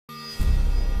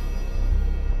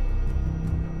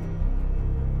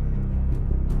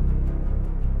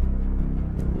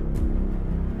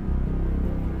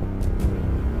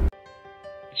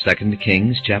2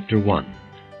 Kings chapter 1.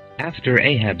 After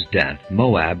Ahab's death,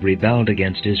 Moab rebelled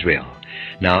against Israel.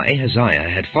 Now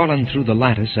Ahaziah had fallen through the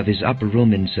lattice of his upper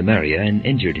room in Samaria and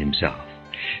injured himself.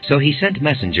 So he sent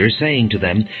messengers, saying to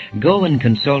them, Go and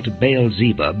consult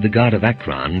Baal-zebub, the god of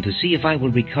Ekron, to see if I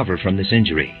will recover from this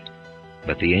injury.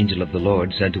 But the angel of the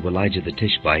Lord said to Elijah the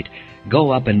Tishbite,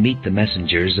 Go up and meet the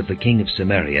messengers of the king of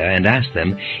Samaria, and ask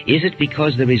them, Is it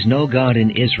because there is no God in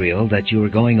Israel that you are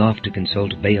going off to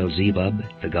consult Baal-zebub,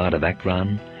 the god of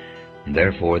Ekron?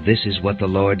 Therefore this is what the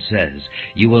Lord says,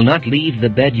 You will not leave the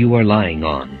bed you are lying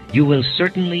on. You will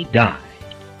certainly die.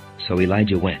 So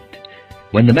Elijah went.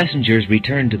 When the messengers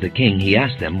returned to the king, he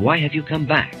asked them, Why have you come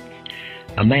back?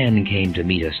 A man came to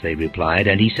meet us, they replied,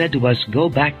 and he said to us, Go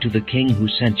back to the king who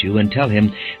sent you and tell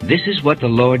him, This is what the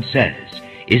Lord says.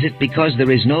 Is it because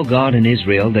there is no God in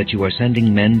Israel that you are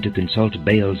sending men to consult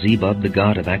Baal-zebub, the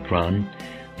god of Ekron?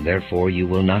 Therefore you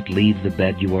will not leave the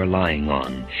bed you are lying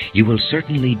on. You will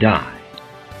certainly die.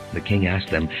 The king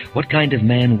asked them, What kind of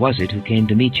man was it who came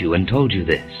to meet you and told you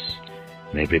this?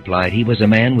 They replied, He was a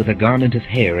man with a garment of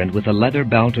hair and with a leather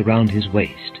belt around his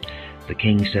waist. The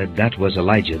king said, That was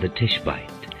Elijah the Tishbite.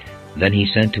 Then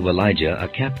he sent to Elijah a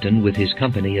captain with his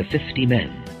company of 50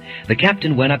 men. The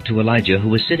captain went up to Elijah, who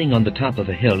was sitting on the top of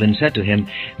a hill, and said to him,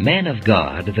 Man of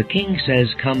God, the king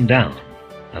says, Come down.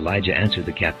 Elijah answered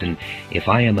the captain, If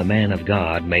I am a man of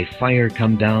God, may fire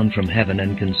come down from heaven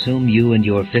and consume you and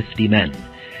your 50 men.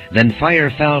 Then fire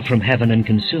fell from heaven and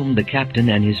consumed the captain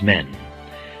and his men.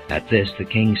 At this the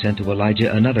king sent to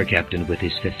Elijah another captain with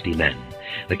his 50 men.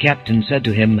 The captain said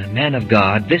to him, Man of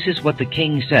God, this is what the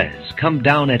king says, Come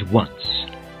down at once.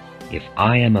 If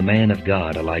I am a man of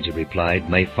God, Elijah replied,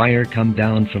 may fire come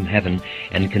down from heaven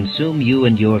and consume you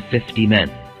and your 50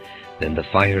 men. Then the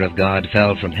fire of God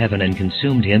fell from heaven and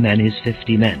consumed him and his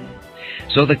 50 men.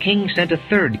 So the king sent a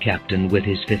third captain with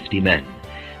his 50 men.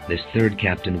 This third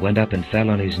captain went up and fell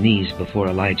on his knees before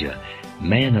Elijah.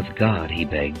 Man of God, he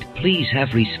begged, please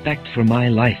have respect for my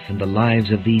life and the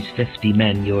lives of these 50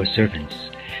 men, your servants.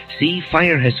 See,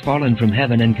 fire has fallen from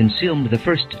heaven and consumed the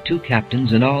first 2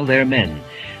 captains and all their men.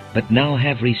 But now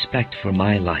have respect for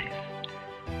my life.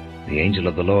 The angel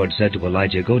of the Lord said to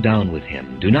Elijah, Go down with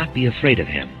him. Do not be afraid of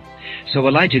him. So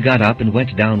Elijah got up and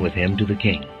went down with him to the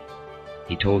king.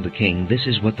 He told the king, This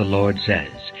is what the Lord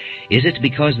says. Is it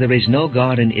because there is no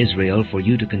God in Israel for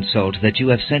you to consult that you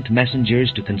have sent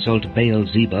messengers to consult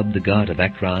Baal-zebub, the god of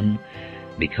Ekron?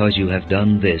 Because you have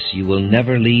done this, you will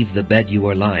never leave the bed you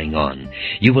are lying on.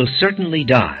 You will certainly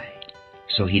die.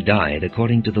 So he died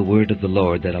according to the word of the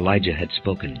Lord that Elijah had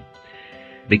spoken.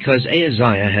 Because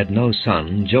Ahaziah had no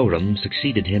son, Joram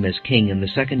succeeded him as king in the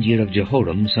 2nd year of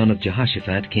Jehoram, son of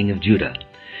Jehoshaphat, king of Judah.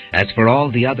 As for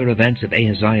all the other events of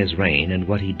Ahaziah's reign and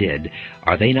what he did,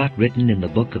 are they not written in the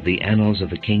book of the annals of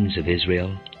the kings of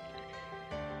Israel?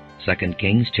 2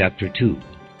 Kings chapter 2.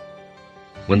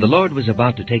 When the Lord was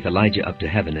about to take Elijah up to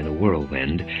heaven in a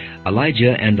whirlwind,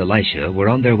 Elijah and Elisha were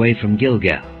on their way from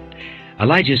Gilgal.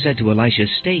 Elijah said to Elisha,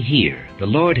 Stay here, the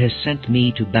Lord has sent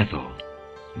me to Bethel.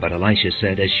 But Elisha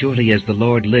said, As surely as the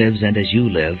Lord lives and as you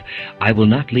live, I will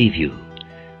not leave you.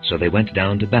 So they went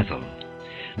down to Bethel.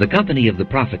 The company of the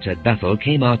prophets at Bethel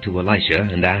came out to Elisha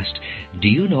and asked, Do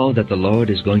you know that the Lord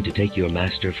is going to take your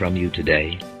master from you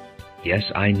today? Yes,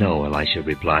 I know, Elisha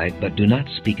replied, but do not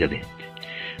speak of it.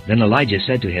 Then Elijah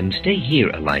said to him, Stay here,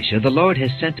 Elisha, the Lord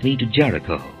has sent me to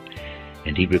Jericho.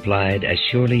 And he replied, As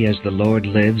surely as the Lord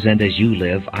lives and as you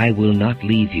live, I will not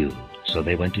leave you. So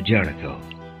they went to Jericho.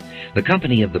 The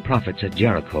company of the prophets at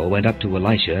Jericho went up to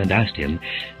Elisha and asked him,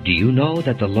 Do you know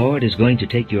that the Lord is going to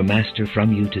take your master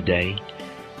from you today?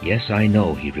 Yes, I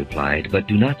know, he replied, but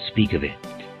do not speak of it.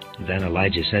 Then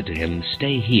Elijah said to him,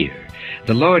 Stay here.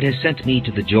 The Lord has sent me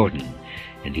to the Jordan.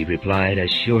 And he replied,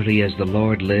 As surely as the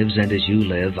Lord lives and as you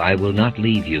live, I will not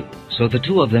leave you. So the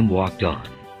 2 of them walked on.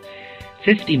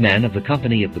 50 men of the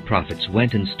company of the prophets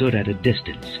went and stood at a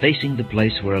distance, facing the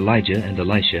place where Elijah and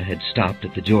Elisha had stopped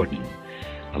at the Jordan.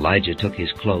 Elijah took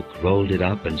his cloak, rolled it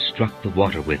up, and struck the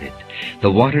water with it.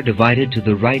 The water divided to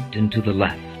the right and to the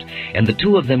left, and the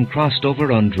 2 of them crossed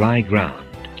over on dry ground.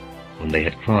 When they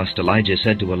had crossed, Elijah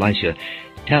said to Elisha,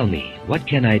 Tell me, what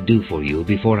can I do for you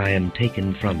before I am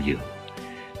taken from you?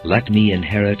 Let me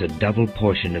inherit a double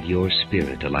portion of your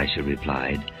spirit, Elisha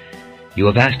replied. You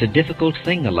have asked a difficult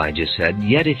thing, Elijah said,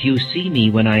 yet if you see me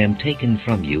when I am taken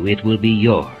from you, it will be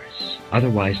yours,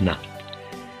 otherwise not.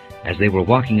 As they were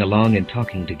walking along and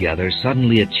talking together,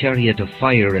 suddenly a chariot of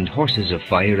fire and horses of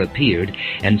fire appeared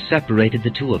and separated the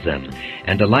 2 of them,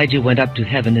 and Elijah went up to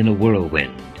heaven in a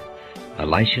whirlwind.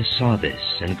 Elisha saw this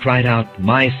and cried out,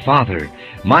 My father,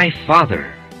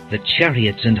 the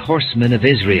chariots and horsemen of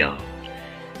Israel!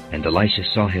 And Elisha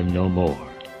saw him no more.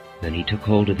 Then he took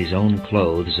hold of his own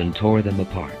clothes and tore them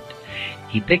apart.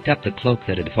 He picked up the cloak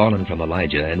that had fallen from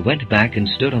Elijah and went back and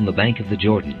stood on the bank of the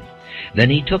Jordan. Then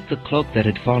he took the cloak that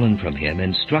had fallen from him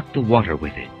and struck the water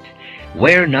with it.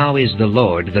 "Where now is the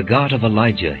Lord, the God of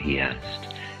Elijah?" he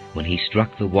asked. When he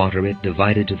struck the water, it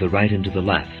divided to the right and to the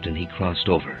left, and he crossed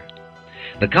over.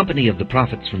 The company of the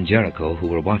prophets from Jericho who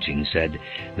were watching said,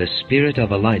 "The spirit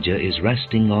of Elijah is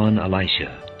resting on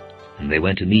Elisha." And they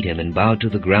went to meet him and bowed to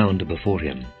the ground before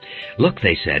him. "Look,"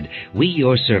 they said, "we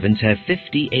your servants have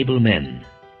 50 able men.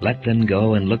 Let them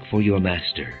go and look for your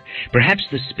master. Perhaps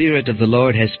the Spirit of the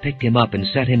Lord has picked him up and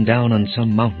set him down on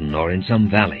some mountain or in some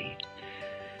valley."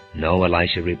 "No,"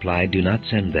 Elisha replied, "do not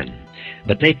send them."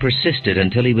 But they persisted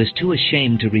until he was too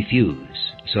ashamed to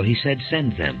refuse. So he said,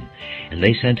 "Send them." And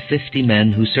they sent 50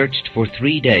 men who searched for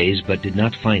 3 days but did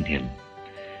not find him.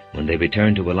 When they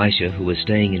returned to Elisha, who was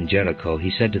staying in Jericho, he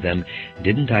said to them,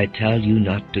 "Didn't I tell you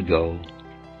not to go?"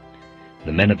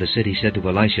 The men of the city said to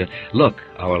Elisha, "Look,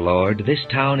 our lord, this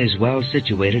town is well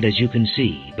situated as you can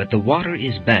see, but the water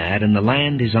is bad and the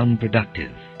land is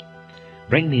unproductive."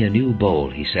 "Bring me a new bowl,"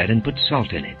 he said, "and put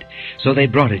salt in it." So they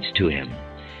brought it to him.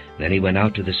 Then he went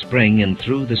out to the spring and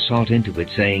threw the salt into it,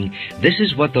 saying, "This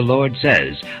is what the Lord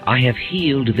says, I have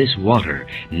healed this water.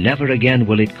 Never again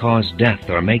will it cause death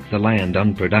or make the land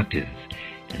unproductive."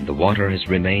 And the water has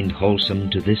remained wholesome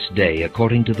to this day,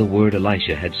 according to the word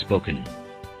Elisha had spoken.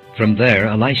 From there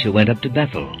Elisha went up to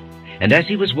Bethel. And as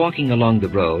he was walking along the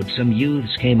road, some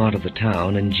youths came out of the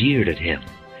town and jeered at him.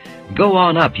 "Go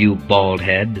on up, you bald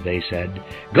head," they said.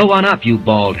 "Go on up, you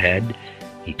bald head."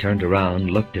 He turned around,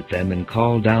 looked at them, and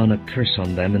called down a curse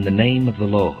on them in the name of the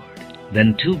Lord.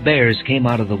 Then 2 bears came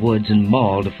out of the woods and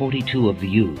mauled 42 of the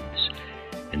youths.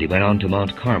 And he went on to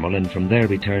Mount Carmel, and from there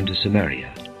returned to Samaria.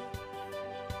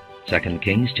 2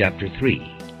 Kings chapter 3.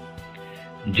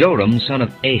 Joram, son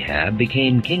of Ahab,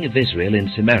 became king of Israel in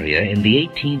Samaria in the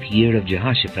 18th year of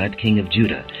Jehoshaphat, king of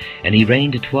Judah, and he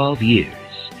reigned 12 years.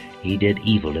 He did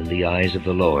evil in the eyes of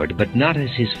the Lord, but not as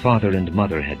his father and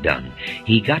mother had done.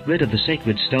 He got rid of the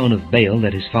sacred stone of Baal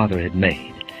that his father had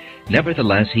made.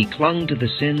 Nevertheless, he clung to the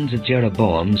sins of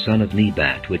Jeroboam, son of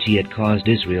Nebat, which he had caused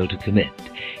Israel to commit.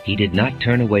 He did not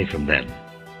turn away from them.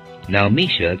 Now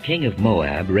Mesha, king of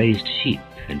Moab, raised sheep,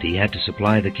 and he had to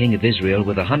supply the king of Israel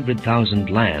with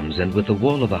 100,000 lambs and with the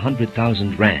wool of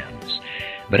 100,000 rams.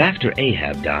 But after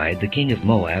Ahab died, the king of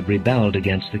Moab rebelled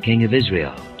against the king of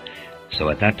Israel. So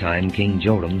at that time King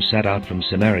Joram set out from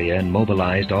Samaria and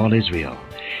mobilized all Israel.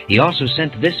 He also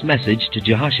sent this message to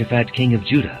Jehoshaphat, king of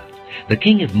Judah: "The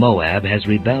king of Moab has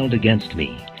rebelled against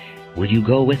me. Will you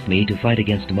go with me to fight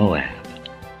against Moab?"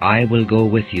 "I will go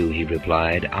with you," he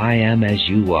replied. "I am as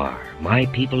you are, my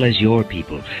people as your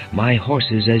people, my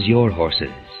horses as your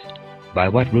horses." "By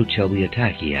what route shall we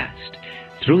attack?" he asked.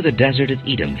 "Through the desert of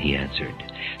Edom," he answered.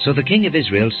 So the king of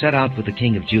Israel set out with the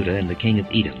king of Judah and the king of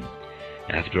Edom.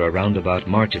 After a roundabout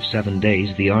march of 7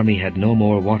 days, the army had no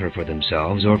more water for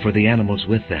themselves or for the animals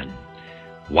with them.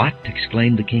 "What?"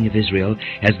 exclaimed the king of Israel.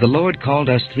 "Has the Lord called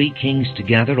us 3 kings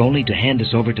together only to hand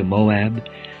us over to Moab?"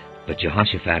 But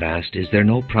Jehoshaphat asked, "Is there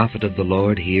no prophet of the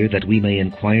Lord here, that we may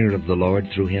inquire of the Lord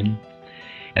through him?"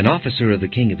 An officer of the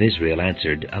king of Israel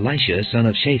answered, "Elisha, son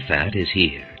of Shaphat, is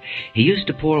here. He used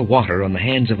to pour water on the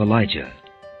hands of Elijah."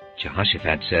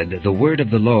 Jehoshaphat said, "The word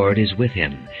of the Lord is with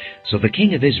him." So the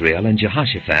king of Israel and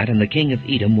Jehoshaphat and the king of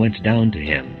Edom went down to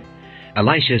him.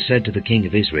 Elisha said to the king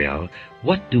of Israel,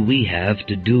 "What do we have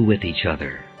to do with each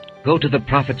other? Go to the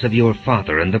prophets of your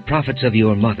father and the prophets of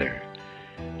your mother."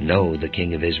 "No," the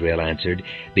king of Israel answered,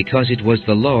 "because it was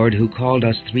the Lord who called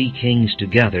us 3 kings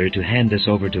together to hand us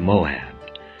over to Moab."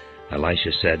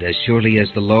 Elisha said, "As surely as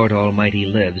the Lord Almighty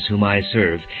lives, whom I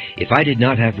serve, if I did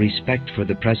not have respect for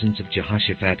the presence of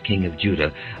Jehoshaphat, king of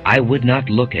Judah, I would not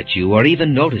look at you or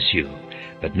even notice you.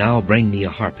 But now bring me a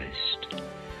harpist."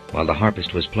 While the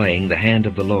harpist was playing, the hand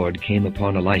of the Lord came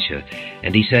upon Elisha,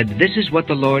 and he said, "This is what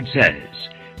the Lord says.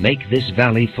 Make this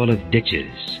valley full of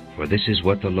ditches, for this is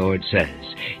what the Lord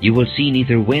says. You will see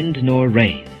neither wind nor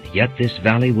rain, yet this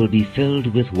valley will be filled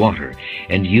with water,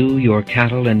 and you, your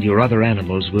cattle, and your other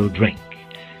animals will drink.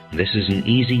 This is an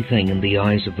easy thing in the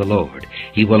eyes of the Lord.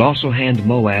 He will also hand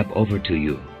Moab over to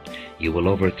you. You will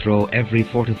overthrow every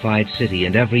fortified city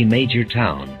and every major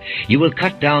town. You will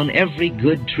cut down every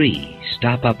good tree,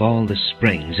 stop up all the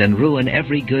springs, and ruin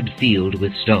every good field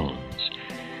with stones."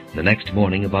 The next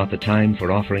morning, about the time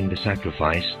for offering the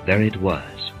sacrifice, there it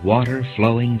was, water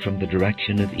flowing from the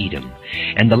direction of Edom,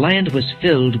 and the land was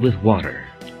filled with water.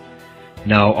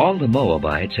 Now all the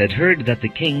Moabites had heard that the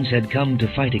kings had come to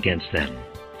fight against them.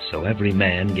 So every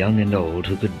man, young and old,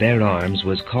 who could bear arms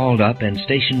was called up and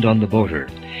stationed on the border.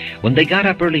 When they got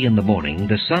up early in the morning,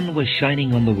 the sun was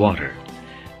shining on the water.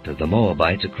 To the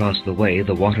Moabites across the way,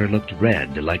 the water looked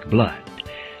red, like blood.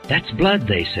 "That's blood,"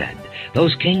 they said.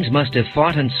 "Those kings must have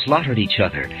fought and slaughtered each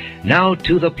other. Now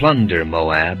to the plunder,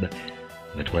 Moab."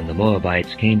 But when the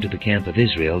Moabites came to the camp of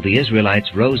Israel, the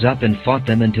Israelites rose up and fought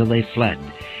them until they fled.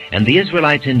 And the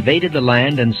Israelites invaded the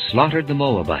land and slaughtered the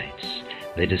Moabites.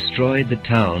 They destroyed the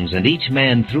towns, and each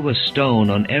man threw a stone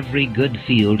on every good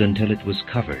field until it was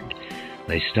covered.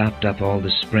 They stopped up all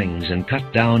the springs and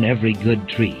cut down every good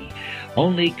tree.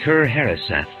 Only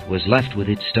Kir-Hareseth was left with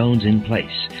its stones in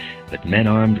place, but men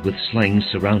armed with slings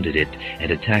surrounded it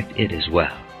and attacked it as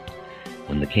well.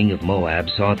 When the king of Moab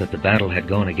saw that the battle had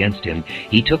gone against him,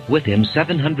 he took with him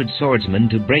 700 swordsmen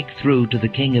to break through to the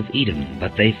king of Edom,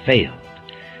 but they failed.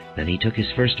 Then he took his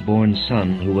firstborn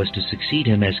son, who was to succeed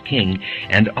him as king,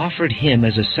 and offered him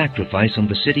as a sacrifice on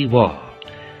the city wall.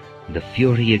 The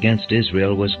fury against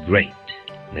Israel was great.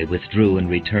 They withdrew and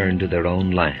returned to their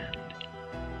own land.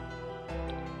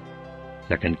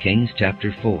 2 Kings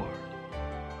chapter 4.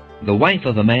 The wife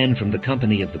of a man from the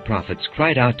company of the prophets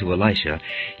cried out to Elisha,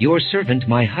 "Your servant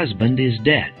my husband is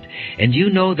dead, and you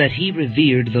know that he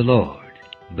revered the Lord.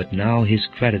 But now his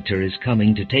creditor is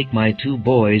coming to take my 2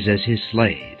 boys as his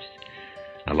slaves."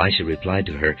 Elisha replied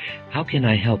to her, "How can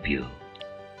I help you?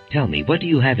 Tell me, what do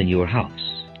you have in your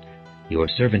house?" "Your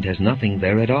servant has nothing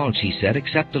there at all," she said,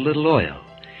 "except a little oil."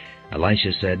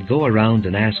 Elisha said, "Go around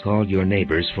and ask all your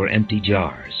neighbors for empty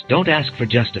jars. Don't ask for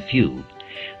just a few.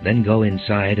 Then go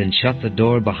inside and shut the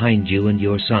door behind you and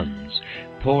your sons.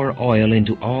 Pour oil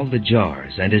into all the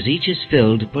jars, and as each is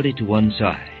filled, put it to one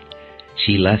side."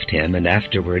 She left him and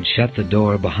afterward shut the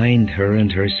door behind her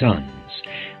and her sons.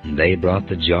 They brought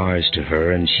the jars to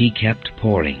her, and she kept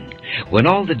pouring. When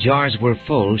all the jars were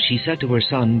full, she said to her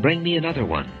son, "Bring me another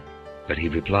one." But he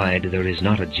replied, "There is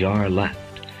not a jar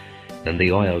left." Then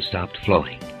the oil stopped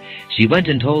flowing. She went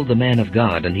and told the man of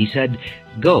God, and he said,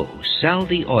 "Go, sell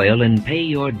the oil and pay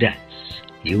your debts.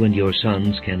 You and your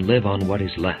sons can live on what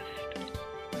is left."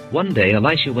 One day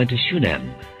Elisha went to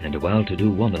Shunem, and a well-to-do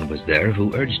woman was there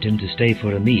who urged him to stay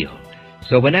for a meal.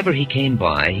 So whenever he came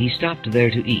by, he stopped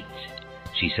there to eat.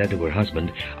 She said to her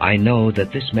husband, "I know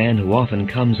that this man who often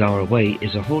comes our way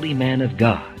is a holy man of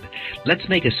God. Let's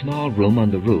make a small room on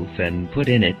the roof and put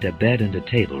in it a bed and a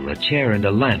table, a chair and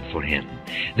a lamp for him.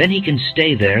 Then he can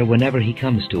stay there whenever he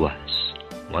comes to us."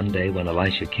 One day when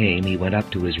Elisha came, he went up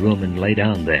to his room and lay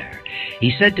down there.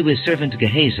 He said to his servant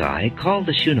Gehazi, "Call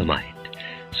the Shunammite."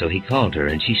 So he called her,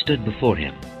 and she stood before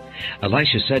him.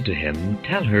 Elisha said to him,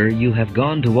 "Tell her you have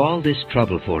gone to all this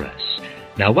trouble for us.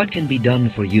 Now what can be done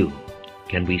for you?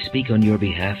 Can we speak on your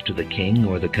behalf to the king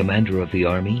or the commander of the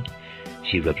army?"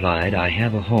 She replied, "I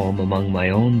have a home among my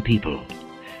own people."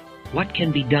 "What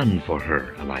can be done for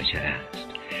her?" Elisha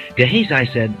asked. Gehazi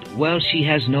said, "Well, she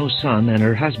has no son, and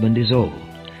her husband is old."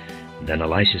 Then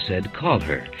Elisha said, "Call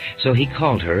her." So he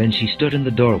called her, and she stood in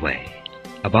the doorway.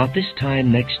 "About this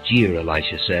time next year,"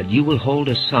 Elisha said, "you will hold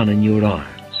a son in your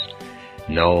arms."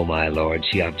 "No, my lord,"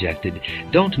 she objected.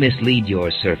 "Don't mislead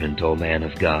your servant, O man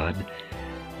of God."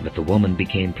 But the woman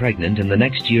became pregnant, and the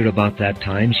next year about that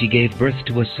time she gave birth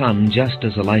to a son, just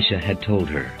as Elisha had told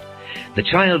her. The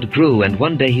child grew, and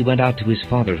one day he went out to his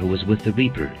father who was with the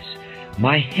reapers.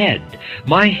 My head,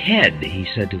 he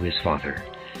said to his father.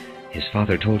 His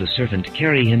father told a servant,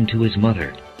 "Carry him to his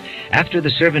mother." After the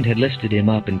servant had lifted him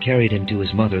up and carried him to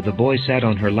his mother, the boy sat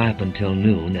on her lap until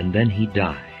noon, and then he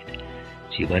died.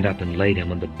 She went up and laid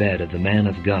him on the bed of the man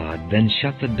of God, then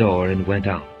shut the door and went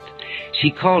out. She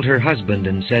called her husband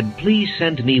and said, "Please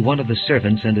send me one of the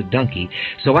servants and a donkey,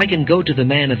 so I can go to the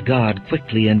man of God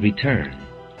quickly and return."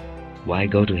 "Why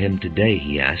go to him today?"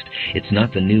 he asked. "It's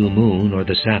not the new moon or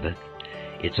the Sabbath."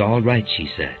 "It's all right," she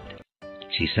said.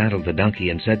 She saddled the donkey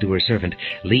and said to her servant,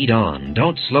 "Lead on.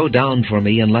 Don't slow down for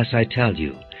me unless I tell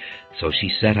you." So she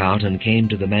set out and came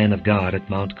to the man of God at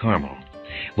Mount Carmel.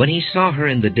 When he saw her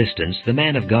in the distance, the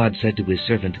man of God said to his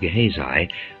servant Gehazi,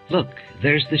 "Look,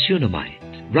 there's the Shunammite.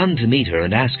 Run to meet her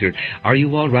and ask her, 'Are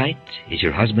you all right? Is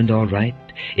your husband all right?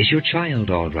 Is your child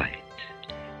all right?'"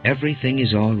 "Everything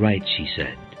is all right," she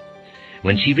said.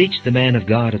 When she reached the man of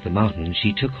God at the mountain,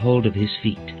 she took hold of his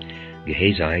feet.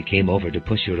 Gehazi came over to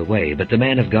push her away, but the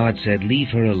man of God said, "Leave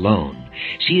her alone.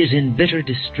 She is in bitter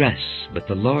distress, but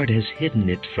the Lord has hidden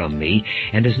it from me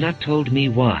and has not told me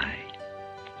why."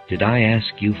 "Did I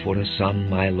ask you for a son,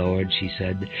 my lord?" she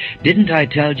said. "Didn't I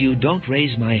tell you, 'Don't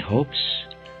raise my hopes'?"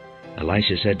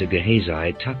 Elisha said to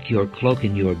Gehazi, "Tuck your cloak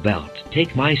in your belt,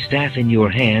 take my staff in your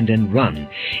hand, and run.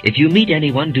 If you meet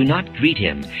anyone, do not greet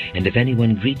him, and if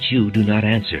anyone greets you, do not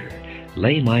answer.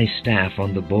 Lay my staff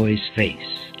on the boy's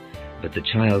face." But the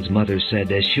child's mother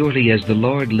said, "As surely as the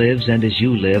Lord lives and as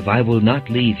you live, I will not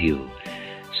leave you."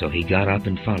 So he got up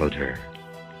and followed her.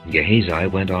 Gehazi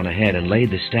went on ahead and laid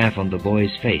the staff on the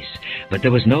boy's face, but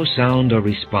there was no sound or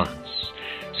response.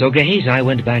 So Gehazi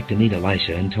went back to meet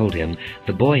Elisha and told him,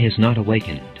 "The boy has not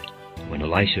awakened." When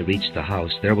Elisha reached the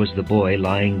house, there was the boy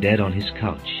lying dead on his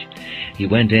couch. He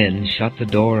went in, shut the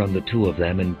door on the two of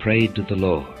them, and prayed to the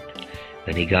Lord.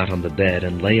 Then he got on the bed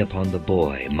and lay upon the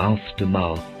boy, mouth to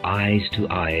mouth, eyes to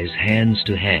eyes, hands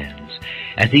to hands.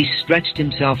 As he stretched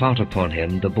himself out upon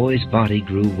him, the boy's body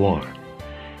grew warm.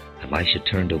 Elisha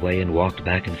turned away and walked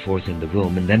back and forth in the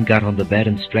room, and then got on the bed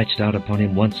and stretched out upon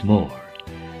him once more.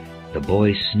 The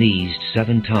boy sneezed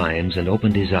 7 times and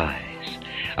opened his eyes.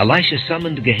 Elisha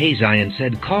summoned Gehazi and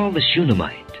said, "Call the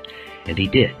Shunammite." And he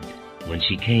did. When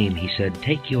she came, he said,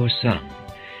 "Take your son."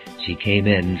 She came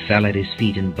in, fell at his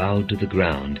feet, and bowed to the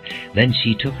ground. Then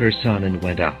she took her son and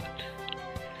went out.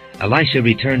 Elisha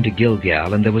returned to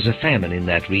Gilgal, and there was a famine in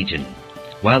that region.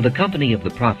 While the company of the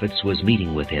prophets was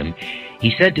meeting with him,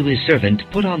 he said to his servant,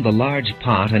 "Put on the large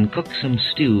pot and cook some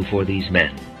stew for these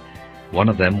men." One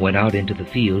of them went out into the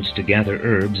fields to gather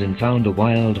herbs and found a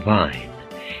wild vine.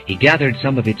 He gathered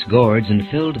some of its gourds and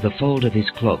filled the fold of his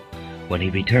cloak. When he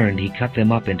returned, he cut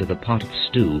them up into the pot of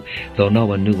stew, though no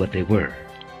one knew what they were.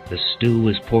 The stew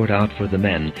was poured out for the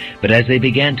men, but as they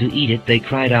began to eat it, they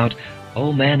cried out,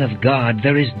 "O man of God,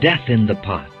 there is death in the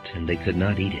pot," and they could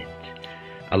not eat it.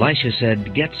 Elisha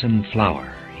said, "Get some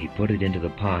flour." He put it into the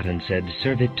pot and said,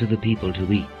 "Serve it to the people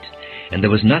to eat." And there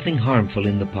was nothing harmful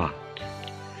in the pot.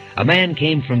 A man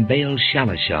came from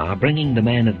Baal-Shalishah, bringing the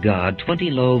man of God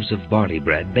 20 loaves of barley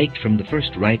bread baked from the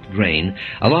first ripe grain,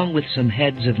 along with some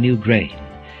heads of new grain.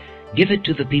 "Give it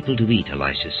to the people to eat,"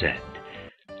 Elisha said.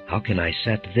 "How can I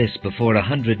set this before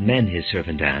 100 men?" his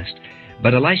servant asked.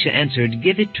 But Elisha answered,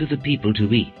 "Give it to the people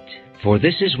to eat. For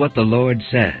this is what the Lord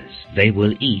says, they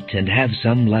will eat and have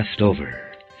some left over."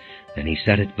 Then he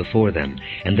set it before them,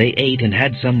 and they ate and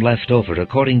had some left over,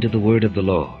 according to the word of the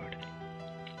Lord.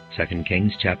 2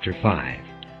 Kings chapter 5.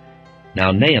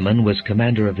 Now Naaman was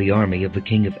commander of the army of the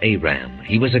king of Aram.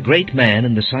 He was a great man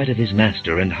in the sight of his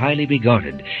master, and highly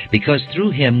regarded, because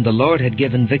through him the Lord had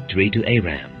given victory to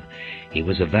Aram. He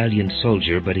was a valiant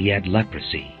soldier, but he had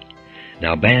leprosy.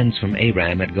 Now bands from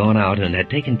Aram had gone out and had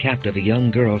taken captive a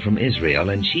young girl from Israel,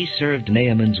 and she served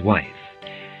Naaman's wife.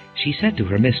 She said to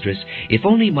her mistress, "If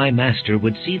only my master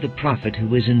would see the prophet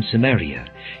who is in Samaria,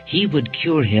 he would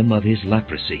cure him of his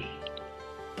leprosy."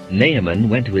 Naaman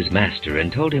went to his master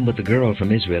and told him what the girl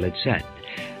from Israel had said.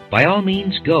 "By all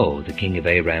means go," the king of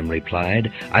Aram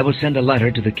replied. "I will send a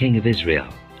letter to the king of Israel."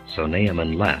 So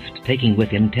Naaman left, taking with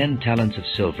him 10 talents of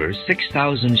silver,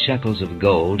 6,000 shekels of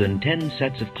gold, and 10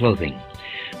 sets of clothing.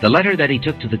 The letter that he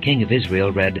took to the king of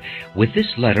Israel read, "With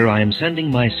this letter I am sending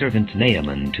my servant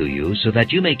Naaman to you, so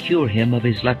that you may cure him of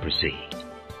his leprosy."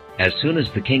 As soon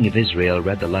as the king of Israel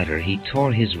read the letter, he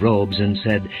tore his robes and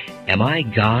said, "Am I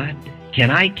God? Can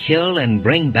I kill and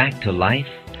bring back to life?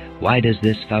 Why does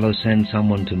this fellow send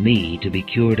someone to me to be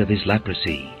cured of his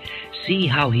leprosy? See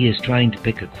how he is trying to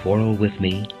pick a quarrel with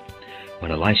me."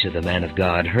 When Elisha the man of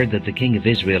God heard that the king of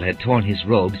Israel had torn his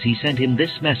robes, he sent him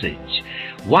this message,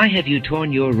 "Why have you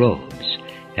torn your robes?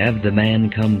 Have the man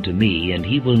come to me, and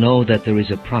he will know that there is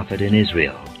a prophet in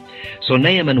Israel." So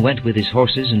Naaman went with his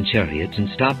horses and chariots and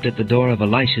stopped at the door of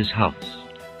Elisha's house.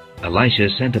 Elisha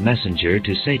sent a messenger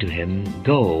to say to him,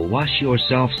 "Go, wash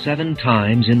yourself 7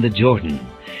 times in the Jordan,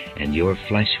 and your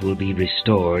flesh will be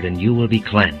restored, and you will be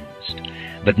cleansed."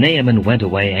 But Naaman went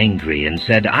away angry and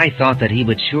said, "I thought that he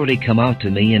would surely come out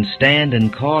to me and stand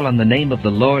and call on the name of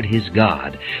the Lord his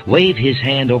God, wave his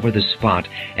hand over the spot,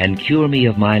 and cure me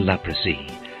of my leprosy.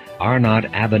 Are not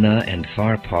Abana and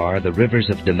Pharpar, the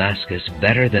rivers of Damascus,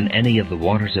 better than any of the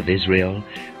waters of Israel?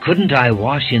 Couldn't I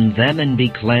wash in them and be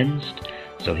cleansed?"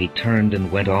 So he turned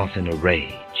and went off in a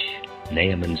rage.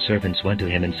 Naaman's servants went to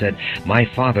him and said, "My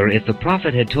father, if the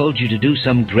prophet had told you to do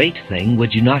some great thing,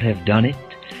 would you not have done it?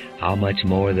 How much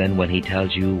more then when he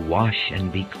tells you, 'Wash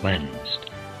and be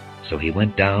cleansed'?" So he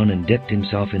went down and dipped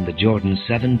himself in the Jordan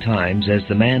 7 times, as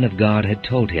the man of God had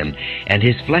told him, and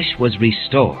his flesh was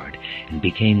restored, and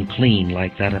became clean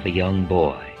like that of a young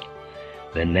boy.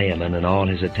 Then Naaman and all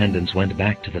his attendants went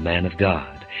back to the man of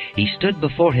God. He stood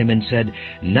before him and said,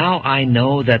 "Now I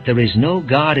know that there is no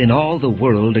God in all the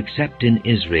world except in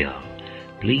Israel.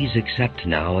 Please accept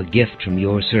now a gift from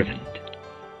your servant."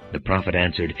 The prophet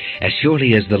answered, "As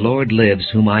surely as the Lord lives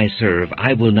whom I serve,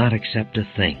 I will not accept a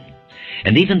thing."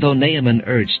 And even though Naaman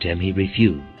urged him, he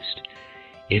refused.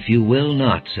 "If you will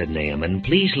not," said Naaman,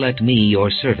 "please let me,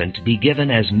 your servant, be given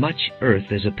as much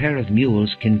earth as a pair of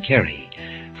mules can carry,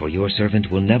 for your servant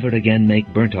will never again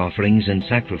make burnt offerings and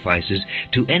sacrifices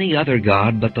to any other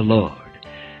god but the Lord.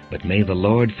 But may the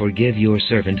Lord forgive your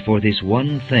servant for this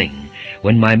one thing.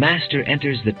 When my master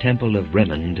enters the temple of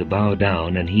Rimmon to bow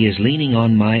down, and he is leaning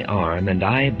on my arm, and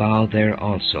I bow there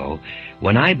also,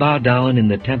 when I bow down in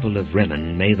the temple of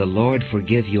Rimmon, may the Lord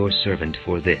forgive your servant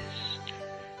for this."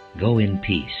 "Go in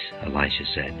peace," Elisha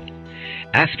said.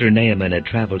 After Naaman had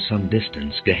traveled some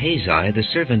distance, Gehazi, the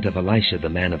servant of Elisha the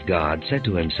man of God, said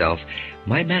to himself,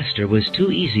 "My master was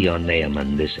too easy on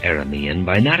Naaman this Aramean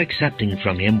by not accepting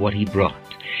from him what he brought.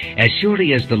 As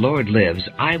surely as the Lord lives,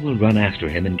 I will run after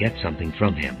him and get something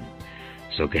from him."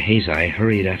 So Gehazi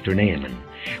hurried after Naaman.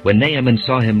 When Naaman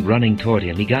saw him running toward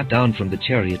him, he got down from the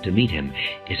chariot to meet him.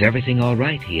 "Is everything all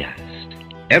right?" he asked.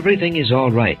 "Everything is all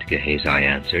right," Gehazi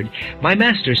answered. "My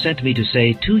master sent me to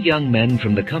say, 2 young men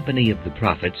from the company of the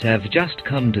prophets have just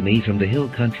come to me from the hill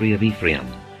country of Ephraim.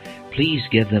 Please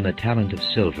give them a talent of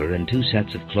silver and 2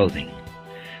 sets of clothing."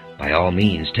 "By all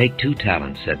means, take 2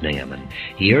 talents, said Naaman.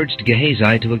 He urged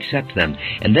Gehazi to accept them,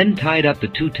 and then tied up the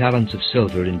 2 talents of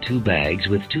silver in 2 bags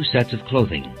with 2 sets of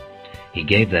clothing. He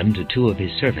gave them to 2 of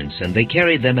his servants, and they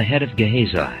carried them ahead of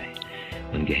Gehazi.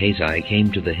 When Gehazi came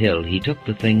to the hill, he took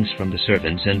the things from the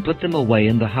servants and put them away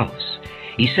in the house.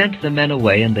 He sent the men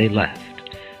away, and they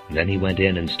left. Then he went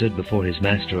in and stood before his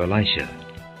master Elisha.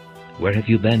 "Where have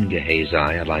you been, Gehazi?"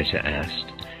 Elisha asked.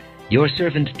 "Your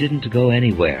servant didn't go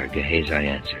anywhere," Gehazi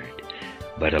answered.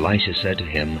 But Elisha said to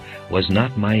him, "Was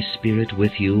not my spirit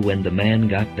with you when the man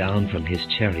got down from his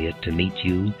chariot to meet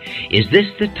you? Is this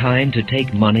the time to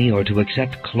take money or to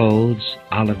accept clothes,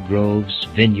 olive groves,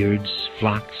 vineyards,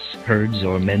 flocks, herds,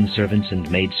 or men servants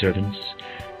and maidservants?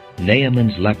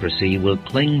 Naaman's leprosy will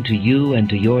cling to you and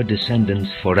to your descendants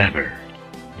forever."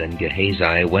 Then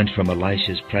Gehazi went from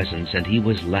Elisha's presence, and he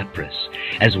was leprous,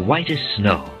 as white as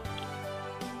snow.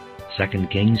 2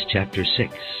 Kings chapter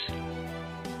 6.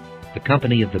 The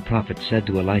company of the prophets said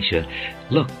to Elisha,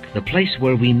 "Look, the place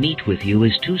where we meet with you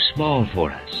is too small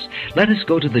for us. Let us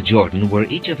go to the Jordan, where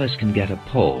each of us can get a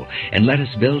pole, and let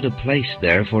us build a place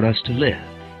there for us to live."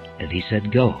 And he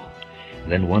said, "Go."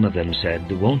 Then one of them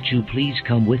said, "Won't you please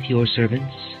come with your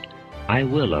servants?" "I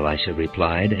will," Elisha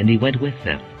replied, and he went with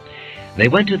them. They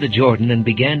went to the Jordan and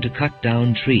began to cut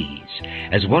down trees.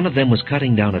 As one of them was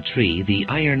cutting down a tree, the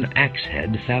iron axe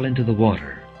head fell into the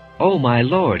water. "Oh, my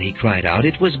Lord," he cried out,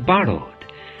 "it was borrowed."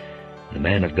 The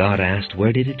man of God asked,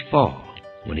 "Where did it fall?"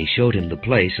 When he showed him the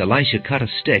place, Elisha cut a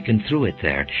stick and threw it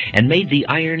there, and made the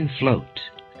iron float.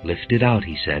 "Lift it out,"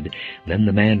 he said. Then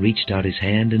the man reached out his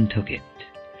hand and took it.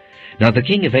 Now the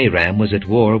king of Aram was at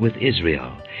war with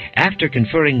Israel. After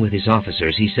conferring with his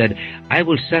officers, he said, "I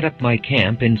will set up my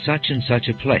camp in such and such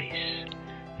a place."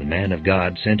 The man of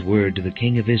God sent word to the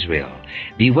king of Israel,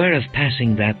 "Beware of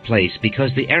passing that place,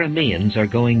 because the Arameans are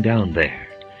going down there."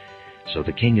 So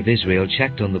the king of Israel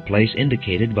checked on the place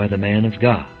indicated by the man of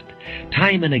God.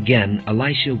 Time and again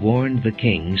Elisha warned the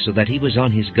king so that he was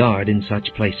on his guard in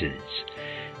such places.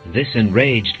 This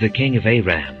enraged the king of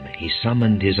Aram. He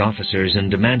summoned his officers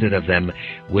and demanded of them,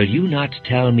 "Will you not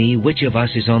tell me which of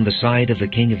us is on the side of the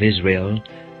king of Israel?"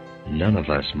 "None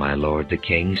of us, my lord the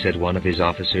king," said one of his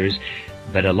officers.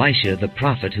 But Elisha the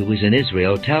prophet who is in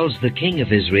Israel tells the king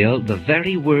of Israel the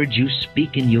very words you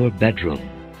speak in your bedroom.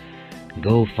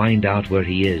 "Go find out where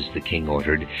he is," the king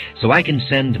ordered, "so I can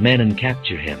send men and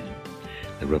capture him."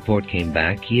 The report came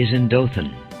back, "He is in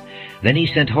Dothan." Then he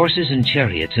sent horses and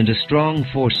chariots and a strong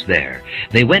force there.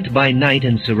 They went by night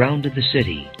and surrounded the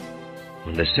city.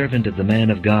 When the servant of the man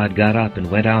of God got up and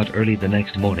went out early the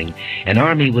next morning, an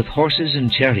army with horses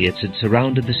and chariots had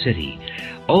surrounded the city.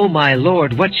 "Oh, my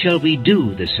lord, what shall we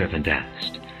do?" the servant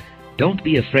asked. "Don't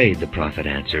be afraid," the prophet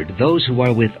answered. "Those who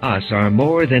are with us are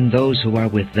more than those who are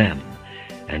with them."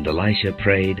 And Elisha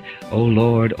prayed, "O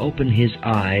Lord, open his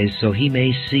eyes so he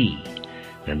may see."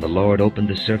 Then the Lord opened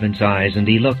the servant's eyes, and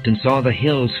he looked and saw the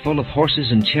hills full of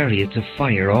horses and chariots of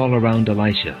fire all around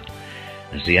Elisha.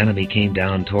 As the enemy came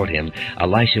down toward him,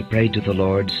 Elisha prayed to the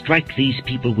Lord, "Strike these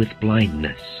people with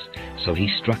blindness." So he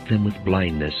struck them with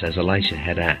blindness, as Elisha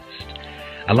had asked.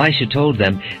 Elisha told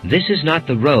them, "This is not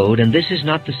the road, and this is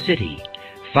not the city.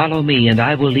 Follow me, and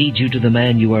I will lead you to the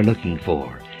man you are looking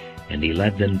for." And he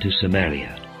led them to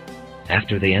Samaria.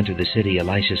 After they entered the city,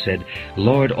 Elisha said,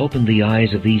 "Lord, open the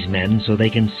eyes of these men so they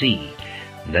can see."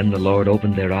 Then the Lord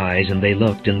opened their eyes, and they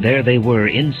looked, and there they were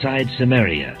inside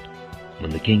Samaria. When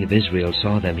the king of Israel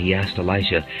saw them, he asked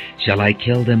Elisha, "Shall I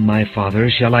kill them, my father?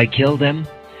 Shall I kill them?"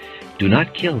 "Do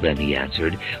not kill them," he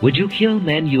answered. "Would you kill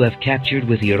men you have captured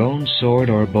with your own sword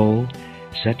or bow?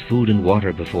 Set food and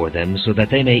water before them, so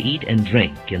that they may eat and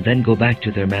drink, and then go back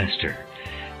to their master."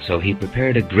 So he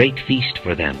prepared a great feast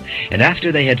for them, and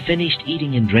after they had finished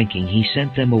eating and drinking, he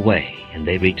sent them away, and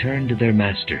they returned to their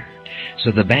master. So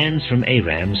the bands from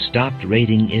Aram stopped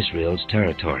raiding Israel's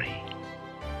territory.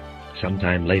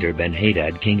 Sometime later,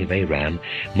 Ben-Hadad, king of Aram,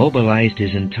 mobilized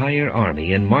his entire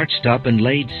army and marched up and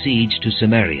laid siege to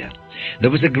Samaria. There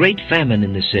was a great famine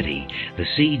in the city. The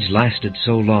siege lasted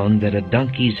so long that a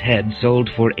donkey's head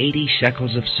sold for 80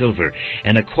 shekels of silver,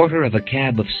 and a quarter of a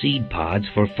cab of seed pods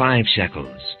for 5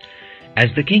 shekels.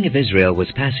 As the king of Israel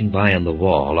was passing by on the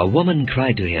wall, a woman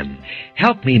cried to him,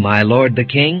 "Help me, my lord the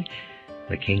king."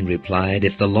 The king replied,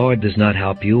 "If the Lord does not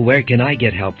help you, where can I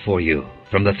get help for you?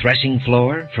 From the threshing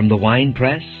floor? From the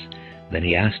winepress?" Then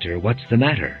he asked her, "What's the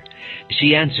matter?"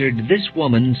 She answered, "This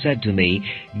woman said to me,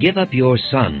 'Give up your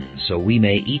son, so we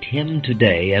may eat him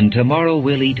today, and tomorrow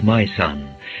we'll eat my son.'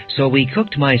 So we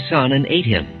cooked my son and ate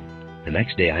him. The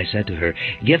next day I said to her,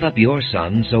 'Give up your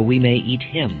son, so we may eat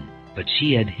him.' But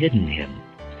she had hidden him."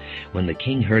 When the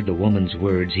king heard the woman's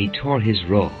words, he tore his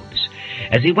robes.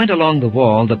 As he went along the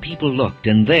wall, the people looked,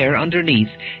 and there,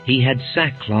 underneath, he had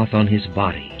sackcloth on his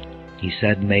body. He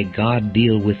said, "May God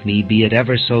deal with me, be it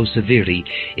ever so severely,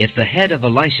 if the head of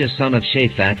Elisha son of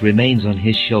Shaphat remains on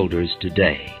his shoulders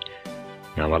today."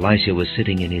 Now Elisha was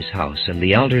sitting in his house, and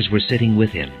the elders were sitting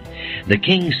with him. The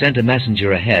king sent a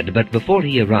messenger ahead, but before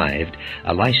he arrived,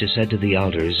 Elisha said to the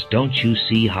elders, "Don't you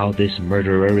see how this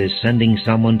murderer is sending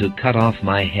someone to cut off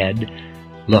my head?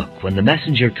 Look, when the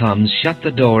messenger comes, shut the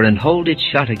door and hold it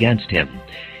shut against him.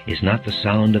 Is not the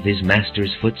sound of his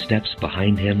master's footsteps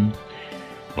behind him?"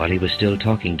 While he was still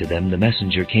talking to them, the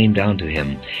messenger came down to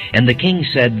him, and the king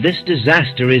said, "This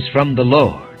disaster is from the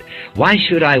Lord. Why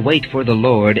should I wait for the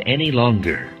Lord any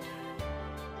longer?"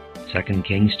 2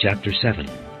 Kings chapter 7.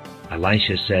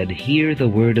 Elisha said, "Hear the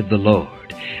word of the Lord.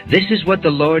 This is what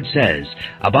the Lord says.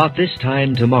 About this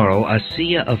time tomorrow a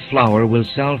seah of flour will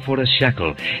sell for a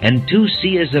shekel, and 2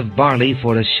 seahs of barley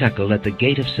for a shekel at the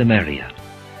gate of Samaria."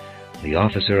 The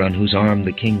officer on whose arm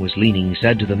the king was leaning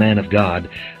said to the man of God,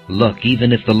 "Look,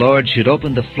 even if the Lord should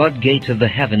open the floodgates of the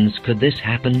heavens, could this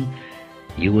happen?"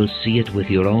 "You will see it with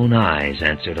your own eyes,"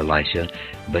 answered Elisha,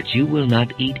 "but you will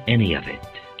not eat any of it."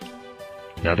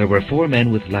 Now there were 4 men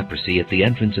with leprosy at the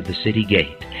entrance of the city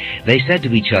gate. They said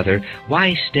to each other,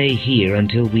 "Why stay here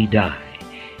until we die?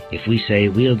 If we say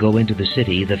we'll go into the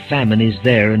city, the famine is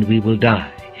there and we will die.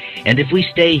 And if we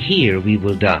stay here, we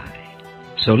will die.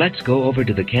 So let's go over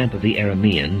to the camp of the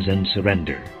Arameans and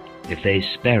surrender. If they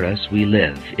spare us, we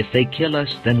live. If they kill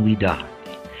us, then we die."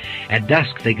 At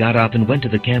dusk they got up and went to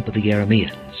the camp of the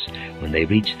Arameans. When they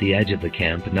reached the edge of the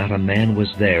camp, not a man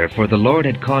was there, for the Lord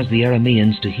had caused the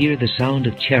Arameans to hear the sound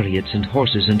of chariots and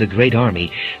horses and a great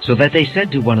army, so that they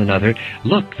said to one another,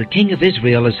 "Look, the king of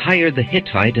Israel has hired the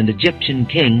Hittite and Egyptian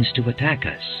kings to attack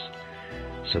us."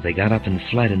 So they got up and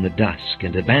fled in the dusk,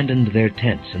 and abandoned their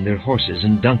tents and their horses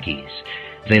and donkeys.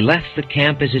 They left the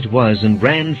camp as it was and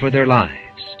ran for their lives.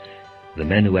 The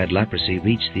men who had leprosy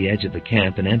reached the edge of the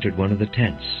camp and entered one of the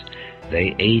tents.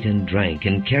 They ate and drank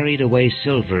and carried away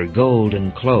silver, gold,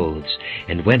 and clothes,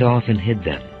 and went off and hid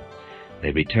them.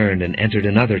 They returned and entered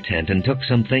another tent and took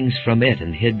some things from it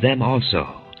and hid them also.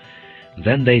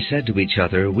 Then they said to each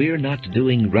other, "We're not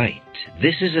doing right.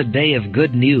 This is a day of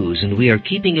good news, and we are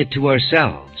keeping it to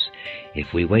ourselves.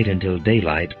 If we wait until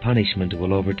daylight, punishment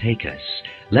will overtake us.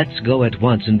 Let's go at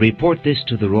once and report this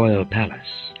to the royal palace."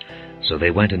 So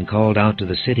they went and called out to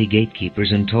the city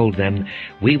gatekeepers and told them,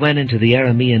 "We went into the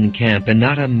Aramean camp, and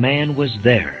not a man was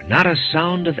there, not a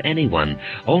sound of anyone,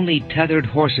 only tethered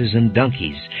horses and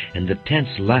donkeys, and the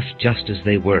tents left just as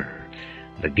they were."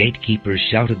 The gatekeepers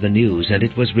shouted the news, and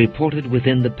it was reported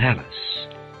within the palace.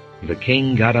 The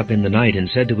king got up in the night and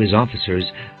said to his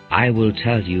officers, "I will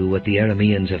tell you what the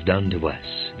Arameans have done to us.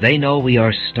 They know we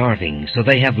are starving, so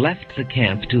they have left the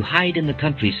camp to hide in the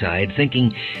countryside,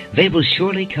 thinking they will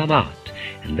surely come out,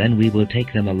 and then we will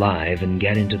take them alive and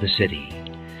get into the city."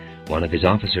 One of his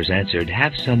officers answered,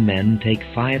 "Have some men take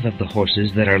 5 of the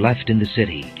horses that are left in the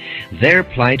city. Their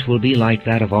plight will be like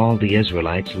that of all the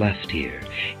Israelites left here.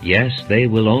 Yes, they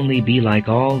will only be like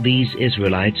all these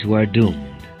Israelites who are doomed.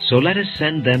 So let us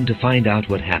send them to find out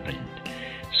what happened."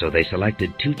 So they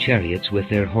selected 2 chariots with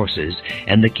their horses,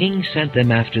 and the king sent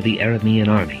them after the Aramean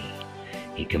army.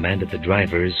 He commanded the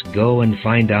drivers, "Go and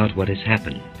find out what has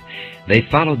happened." They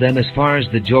followed them as far as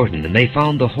the Jordan, and they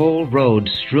found the whole road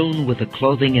strewn with the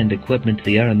clothing and equipment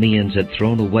the Arameans had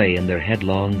thrown away in their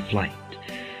headlong flight.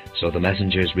 So the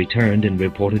messengers returned and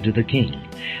reported to the king.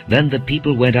 Then the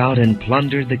people went out and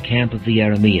plundered the camp of the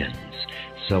Arameans.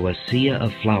 So a seah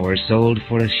of flour sold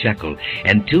for a shekel,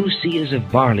 and 2 seahs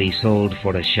of barley sold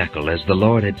for a shekel, as the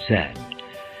Lord had said.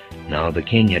 Now the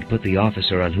king had put the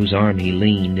officer on whose arm he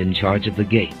leaned in charge of the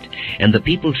gate, and the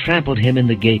people trampled him in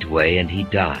the gateway, and he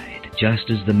died,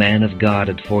 just as the man of God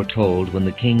had foretold when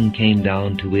the king came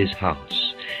down to his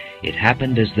house. It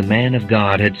happened as the man of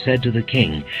God had said to the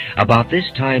king, "About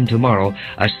this time tomorrow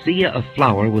a seah of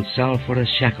flour will sell for a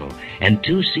shekel, and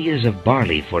 2 seahs of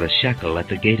barley for a shekel at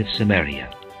the gate of Samaria."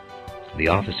 The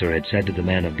officer had said to the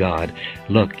man of God,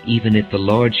 "Look, even if the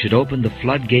Lord should open the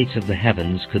floodgates of the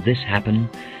heavens, could this happen?"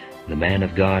 The man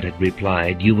of God had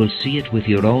replied, "You will see it with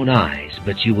your own eyes,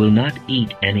 but you will not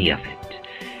eat any of it."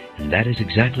 And that is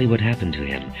exactly what happened to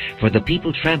him, for the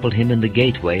people trampled him in the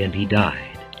gateway, and he died.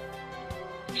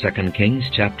 2 Kings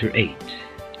chapter 8.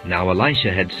 Now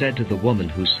Elisha had said to the woman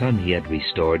whose son he had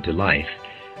restored to life,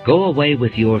 "Go away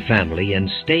with your family and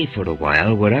stay for a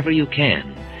while wherever you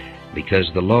can,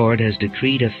 because the Lord has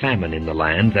decreed a famine in the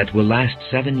land that will last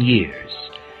 7 years."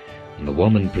 And the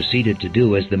woman proceeded to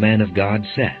do as the man of God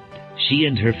said. She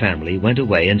and her family went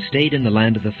away and stayed in the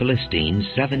land of the Philistines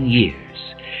 7 years.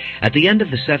 At the end of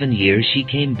the 7 years she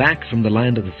came back from the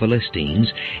land of the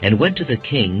Philistines and went to the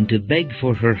king to beg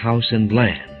for her house and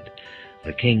land.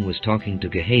 The king was talking to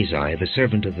Gehazi, the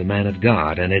servant of the man of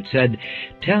God, and had said,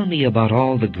 "Tell me about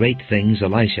all the great things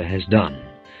Elisha has done."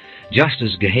 Just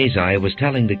as Gehazi was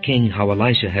telling the king how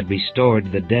Elisha had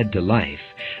restored the dead to life,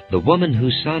 the woman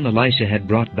whose son Elisha had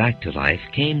brought back to life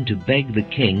came to beg the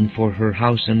king for her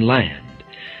house and land.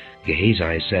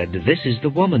 Gehazi said, "This is the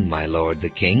woman, my lord the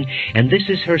king, and this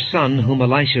is her son whom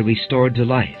Elisha restored to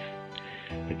life."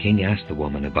 The king asked the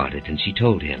woman about it, and she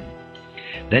told him.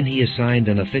 Then he assigned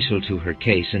an official to her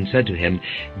case and said to him,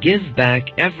 "Give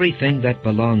back everything that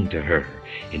belonged to her,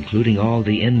 including all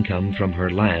the income from her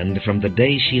land from the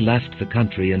day she left the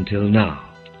country until now."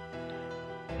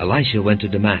 Elisha went to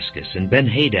Damascus, and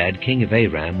Ben-Hadad, king of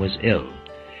Aram, was ill.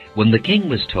 When the king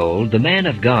was told, "The man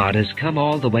of God has come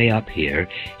all the way up here,"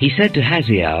 he said to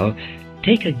Hazael,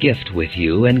 "Take a gift with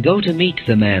you and go to meet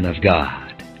the man of God.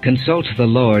 Consult the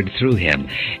Lord through him.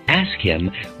 Ask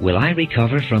him, 'Will I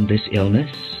recover from this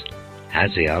illness?'"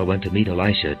 Hazael went to meet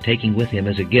Elisha, taking with him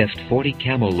as a gift 40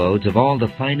 camel loads of all the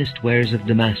finest wares of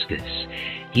Damascus.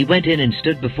 He went in and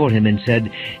stood before him and said,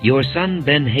 "Your son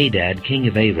Ben-Hadad, king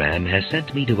of Aram, has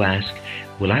sent me to ask,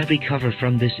 'Will I recover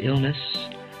from this illness?'"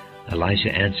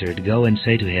 Elisha answered, "Go and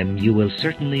say to him, 'You will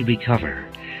certainly recover.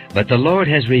 But the Lord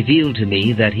has revealed to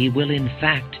me that he will in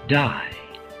fact die.'"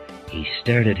 He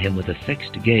stared at him with a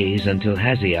fixed gaze until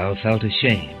Hazael felt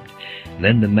ashamed.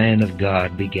 Then the man of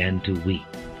God began to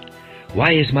weep.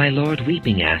 "Why is my lord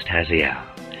weeping?" asked Hazael.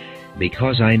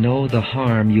 "Because I know the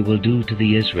harm you will do to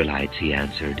the Israelites," he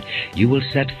answered. "You will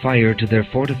set fire to their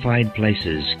fortified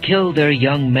places, kill their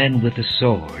young men with the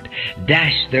sword,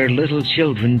 dash their little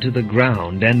children to the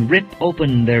ground, and rip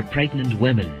open their pregnant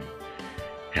women."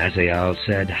 Hazael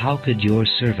said, "How could your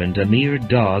servant, a mere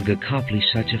dog,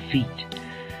 accomplish such a feat?"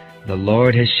 "The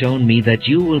Lord has shown me that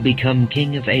you will become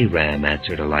king of Aram,"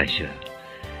 answered Elisha.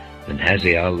 Then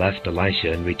Hazael left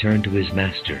Elisha and returned to his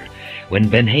master. When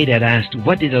Ben-Hadad asked,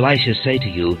 "What did Elisha say to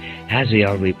you?"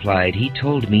 Hazael replied, "He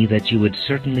told me that you would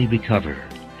certainly recover."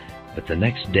 But the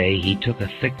next day he took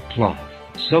a thick cloth,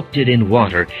 soaked it in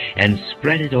water, and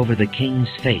spread it over the king's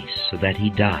face, so that he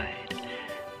died.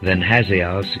 Then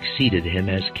Hazael succeeded him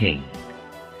as king.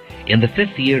 In the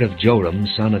 5th year of Joram,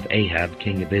 son of Ahab,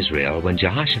 king of Israel, when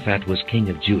Jehoshaphat was king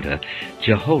of Judah,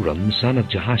 Jehoram, son of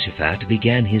Jehoshaphat,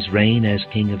 began his reign as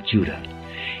king of Judah.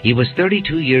 He was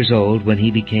 32 years old when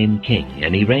he became king,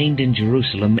 and he reigned in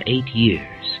Jerusalem 8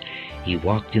 years. He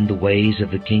walked in the ways of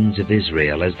the kings of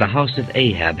Israel, as the house of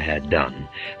Ahab had done,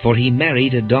 for he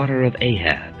married a daughter of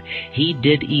Ahab. He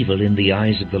did evil in the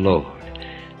eyes of the Lord.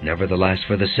 Nevertheless,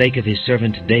 for the sake of his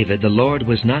servant David, the Lord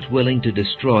was not willing to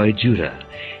destroy Judah.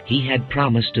 He had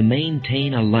promised to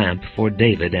maintain a lamp for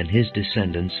David and his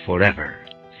descendants forever.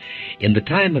 In the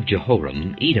time of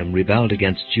Jehoram, Edom rebelled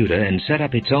against Judah and set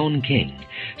up its own king.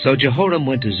 So Jehoram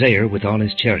went to Zair with all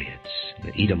his chariots.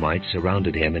 The Edomites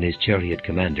surrounded him and his chariot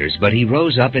commanders, but he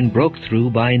rose up and broke through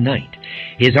by night.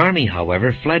 His army,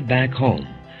 however, fled back home.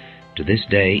 To this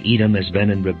day Edom has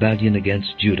been in rebellion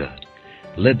against Judah.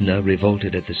 Libnah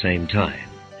revolted at the same time.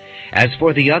 As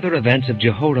for the other events of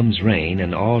Jehoram's reign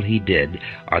and all he did,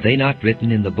 are they not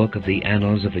written in the book of the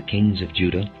annals of the kings of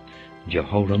Judah?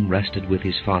 Jehoram rested with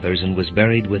his fathers and was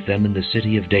buried with them in the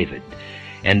city of David.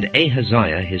 And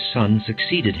Ahaziah his son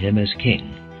succeeded him as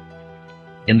king.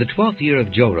 In the 12th year of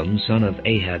Joram, son of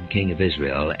Ahab, king of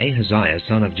Israel, Ahaziah,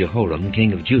 son of Jehoram,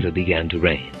 king of Judah, began to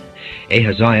reign.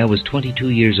 Ahaziah was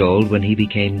 22 years old when he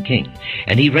became king,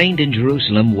 and he reigned in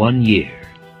Jerusalem 1 year.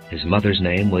 His mother's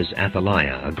name was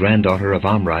Athaliah, a granddaughter of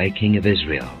Omri, king of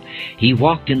Israel. He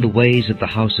walked in the ways of the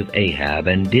house of Ahab,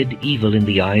 and did evil in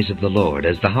the eyes of the Lord,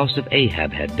 as the house of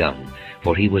Ahab had done,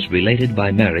 for he was related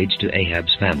by marriage to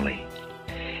Ahab's family.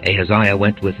 Ahaziah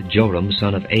went with Joram,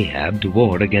 son of Ahab, to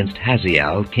war against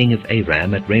Hazael, king of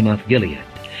Aram, at Ramoth-Gilead.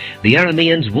 The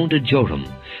Arameans wounded Joram,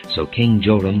 so King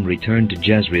Joram returned to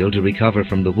Jezreel to recover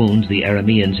from the wounds the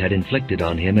Arameans had inflicted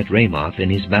on him at Ramoth in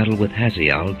his battle with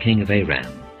Hazael, king of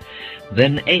Aram.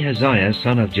 Then Ahaziah,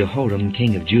 son of Jehoram,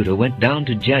 king of Judah, went down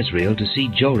to Jezreel to see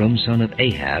Joram, son of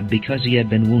Ahab, because he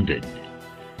had been wounded.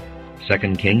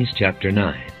 2 Kings chapter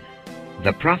 9.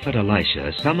 The prophet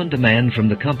Elisha summoned a man from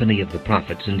the company of the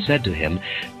prophets and said to him,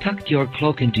 "Tuck your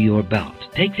cloak into your belt,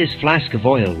 take this flask of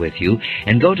oil with you,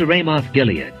 and go to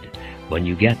Ramoth-Gilead. When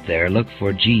you get there, look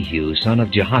for Jehu, son of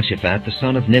Jehoshaphat, the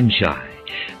son of Nimshi.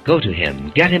 Go to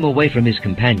him, get him away from his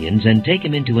companions, and take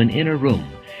him into an inner room.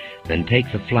 Then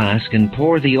take the flask and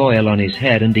pour the oil on his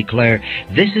head and declare,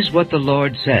 'This is what the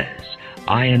Lord says,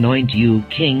 I anoint you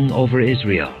king over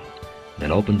Israel.'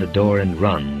 Then open the door and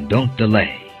run, don't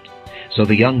delay." So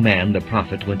the young man, the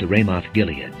prophet, went to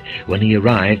Ramoth-Gilead. When he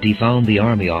arrived, he found the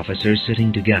army officers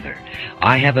sitting together.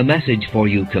 "I have a message for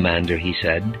you, commander," he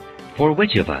said. "For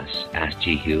which of us?" asked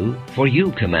Jehu. "For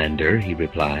you, commander," he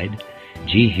replied.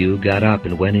 Jehu got up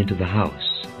and went into the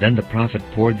house. Then the prophet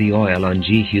poured the oil on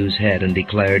Jehu's head and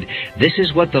declared, "This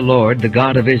is what the Lord, the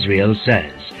God of Israel,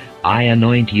 says, I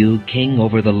anoint you king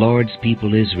over the Lord's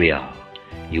people Israel.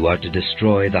 You are to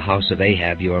destroy the house of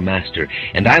Ahab your master,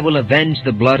 and I will avenge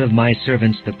the blood of my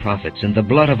servants the prophets, and the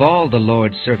blood of all the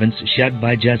Lord's servants shed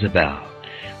by Jezebel.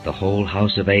 The whole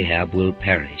house of Ahab will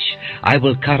perish. I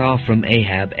will cut off from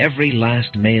Ahab every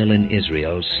last male in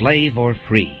Israel, slave or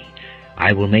free.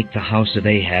 I will make the house of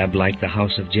Ahab like the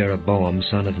house of Jeroboam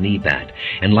son of Nebat,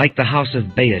 and like the house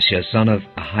of Baasha son of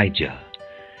Ahijah.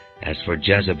 As for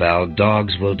Jezebel,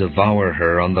 dogs will devour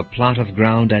her on the plot of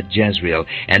ground at Jezreel,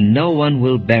 and no one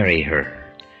will bury her."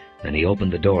 Then he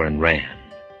opened the door and ran.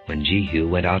 When Jehu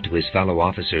went out to his fellow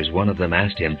officers, one of them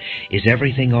asked him, "Is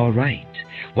everything all right?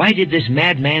 Why did this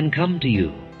madman come to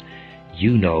you?"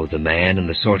 "You know the man and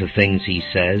the sort of things he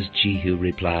says," Jehu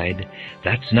replied.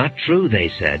 "That's not true," they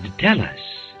said. "Tell us."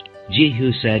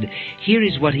 Jehu said, "Here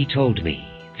is what he told me.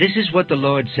 This is what the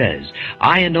Lord says,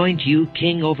 I anoint you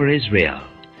king over Israel."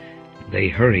 They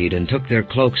hurried and took their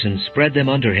cloaks and spread them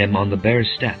under him on the bare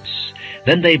steps.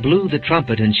 Then they blew the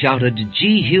trumpet and shouted,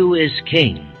 "Jehu is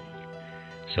king."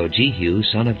 So Jehu,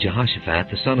 son of Jehoshaphat,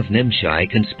 the son of Nimshi,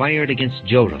 conspired against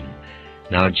Joram.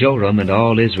 Now Joram and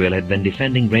all Israel had been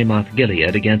defending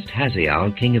Ramoth-Gilead against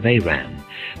Hazael, king of Aram.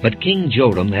 But King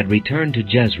Joram had returned to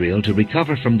Jezreel to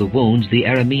recover from the wounds the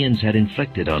Arameans had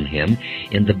inflicted on him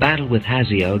in the battle with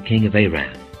Hazael, king of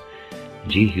Aram.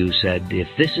 Jehu said,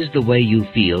 "If this is the way you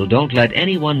feel, don't let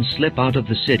anyone slip out of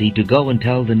the city to go and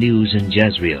tell the news in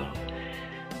Jezreel."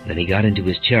 Then he got into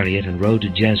his chariot and rode to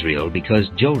Jezreel, because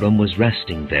Joram was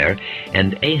resting there,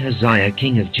 and Ahaziah,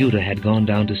 king of Judah, had gone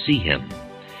down to see him.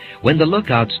 When the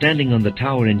lookout standing on the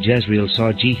tower in Jezreel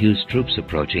saw Jehu's troops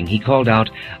approaching, he called out,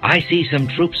 "I see some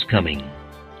troops coming."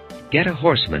 "Get a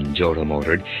horseman," Joram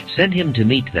ordered. "Send him to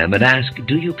meet them and ask,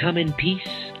 'Do you come in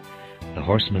peace?'" The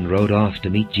horseman rode off to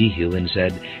meet Jehu and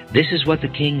said, "This is what the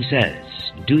king says,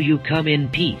 'Do you come in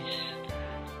peace?'"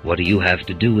 "What do you have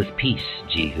to do with peace?"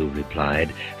 Jehu replied.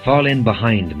 "Fall in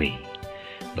behind me."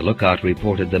 The lookout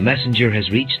reported, "The messenger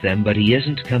has reached them, but he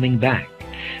isn't coming back."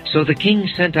 So the king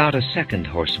sent out a second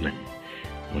horseman.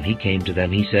 When he came to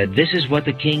them, he said, "This is what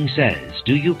the king says,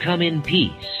 'Do you come in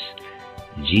peace?'"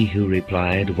 Jehu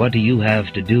replied, "What do you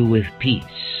have to do with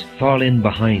peace? Fall in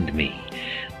behind me."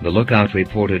 The lookout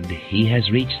reported, "He has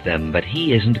reached them, but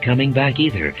he isn't coming back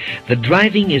either. The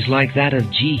driving is like that of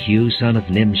Jehu, son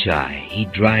of Nimshi. He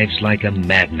drives like a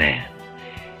madman."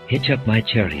 "Hitch up my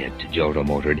chariot," Joram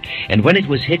ordered. And when it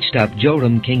was hitched up,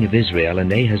 Joram, king of Israel,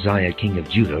 and Ahaziah, king of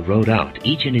Judah, rode out,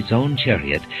 each in his own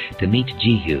chariot, to meet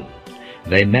Jehu.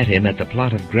 They met him at the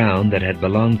plot of ground that had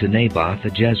belonged to Naboth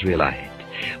the Jezreelite.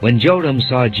 When Joram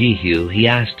saw Jehu, he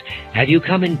asked, "Have you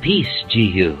come in peace,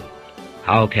 Jehu?"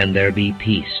 "How can there be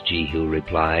peace," Jehu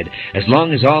replied, "as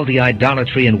long as all the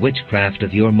idolatry and witchcraft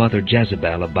of your mother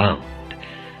Jezebel abound?"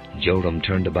 Joram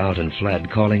turned about and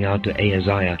fled, calling out to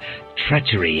Ahaziah,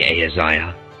 "Treachery,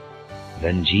 Ahaziah!"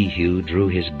 Then Jehu drew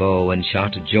his bow and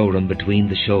shot Joram between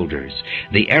the shoulders.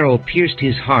 The arrow pierced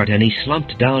his heart, and he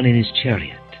slumped down in his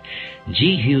chariot.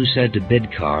 Jehu said to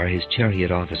Bidkar, his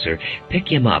chariot officer,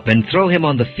 "Pick him up and throw him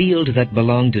on the field that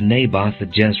belonged to Naboth the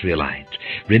Jezreelite.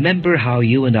 Remember how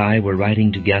you and I were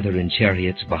riding together in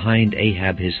chariots behind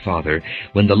Ahab his father,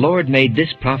 when the Lord made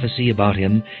this prophecy about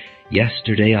him.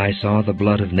 Yesterday I saw the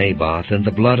blood of Naboth and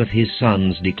the blood of his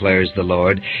sons, declares the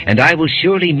Lord, and I will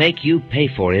surely make you pay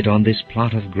for it on this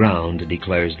plot of ground,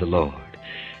 declares the Lord.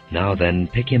 Now then,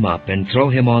 pick him up and throw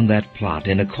him on that plot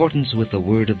in accordance with the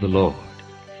word of the Lord."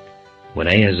 When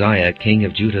Ahaziah, king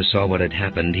of Judah, saw what had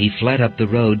happened, he fled up the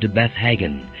road to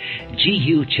Beth-Hagan.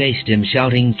 Jehu chased him,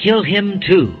 shouting, "Kill him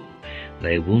too!"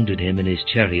 They wounded him in his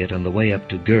chariot on the way up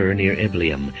to Gur near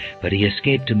Ibleam, but he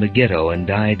escaped to Megiddo and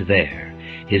died there.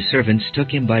 His servants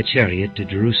took him by chariot to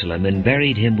Jerusalem and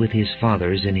buried him with his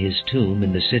fathers in his tomb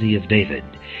in the city of David.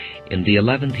 In the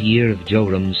 11th year of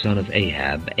Joram son of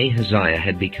Ahab, Ahaziah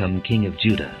had become king of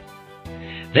Judah.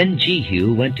 Then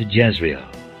Jehu went to Jezreel.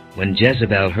 When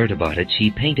Jezebel heard about it,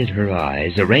 she painted her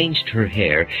eyes, arranged her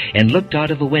hair, and looked out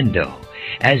of a window.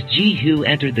 As Jehu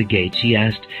entered the gate, she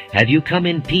asked, "Have you come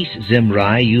in peace,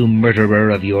 Zimri, you murderer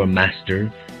of your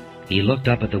master?" He looked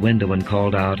up at the window and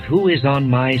called out, "Who is on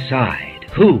my side?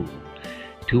 Who?"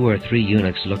 2 or 3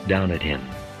 eunuchs looked down at him.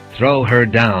 "Throw her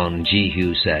down,"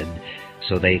 Jehu said.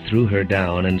 So they threw her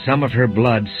down, and some of her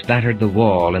blood spattered the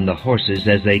wall and the horses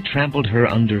as they trampled her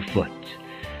underfoot.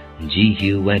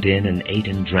 Jehu went in and ate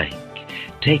and drank.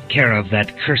 "Take care of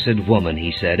that cursed woman,"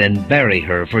 he said, "and bury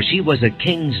her, for she was a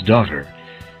king's daughter."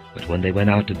 But when they went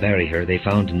out to bury her, they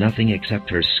found nothing except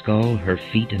her skull, her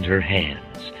feet, and her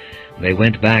hands. They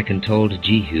went back and told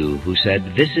Jehu, who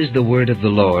said, "This is the word of the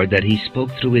Lord that he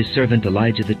spoke through his servant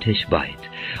Elijah the Tishbite.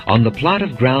 On the plot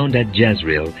of ground at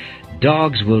Jezreel,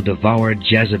 dogs will devour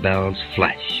Jezebel's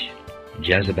flesh.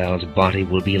 Jezebel's body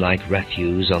will be like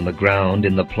refuse on the ground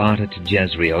in the plot at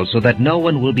Jezreel, so that no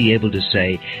one will be able to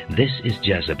say, 'This is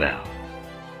Jezebel.'"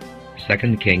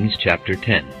 2 Kings chapter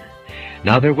 10.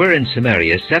 Now there were in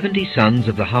Samaria 70 sons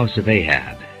of the house of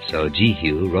Ahab. So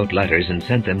Jehu wrote letters and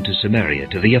sent them to Samaria,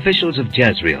 to the officials of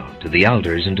Jezreel, to the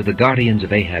elders, and to the guardians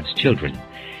of Ahab's children.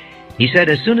 He said,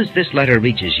 "As soon as this letter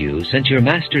reaches you, since your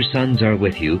master's sons are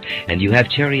with you, and you have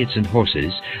chariots and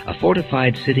horses, a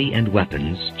fortified city and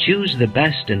weapons, choose the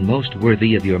best and most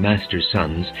worthy of your master's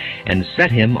sons, and set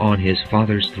him on his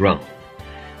father's throne.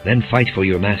 Then fight for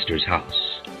your master's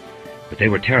house." But they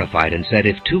were terrified and said,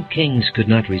 "If 2 kings could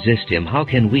not resist him, how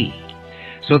can we?"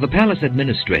 So the palace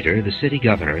administrator, the city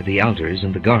governor, the elders,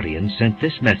 and the guardians sent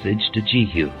this message to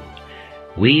Jehu: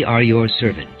 "We are your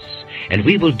servants, and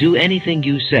we will do anything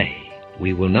you say.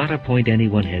 We will not appoint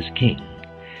anyone as king.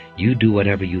 You do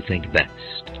whatever you think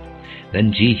best."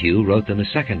 Then Jehu wrote them a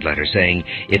second letter, saying,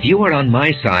 "If you are on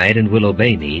my side and will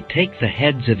obey me, take the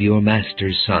heads of your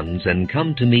master's sons and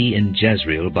come to me in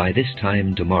Jezreel by this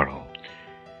time tomorrow."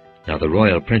 Now the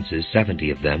royal princes,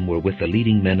 70 of them, were with the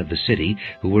leading men of the city,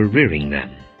 who were rearing them.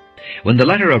 When the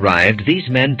letter arrived, these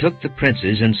men took the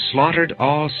princes and slaughtered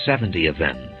all 70 of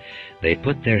them. They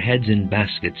put their heads in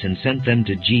baskets and sent them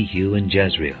to Jehu in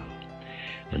Jezreel.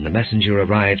 When the messenger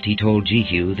arrived, he told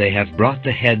Jehu, "They have brought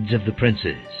the heads of the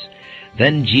princes."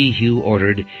 Then Jehu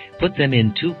ordered, "Put them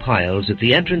in 2 piles at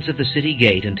the entrance of the city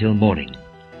gate until morning."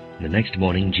 The next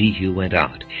morning Jehu went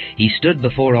out. He stood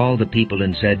before all the people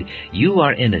and said, "You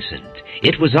are innocent.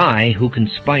 It was I who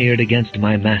conspired against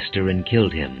my master and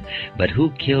killed him. But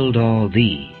who killed all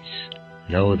these?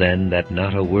 Know then that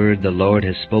not a word the Lord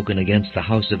has spoken against the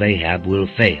house of Ahab will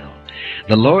fail.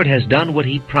 The Lord has done what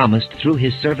he promised through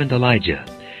his servant Elijah."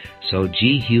 So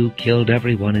Jehu killed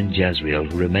everyone in Jezreel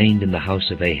who remained in the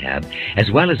house of Ahab, as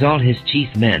well as all his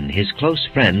chief men, his close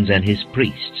friends, and his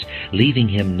priests, leaving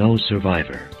him no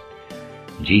survivor.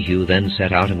 Jehu then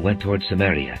set out and went toward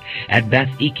Samaria. At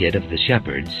Beth-Eked of the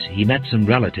shepherds, he met some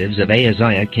relatives of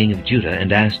Ahaziah king of Judah,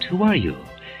 and asked, "Who are you?"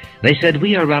 They said,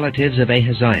 "We are relatives of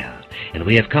Ahaziah, and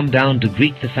we have come down to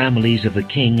greet the families of the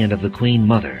king and of the queen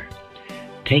mother."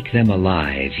 "Take them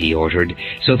alive," he ordered.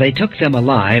 So they took them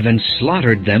alive and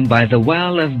slaughtered them by the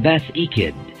well of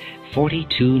Beth-Eked,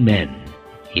 42 men.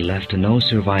 He left no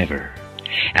survivor.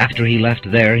 After he left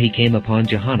there, he came upon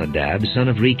Jehonadab, son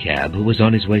of Rechab, who was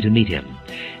on his way to meet him.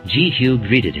 Jehu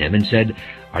greeted him and said,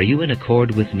 "Are you in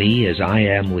accord with me as I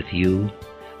am with you?"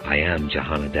 "I am,"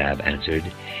 Jehonadab answered.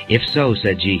 "If so,"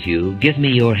 said Jehu, "give me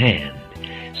your hand."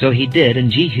 So he did,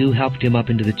 and Jehu helped him up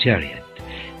into the chariot.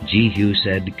 Jehu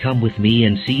said, "Come with me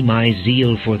and see my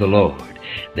zeal for the Lord."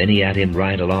 Then he had him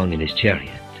ride along in his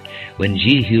chariot. When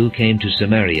Jehu came to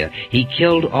Samaria, he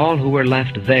killed all who were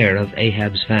left there of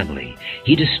Ahab's family.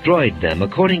 He destroyed them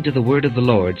according to the word of the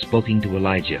Lord spoken to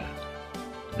Elijah.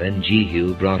 Then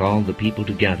Jehu brought all the people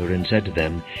together and said to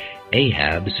them,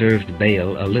 Ahab served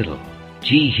Baal a little.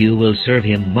 Jehu will serve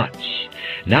him much.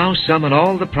 Now summon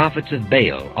all the prophets of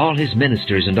Baal, all his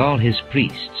ministers and all his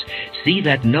priests. See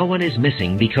that no one is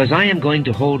missing, because I am going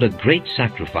to hold a great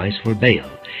sacrifice for Baal.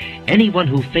 Anyone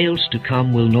who fails to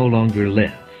come will no longer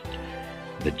live."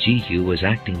 But Jehu was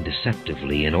acting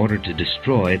deceptively in order to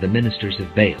destroy the ministers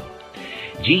of Baal.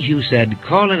 Jehu said,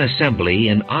 "Call an assembly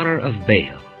in honor of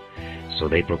Baal." So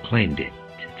they proclaimed it.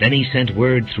 Then he sent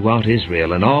word throughout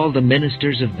Israel, and all the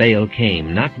ministers of Baal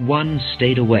came. Not one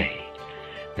stayed away.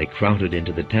 They crowded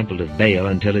into the temple of Baal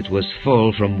until it was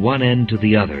full from one end to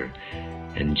the other.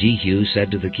 And Jehu said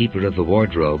to the keeper of the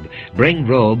wardrobe, "Bring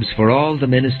robes for all the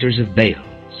ministers of Baal."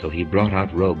 So he brought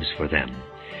out robes for them.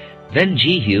 Then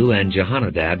Jehu and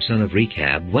Jehonadab, son of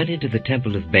Rechab, went into the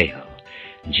temple of Baal.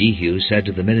 Jehu said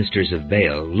to the ministers of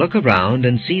Baal, "Look around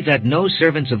and see that no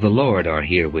servants of the Lord are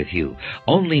here with you,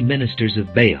 only ministers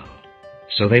of Baal."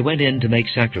 So they went in to make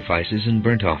sacrifices and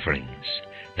burnt offerings.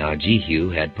 Now Jehu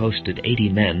had posted 80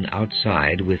 men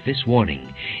outside with this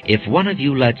warning, "If one of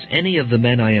you lets any of the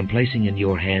men I am placing in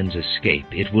your hands escape,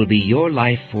 it will be your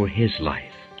life for his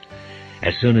life."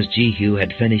 As soon as Jehu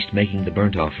had finished making the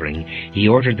burnt offering, he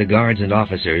ordered the guards and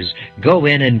officers, "Go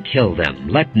in and kill them.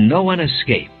 Let no one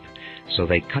escape." So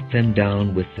they cut them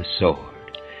down with the sword.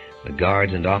 The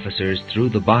guards and officers threw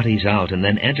the bodies out and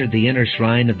then entered the inner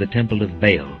shrine of the temple of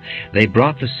Baal. They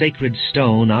brought the sacred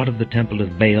stone out of the temple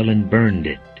of Baal and burned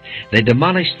it. They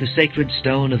demolished the sacred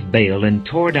stone of Baal and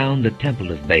tore down the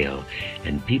temple of Baal,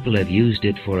 and people have used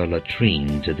it for a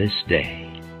latrine to this day.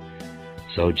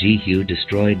 So Jehu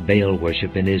destroyed Baal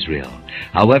worship in Israel.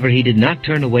 However, he did not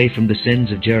turn away from the sins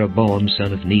of Jeroboam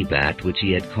son of Nebat, which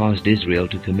he had caused Israel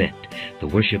to commit, the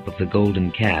worship of the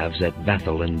golden calves at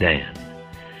Bethel and Dan.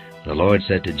 The Lord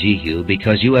said to Jehu,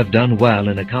 "Because you have done well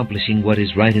in accomplishing what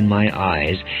is right in my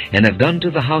eyes, and have done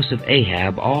to the house of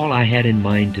Ahab all I had in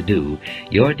mind to do,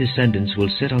 your descendants will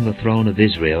sit on the throne of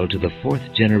Israel to the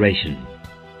 4th generation."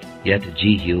 Yet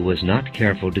Jehu was not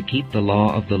careful to keep the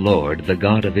law of the Lord, the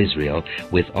God of Israel,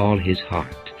 with all his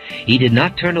heart. He did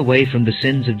not turn away from the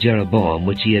sins of Jeroboam,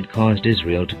 which he had caused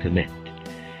Israel to commit.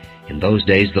 In those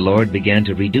days the Lord began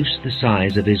to reduce the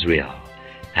size of Israel.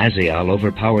 Hazael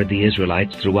overpowered the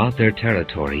Israelites throughout their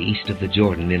territory east of the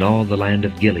Jordan in all the land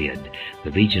of Gilead,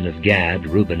 the region of Gad,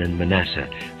 Reuben, and Manasseh,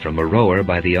 from Aroer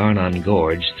by the Arnon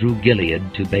Gorge through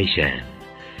Gilead to Bashan.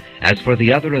 As for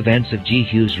the other events of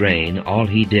Jehu's reign, all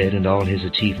he did and all his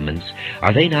achievements,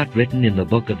 are they not written in the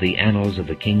book of the annals of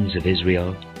the kings of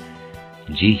Israel?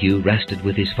 Jehu rested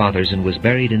with his fathers and was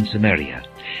buried in Samaria,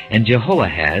 and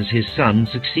Jehoahaz his son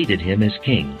succeeded him as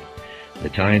king. The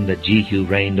time that Jehu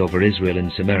reigned over Israel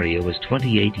in Samaria was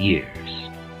 28 years.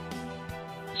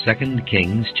 2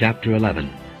 Kings chapter 11.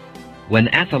 When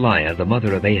Athaliah, the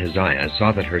mother of Ahaziah,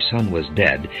 saw that her son was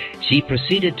dead, she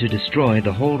proceeded to destroy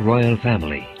the whole royal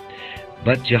family.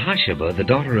 But Jehosheba, the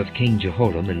daughter of King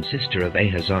Jehoram and sister of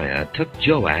Ahaziah, took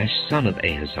Joash, son of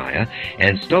Ahaziah,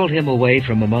 and stole him away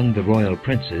from among the royal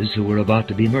princes who were about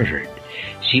to be murdered.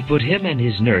 She put him and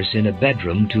his nurse in a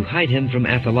bedroom to hide him from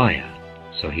Athaliah.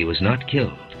 So he was not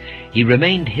killed. He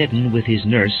remained hidden with his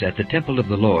nurse at the temple of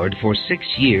the Lord for 6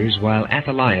 years while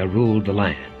Athaliah ruled the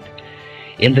land.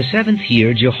 In the 7th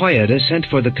year Jehoiada sent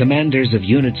for the commanders of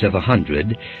units of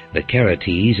 100, the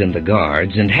Keretes and the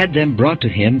guards, and had them brought to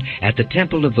him at the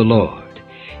temple of the Lord.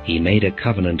 He made a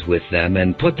covenant with them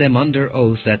and put them under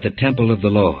oath at the temple of the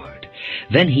Lord.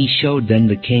 Then he showed them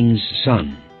the king's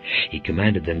son. He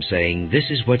commanded them, saying,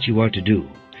 "This is what you are to do.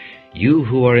 You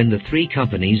who are in the 3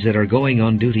 companies that are going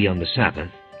on duty on the Sabbath,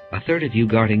 a third of you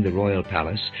guarding the royal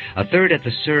palace, a third at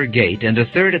the Sur gate, and a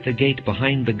third at the gate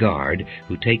behind the guard,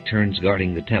 who take turns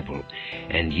guarding the temple,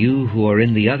 and you who are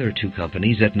in the other 2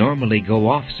 companies that normally go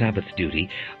off Sabbath duty,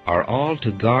 are all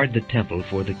to guard the temple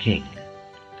for the king.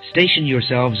 Station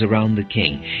yourselves around the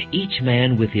king, each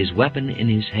man with his weapon in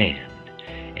his hand.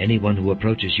 Anyone who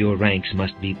approaches your ranks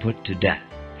must be put to death.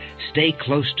 Stay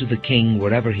close to the king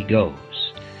wherever he goes."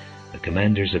 The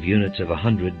commanders of units of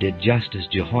 100 did just as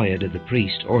Jehoiada the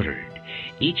priest ordered.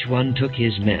 Each one took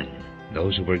his men,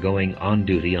 those who were going on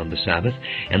duty on the Sabbath,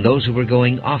 and those who were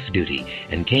going off duty,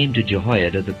 and came to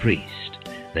Jehoiada the priest.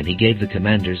 Then he gave the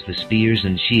commanders the spears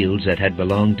and shields that had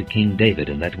belonged to King David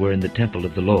and that were in the temple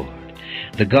of the Lord.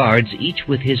 The guards, each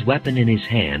with his weapon in his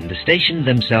hand, stationed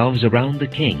themselves around the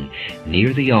king,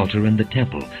 near the altar and the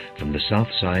temple, from the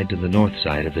south side to the north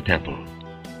side of the temple.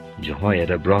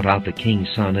 Jehoiada brought out the king's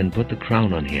son and put the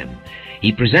crown on him.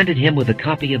 He presented him with a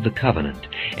copy of the covenant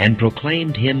and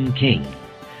proclaimed him king.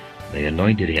 They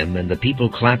anointed him, and the people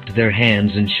clapped their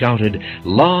hands and shouted,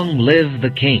 "Long live the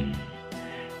king!"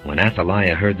 When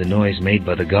Athaliah heard the noise made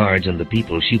by the guards and the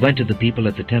people, she went to the people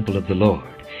at the temple of the Lord.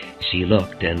 She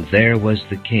looked, and there was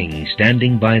the king,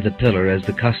 standing by the pillar as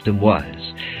the custom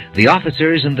was. The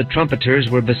officers and the trumpeters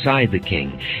were beside the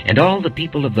king, and all the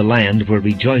people of the land were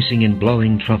rejoicing and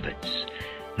blowing trumpets.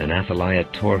 Then Athaliah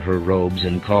tore her robes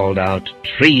and called out,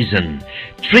 "Treason!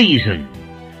 Treason!"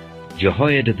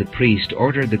 Jehoiada the priest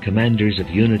ordered the commanders of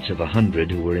units of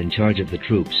 100 who were in charge of the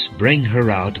troops, "Bring her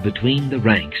out between the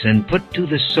ranks, and put to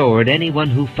the sword anyone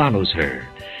who follows her."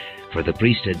 For the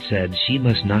priest had said, "She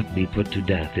must not be put to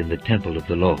death in the temple of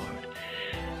the Lord."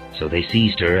 So they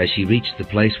seized her as she reached the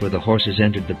place where the horses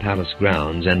entered the palace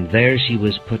grounds, and there she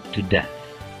was put to death.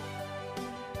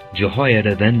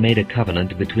 Jehoiada then made a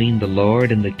covenant between the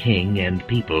Lord and the king and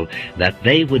people, that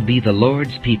they would be the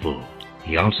Lord's people.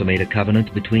 He also made a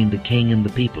covenant between the king and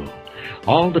the people.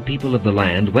 All the people of the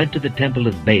land went to the temple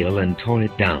of Baal and tore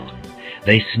it down.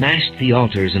 They smashed the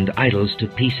altars and idols to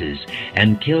pieces,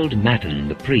 and killed Mattan,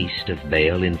 the priest of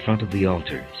Baal, in front of the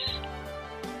altars.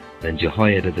 Then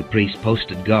Jehoiada the priest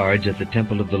posted guards at the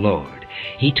temple of the Lord.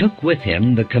 He took with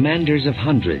him the commanders of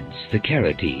hundreds, the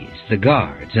Keretes, the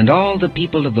guards, and all the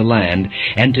people of the land,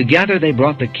 and together they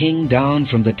brought the king down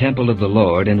from the temple of the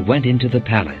Lord and went into the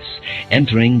palace,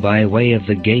 entering by way of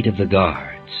the gate of the guards.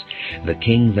 The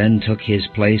king then took his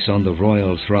place on the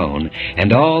royal throne,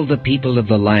 and all the people of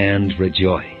the land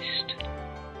rejoiced.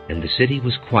 And the city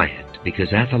was quiet,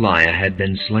 because Athaliah had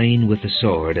been slain with the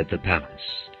sword at the palace.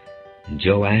 And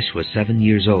Joash was 7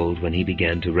 years old when he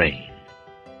began to reign.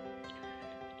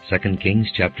 2 Kings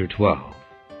chapter 12.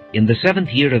 In the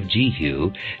 7th year of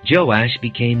Jehu, Joash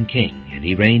became king, and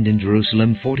he reigned in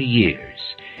Jerusalem 40 years.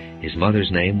 His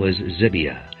mother's name was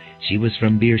Zibiah. She was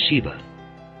from Beersheba.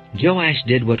 Joash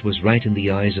did what was right in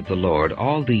the eyes of the Lord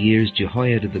all the years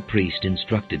Jehoiada the priest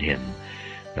instructed him.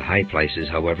 The high places,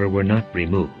 however, were not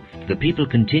removed. The people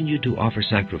continued to offer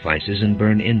sacrifices and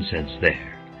burn incense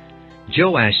there.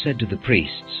 Joash said to the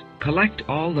priests, "Collect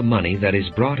all the money that is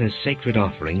brought as sacred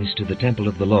offerings to the temple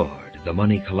of the Lord, the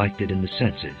money collected in the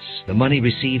census, the money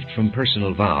received from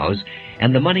personal vows,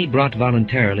 and the money brought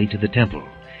voluntarily to the temple.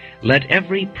 Let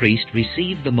every priest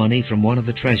receive the money from one of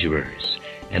the treasurers,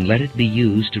 and let it be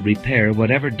used to repair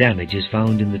whatever damage is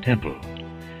found in the temple."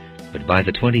 But by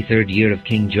the 23rd year of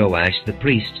King Joash, the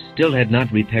priests still had not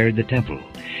repaired the temple.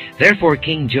 Therefore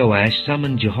King Joash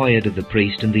summoned Jehoiada the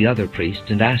priest and the other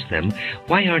priests and asked them,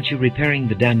 "Why aren't you repairing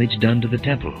the damage done to the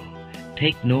temple?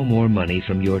 Take no more money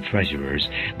from your treasurers,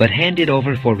 but hand it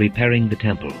over for repairing the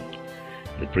temple."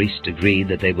 The priests agreed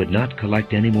that they would not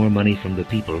collect any more money from the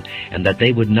people, and that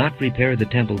they would not repair the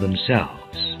temple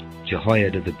themselves.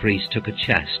 Jehoiada the priest took a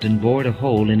chest and bored a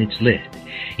hole in its lid.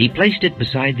 He placed it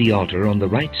beside the altar on the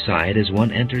right side as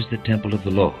one enters the temple of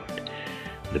the Lord.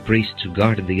 The priests who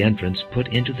guarded the entrance put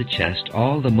into the chest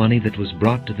all the money that was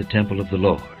brought to the temple of the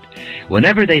Lord.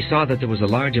 Whenever they saw that there was a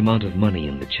large amount of money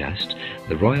in the chest,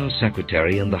 the royal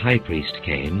secretary and the high priest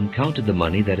came, counted the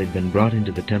money that had been brought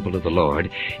into the temple of the Lord,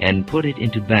 and put it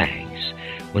into bags.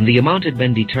 When the amount had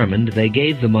been determined, they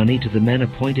gave the money to the men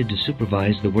appointed to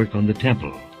supervise the work on the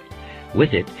temple.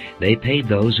 With it, they paid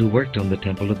those who worked on the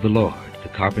temple of the Lord, the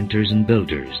carpenters and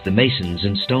builders, the masons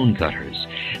and stone cutters.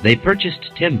 They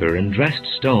purchased timber and dressed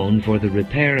stone for the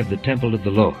repair of the temple of the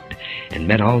Lord, and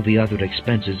met all the other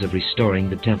expenses of restoring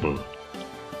the temple.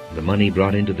 The money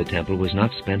brought into the temple was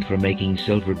not spent for making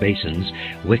silver basins,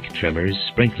 wick trimmers,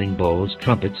 sprinkling bowls,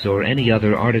 trumpets, or any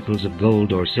other articles of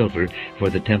gold or silver for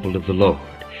the temple of the Lord.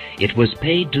 It was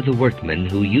paid to the workmen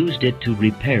who used it to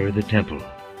repair the temple.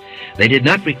 They did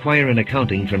not require an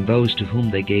accounting from those to whom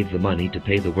they gave the money to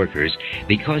pay the workers,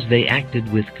 because they acted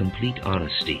with complete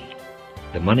honesty.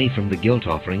 The money from the guilt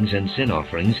offerings and sin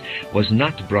offerings was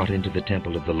not brought into the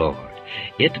temple of the Lord.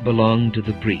 It belonged to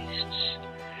the priests.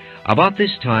 About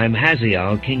this time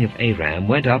Hazael, king of Aram,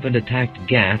 went up and attacked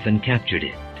Gath and captured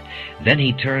it. Then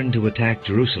he turned to attack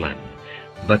Jerusalem.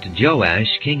 But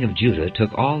Joash, king of Judah,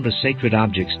 took all the sacred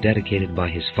objects dedicated by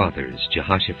his fathers,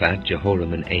 Jehoshaphat,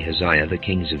 Jehoram, and Ahaziah, the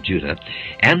kings of Judah,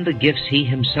 and the gifts he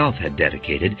himself had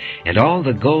dedicated, and all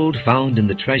the gold found in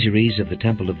the treasuries of the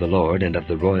temple of the Lord and of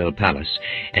the royal palace,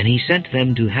 and he sent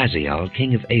them to Hazael,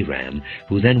 king of Aram,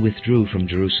 who then withdrew from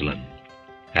Jerusalem.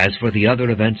 As for the other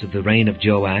events of the reign of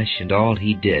Joash and all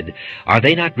he did, are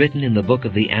they not written in the book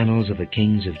of the annals of the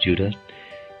kings of Judah?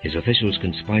 His officials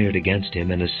conspired against him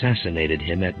and assassinated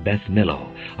him at Beth Millo,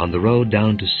 on the road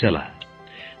down to Silla.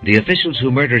 The officials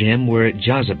who murdered him were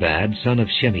Jozabad, son of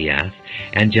Shemiath,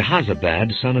 and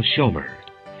Jehozabad, son of Shomer.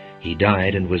 He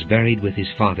died and was buried with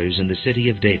his fathers in the city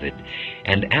of David,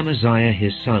 and Amaziah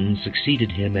his son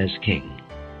succeeded him as king.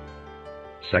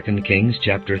 2 Kings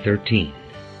chapter 13.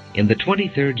 In the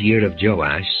 23rd year of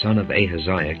Joash, son of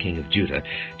Ahaziah, king of Judah,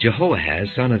 Jehoahaz,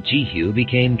 son of Jehu,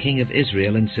 became king of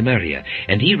Israel in Samaria,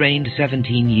 and he reigned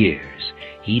 17 years.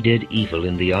 He did evil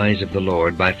in the eyes of the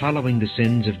Lord by following the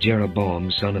sins of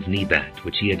Jeroboam, son of Nebat,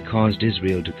 which he had caused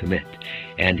Israel to commit,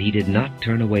 and he did not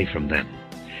turn away from them.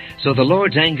 So the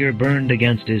Lord's anger burned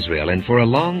against Israel, and for a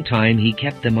long time he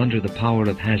kept them under the power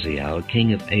of Hazael,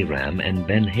 king of Aram, and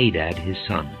Ben-Hadad his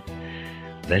son.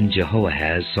 Then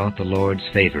Jehoahaz sought the Lord's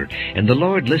favor, and the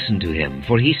Lord listened to him,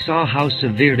 for he saw how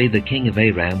severely the king of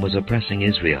Aram was oppressing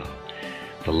Israel.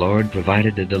 The Lord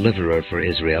provided a deliverer for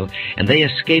Israel, and they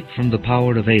escaped from the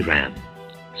power of Aram.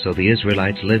 So the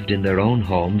Israelites lived in their own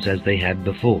homes as they had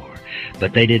before,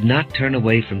 but they did not turn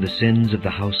away from the sins of the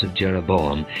house of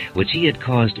Jeroboam, which he had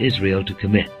caused Israel to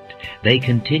commit. They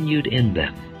continued in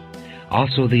them.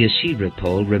 Also the Asherah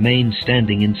pole remained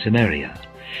standing in Samaria.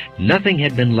 Nothing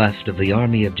had been left of the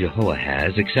army of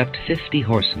Jehoahaz except 50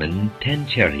 horsemen, 10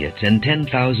 chariots, and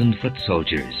 10,000 foot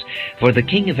soldiers, for the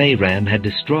king of Aram had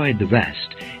destroyed the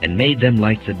rest, and made them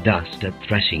like the dust at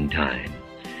threshing time.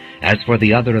 As for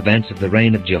the other events of the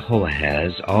reign of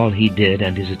Jehoahaz, all he did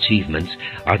and his achievements,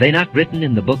 are they not written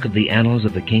in the book of the annals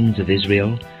of the kings of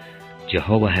Israel?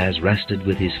 Jehoahaz rested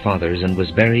with his fathers and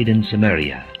was buried in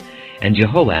Samaria, and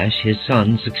Jehoash his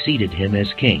son succeeded him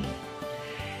as king.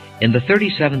 In the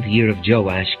 37th year of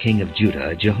Joash king of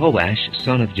Judah, Jehoash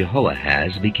son of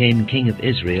Jehoahaz became king of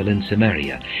Israel in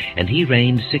Samaria, and he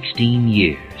reigned 16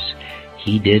 years.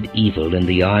 He did evil in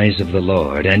the eyes of the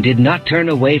Lord, and did not turn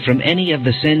away from any of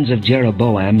the sins of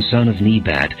Jeroboam son of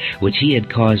Nebat, which he had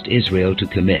caused Israel to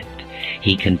commit.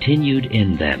 He continued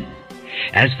in them.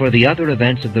 As for the other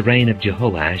events of the reign of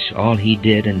Jehoash, all he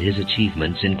did and his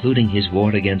achievements, including his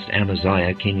war against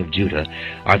Amaziah king of Judah,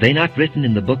 are they not written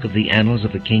in the book of the annals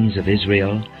of the kings of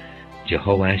Israel?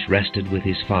 Jehoash rested with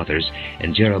his fathers,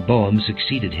 and Jeroboam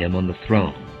succeeded him on the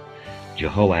throne.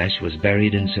 Jehoash was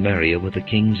buried in Samaria with the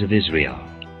kings of Israel.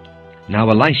 Now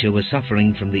Elisha was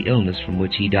suffering from the illness from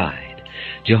which he died.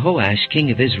 Jehoash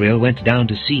king of Israel went down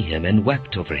to see him and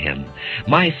wept over him.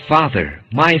 My father,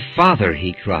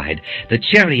 he cried, the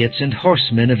chariots and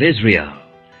horsemen of Israel!"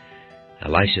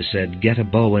 Elisha said, "Get a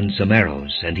bow and some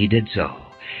arrows," and he did so.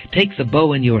 "Take the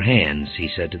bow in your hands," he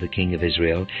said to the king of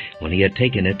Israel. When he had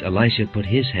taken it, Elisha put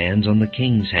his hands on the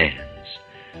king's hands.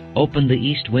 "Open the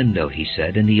east window," he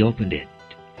said, and he opened it.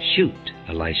 "Shoot,"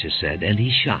 Elisha said, and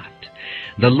he shot.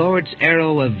 "The Lord's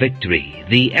arrow of victory,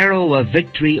 the arrow of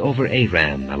victory over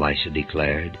Aram," Elisha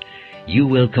declared. "You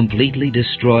will completely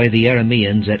destroy the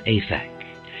Arameans at Aphek."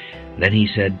 Then he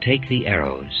said, "Take the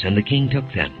arrows," and the king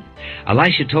took them.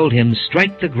 Elisha told him,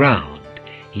 "Strike the ground."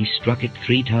 He struck it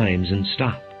 3 times and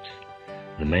stopped.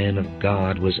 The man of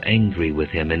God was angry with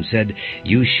him and said,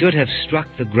 "You should have struck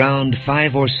the ground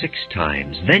 5 or 6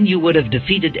 times. Then you would have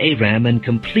defeated Aram and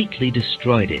completely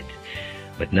destroyed it.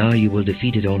 But now you will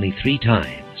defeat it only 3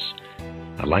 times.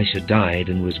 Elisha died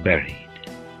and was buried.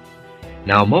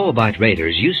 Now Moabite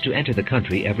raiders used to enter the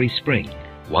country every spring.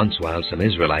 Once while some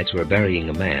Israelites were burying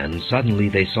a man, suddenly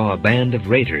they saw a band of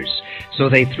raiders. So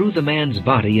they threw the man's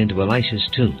body into Elisha's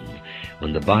tomb.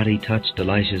 When the body touched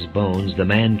Elisha's bones, the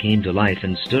man came to life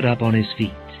and stood up on his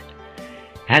feet.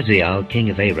 Hazael, king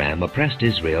of Aram, oppressed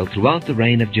Israel throughout the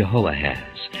reign of Jehoahaz.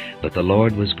 But the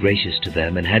Lord was gracious to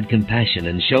them and had compassion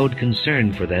and showed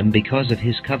concern for them because of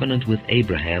his covenant with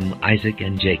Abraham, Isaac,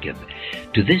 and Jacob.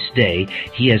 To this day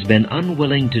he has been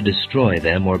unwilling to destroy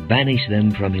them or banish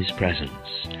them from his presence.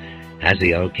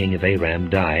 Hazael, king of Aram,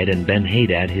 died, and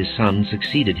Ben-Hadad his son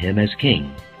succeeded him as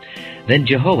king. Then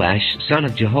Jehoash, son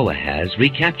of Jehoahaz,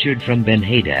 recaptured from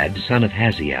Ben-Hadad, son of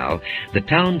Hazael, the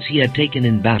towns he had taken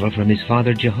in battle from his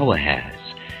father Jehoahaz.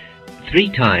 3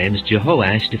 times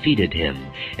Jehoash defeated him,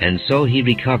 and so he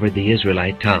recovered the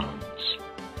Israelite towns.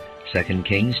 2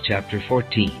 Kings chapter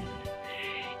 14.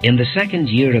 In the 2nd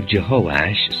year of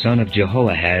Jehoash, son of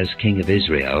Jehoahaz, king of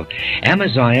Israel,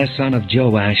 Amaziah, son of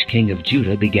Joash, king of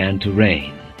Judah, began to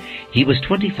reign. He was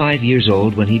 25 years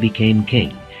old when he became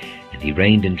king, and he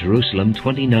reigned in Jerusalem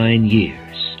 29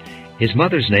 years. His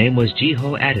mother's name was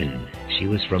Jehoaddan. She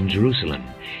was from Jerusalem.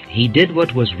 He did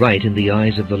what was right in the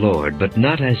eyes of the Lord, but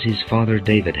not as his father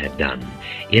David had done.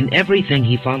 In everything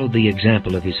he followed the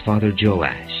example of his father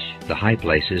Joash. The high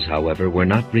places, however, were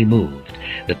not removed.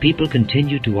 The people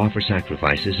continued to offer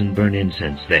sacrifices and burn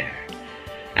incense there.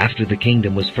 After the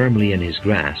kingdom was firmly in his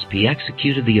grasp, he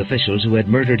executed the officials who had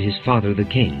murdered his father the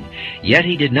king. Yet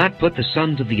he did not put the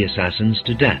sons of the assassins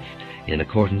to death, in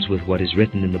accordance with what is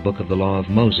written in the book of the law of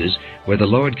Moses, where the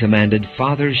Lord commanded,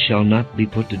 "Fathers shall not be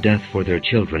put to death for their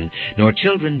children, nor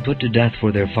children put to death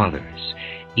for their fathers.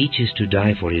 Each is to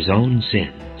die for his own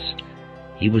sins."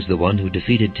 He was the one who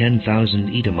defeated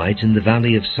 10,000 Edomites in the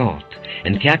Valley of Salt,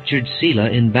 and captured Selah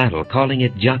in battle, calling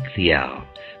it Joktheel,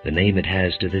 the name it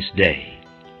has to this day.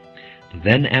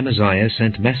 Then Amaziah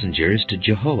sent messengers to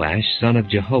Jehoash, son of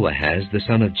Jehoahaz, the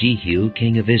son of Jehu,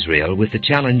 king of Israel, with the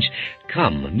challenge,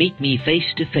 "Come, meet me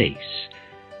face to face."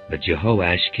 But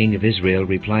Jehoash, king of Israel,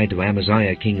 replied to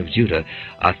Amaziah, king of Judah,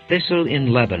 "A thistle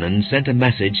in Lebanon sent a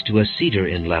message to a cedar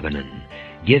in Lebanon,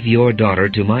 'Give your daughter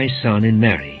to my son in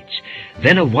marriage.'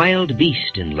 Then a wild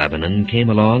beast in Lebanon came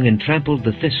along and trampled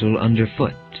the thistle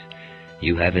underfoot.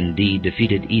 You have indeed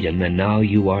defeated Edom, and now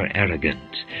you are arrogant.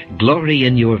 Glory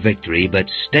in your victory, but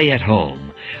stay at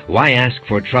home. Why ask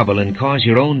for trouble and cause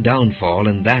your own downfall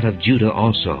and that of Judah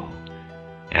also?"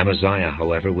 Amaziah,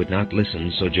 however, would not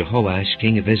listen, so Jehoash,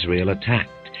 king of Israel,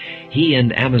 attacked. He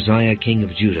and Amaziah, king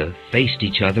of Judah, faced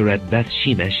each other at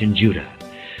Beth-shemesh in Judah.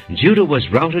 Judah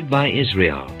was routed by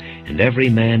Israel, and every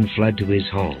man fled to his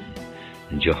home.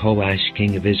 Jehoash,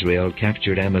 king of Israel,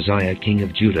 captured Amaziah, king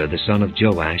of Judah, the son of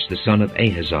Joash, the son of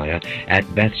Ahaziah,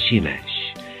 at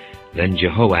Beth-shemesh. Then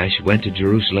Jehoash went to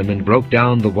Jerusalem and broke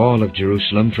down the wall of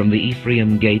Jerusalem from the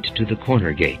Ephraim gate to the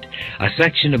corner gate, a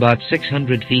section about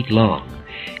 600 feet long.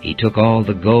 He took all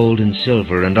the gold and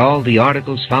silver and all the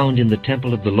articles found in the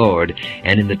temple of the Lord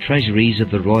and in the treasuries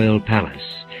of the royal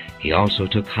palace. He also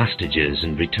took hostages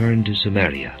and returned to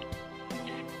Samaria.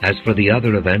 As for the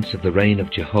other events of the reign of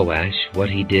Jehoash,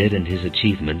 what he did and his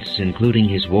achievements, including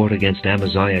his war against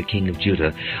Amaziah, king of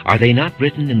Judah, are they not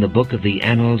written in the book of the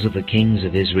annals of the kings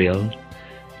of Israel?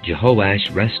 Jehoash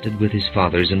rested with his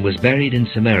fathers and was buried in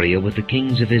Samaria with the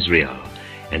kings of Israel,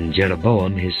 and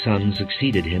Jeroboam his son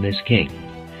succeeded him as king.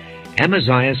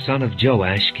 Amaziah, son of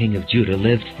Joash, king of Judah,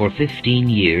 lived for 15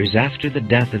 years after the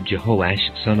death of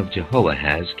Jehoash, son of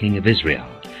Jehoahaz, king of Israel.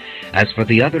 As for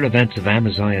the other events of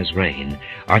Amaziah's reign,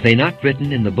 are they not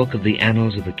written in the book of the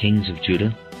annals of the kings of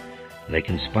Judah? They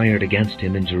conspired against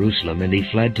him in Jerusalem, and he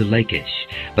fled to Lachish.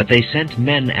 But they sent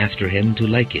men after him to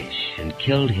Lachish, and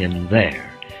killed him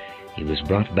there. He was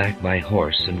brought back by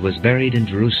horse, and was buried in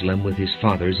Jerusalem with his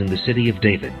fathers in the city of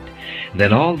David.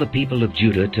 Then all the people of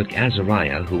Judah took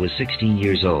Azariah, who was 16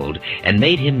 years old, and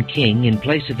made him king in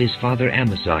place of his father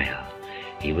Amaziah.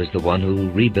 He was the one who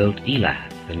rebuilt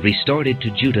Elath and restored it to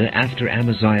Judah after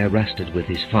Amaziah rested with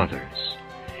his fathers.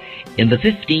 In the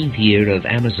 15th year of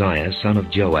Amaziah, son of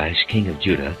Joash, king of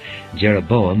Judah,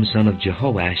 Jeroboam, son of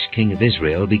Jehoash, king of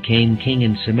Israel, became king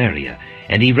in Samaria,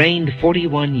 and he reigned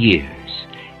 41 years.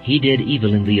 He did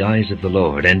evil in the eyes of the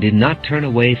Lord, and did not turn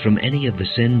away from any of the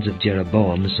sins of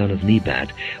Jeroboam, son of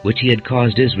Nebat, which he had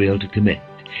caused Israel to commit.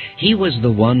 He was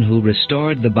the one who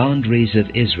restored the boundaries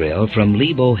of Israel from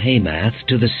Lebo-Hamath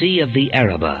to the sea of the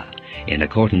Arabah, in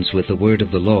accordance with the word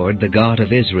of the Lord, the God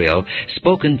of Israel,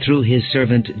 spoken through his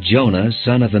servant Jonah,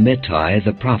 son of Amittai,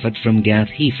 the prophet from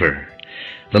Gath-Hepher.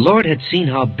 The Lord had seen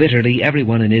how bitterly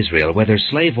everyone in Israel, whether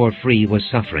slave or free, was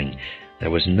suffering. There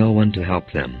was no one to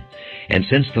help them. And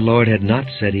since the Lord had not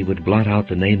said he would blot out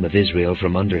the name of Israel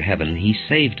from under heaven, he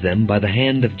saved them by the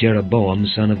hand of Jeroboam,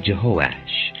 son of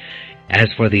Jehoash. As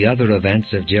for the other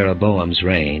events of Jeroboam's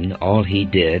reign, all he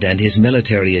did, and his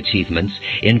military achievements,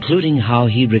 including how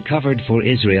he recovered for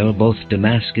Israel both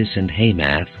Damascus and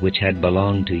Hamath, which had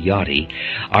belonged to Yadi,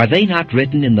 are they not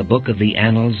written in the book of the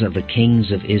annals of the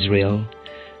kings of Israel?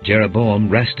 Jeroboam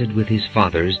rested with his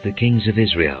fathers, the kings of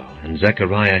Israel, and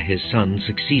Zechariah his son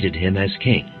succeeded him as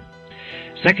king.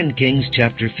 2 Kings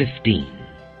chapter 15.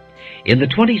 In the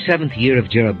 27th year of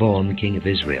Jeroboam, king of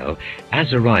Israel,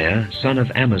 Azariah, son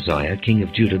of Amaziah, king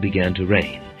of Judah, began to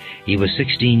reign. He was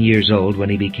 16 years old when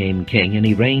he became king, and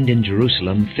he reigned in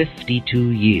Jerusalem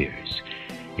 52 years.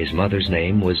 His mother's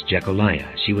name was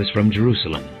Jecholiah. She was from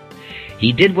Jerusalem.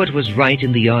 He did what was right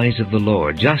in the eyes of the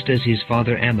Lord, just as his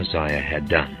father Amaziah had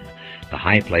done. The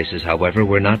high places, however,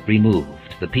 were not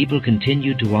removed. The people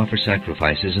continued to offer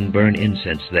sacrifices and burn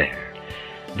incense there.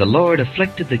 The Lord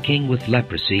afflicted the king with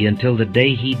leprosy until the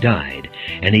day he died,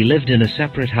 and he lived in a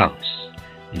separate house.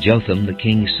 Jotham, the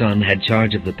king's son, had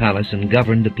charge of the palace and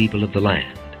governed the people of the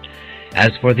land.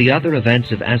 As for the other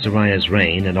events of Azariah's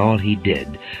reign and all he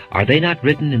did, are they not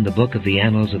written in the book of the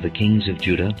annals of the kings of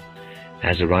Judah?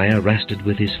 Azariah rested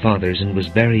with his fathers and was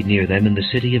buried near them in the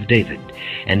city of David,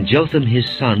 and Jotham his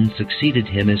son succeeded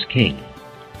him as king.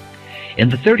 In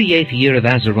the 38th year of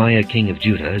Azariah king of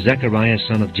Judah, Zechariah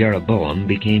son of Jeroboam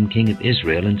became king of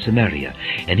Israel in Samaria,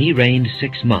 and he reigned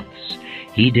 6 months.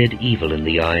 He did evil in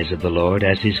the eyes of the Lord,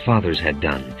 as his fathers had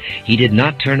done. He did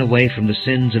not turn away from the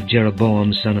sins of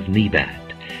Jeroboam son of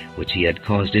Nebat, which he had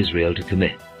caused Israel to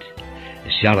commit.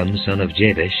 Shallum son of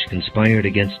Jabesh conspired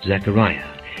against Zechariah.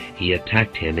 he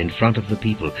attacked him in front of the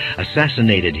people,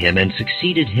 assassinated him, and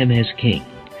succeeded him as king.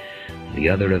 The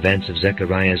other events of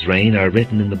Zechariah's reign are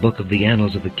written in the book of the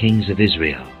annals of the kings of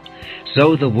Israel.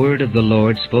 So the word of the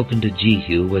Lord spoken to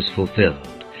Jehu was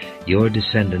fulfilled. Your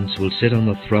descendants will sit on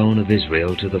the throne of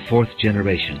Israel to the 4th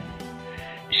generation.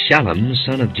 Shallum,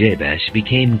 son of Jabesh,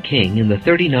 became king in the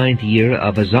 39th year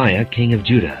of Uzziah, king of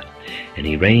Judah, and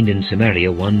he reigned in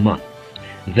Samaria 1 month.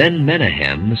 Then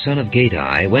Menahem, son of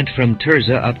Gadai, went from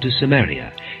Tirzah up to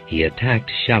Samaria. He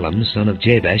attacked Shallum, son of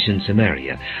Jabesh, in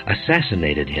Samaria,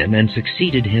 assassinated him, and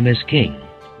succeeded him as king.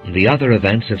 The other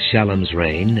events of Shallum's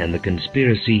reign and the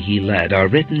conspiracy he led are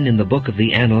written in the book of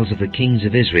the annals of the kings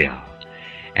of Israel.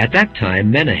 At that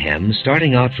time Menahem,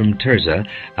 starting out from Tirzah,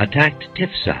 attacked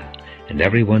Tiphsah, and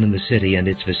everyone in the city and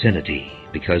its vicinity,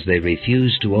 because they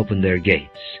refused to open their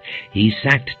gates. He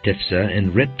sacked Tiphsah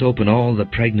and ripped open all the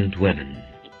pregnant women.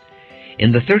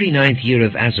 In the 39th year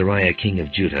of Azariah king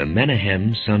of Judah,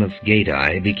 Menahem son of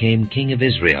Gadai became king of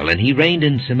Israel, and he reigned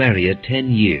in Samaria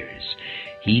 10 years.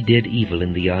 He did evil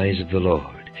in the eyes of the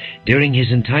Lord. During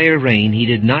his entire reign he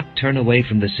did not turn away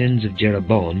from the sins of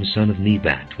Jeroboam son of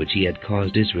Nebat, which he had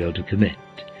caused Israel to commit.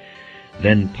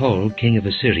 Then Pul, king of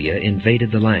Assyria,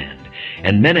 invaded the land,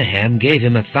 and Menahem gave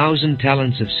him 1,000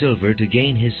 talents of silver to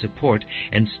gain his support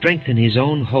and strengthen his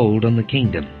own hold on the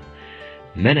kingdom.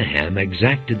 Menahem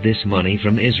exacted this money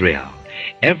from Israel.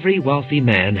 Every wealthy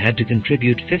man had to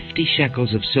contribute 50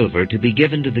 shekels of silver to be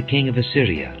given to the king of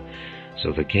Assyria.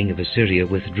 So the king of Assyria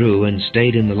withdrew and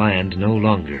stayed in the land no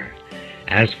longer.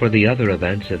 As for the other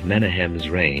events of Menahem's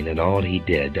reign and all he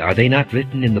did, are they not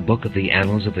written in the book of the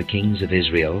annals of the kings of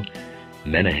Israel?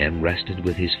 Menahem rested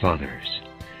with his fathers,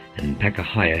 and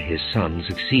Pekahiah his son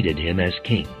succeeded him as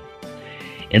king.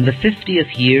 In the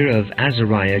 50th year of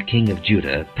Azariah king of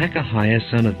Judah, Pekahiah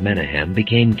son of Menahem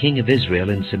became king of Israel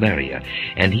in Samaria,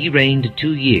 and he reigned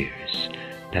 2 years.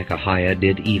 Pekahiah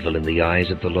did evil in the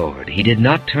eyes of the Lord. He did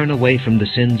not turn away from the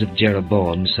sins of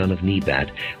Jeroboam son of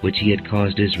Nebat, which he had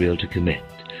caused Israel to commit.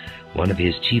 One of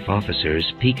his chief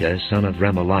officers, Pekah son of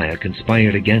Remaliah,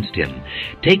 conspired against him.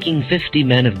 Taking 50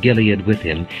 men of Gilead with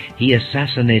him, he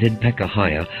assassinated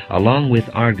Pekahiah, along with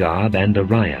Argob and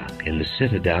Uriah, in the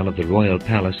citadel of the royal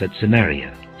palace at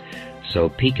Samaria. So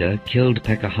Pekah killed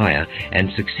Pekahiah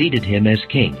and succeeded him as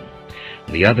king.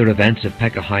 The other events of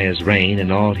Pekahiah's reign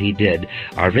and all he did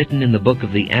are written in the book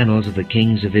of the annals of the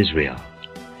kings of Israel.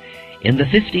 In the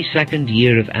 52nd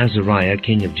year of Azariah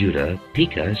king of Judah,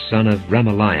 Pekah son of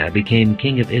Remaliah became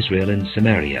king of Israel in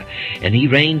Samaria, and he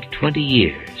reigned 20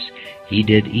 years. He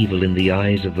did evil in the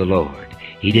eyes of the Lord.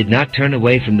 He did not turn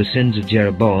away from the sins of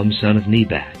Jeroboam son of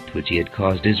Nebat, which he had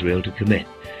caused Israel to commit.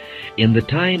 In the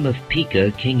time of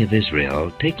Pekah king of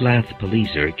Israel,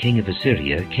 Tiglath-Pileser king of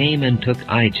Assyria came and took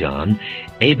Ijon,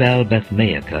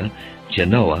 Abel-Beth-Maachah,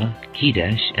 Janoah,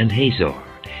 Kedesh, and Hazor.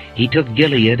 He took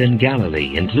Gilead and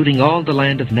Galilee, including all the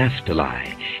land of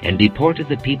Naphtali, and deported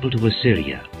the people to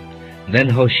Assyria. Then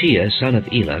Hoshea son of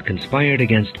Elah conspired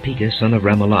against Pekah son of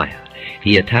Remaliah.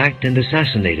 He attacked and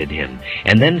assassinated him,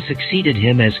 and then succeeded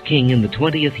him as king in the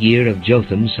 20th year of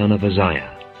Jotham son of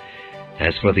Uzziah.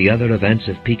 As for the other events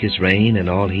of Pekah's reign and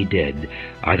all he did,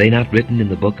 are they not written in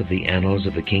the book of the annals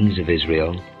of the kings of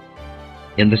Israel?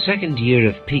 In the 2nd year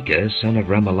of Pekah son of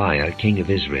Remaliah king of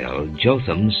Israel,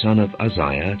 Jotham son of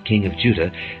Uzziah king of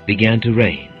Judah began to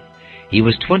reign. He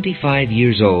was 25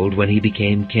 years old when he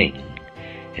became king,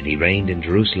 and he reigned in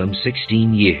Jerusalem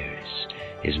 16 years.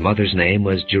 His mother's name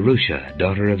was Jerusha,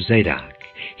 daughter of Zadok.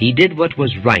 He did what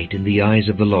was right in the eyes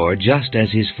of the Lord, just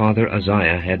as his father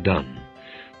Uzziah had done.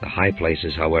 The high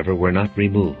places, however, were not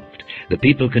removed. The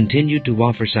people continued to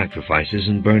offer sacrifices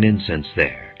and burn incense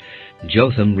there.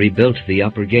 Jotham rebuilt the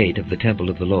upper gate of the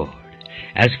temple of the Lord.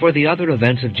 As for the other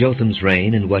events of Jotham's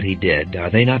reign and what he did,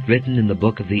 are they not written in the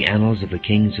book of the annals of the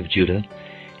kings of Judah?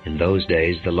 In those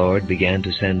days the Lord began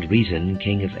to send Rezin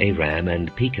king of Aram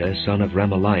and Pekah son of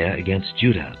Remaliah against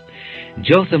Judah.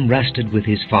 Jotham rested with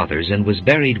his fathers and was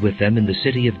buried with them in the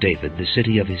city of David, the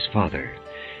city of his father.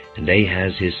 And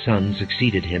Ahaz his son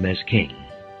succeeded him as king.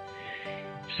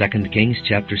 2 Kings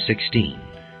chapter 16.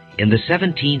 In the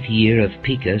 17th year of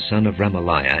Pekah son of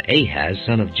Remaliah, Ahaz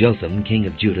son of Jotham king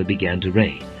of Judah began to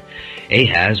reign.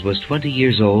 Ahaz was 20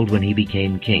 years old when he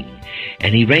became king,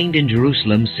 and he reigned in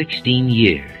Jerusalem 16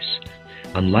 years.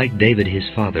 Unlike David his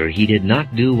father, he did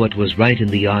not do what was right in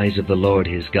the eyes of the Lord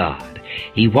his God.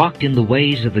 He walked in the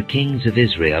ways of the kings of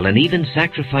Israel, and even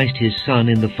sacrificed his son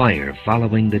in the fire,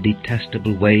 following the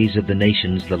detestable ways of the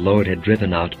nations the Lord had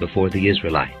driven out before the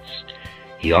Israelites.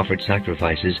 He offered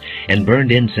sacrifices and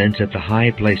burned incense at the high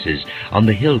places, on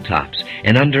the hilltops,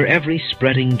 and under every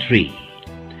spreading tree.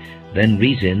 Then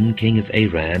Rezin, king of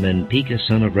Aram, and Pekah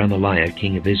son of Remaliah,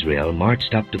 king of Israel,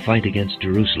 marched up to fight against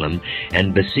Jerusalem,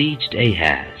 and besieged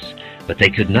Ahaz, but they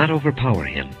could not overpower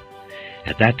him.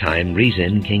 At that time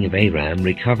Rezin, king of Aram,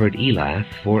 recovered Elath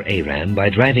for Aram by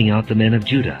driving out the men of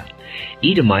Judah.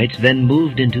 Edomites then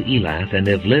moved into Elath and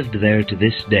have lived there to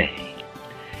this day.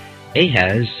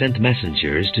 Ahaz sent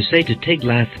messengers to say to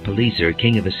Tiglath-Pileser,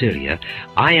 king of Assyria,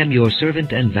 "I am your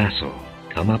servant and vassal.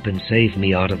 Come up and save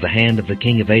me out of the hand of the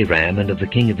king of Aram and of the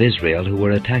king of Israel who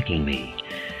were attacking me."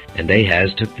 And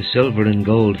Ahaz took the silver and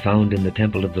gold found in the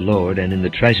temple of the Lord and in the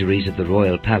treasuries of the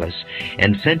royal palace,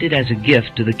 and sent it as a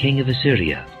gift to the king of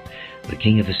Assyria. The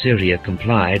king of Assyria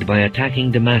complied by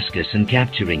attacking Damascus and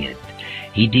capturing it.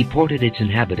 He deported its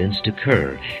inhabitants to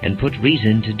Kir and put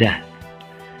Rezin to death.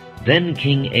 Then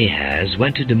King Ahaz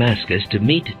went to Damascus to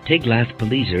meet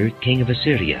Tiglath-Pileser, king of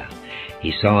Assyria.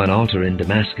 He saw an altar in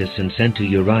Damascus and sent to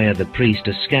Uriah the priest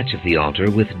a sketch of the altar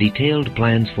with detailed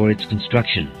plans for its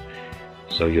construction.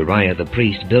 So Uriah the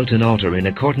priest built an altar in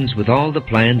accordance with all the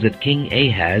plans that King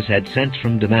Ahaz had sent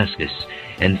from Damascus,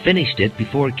 and finished it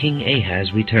before King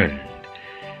Ahaz returned.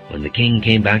 When the king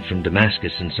came back from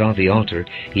Damascus and saw the altar,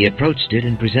 he approached it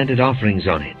and presented offerings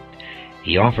on it.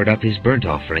 He offered up his burnt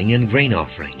offering and grain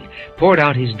offering, poured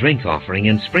out his drink offering,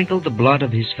 and sprinkled the blood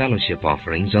of his fellowship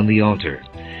offerings on the altar.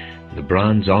 The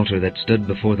bronze altar that stood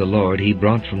before the Lord he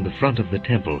brought from the front of the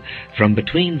temple, from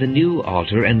between the new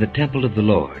altar and the temple of the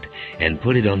Lord, and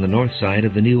put it on the north side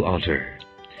of the new altar.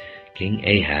 King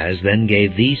Ahaz then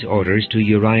gave these orders to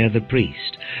Uriah the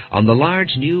priest: "On the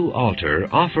large new altar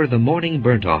offer the morning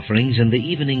burnt offerings and the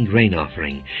evening grain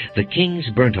offering, the king's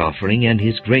burnt offering and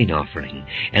his grain offering,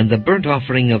 and the burnt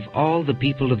offering of all the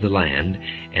people of the land,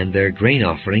 and their grain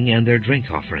offering and their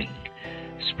drink offering.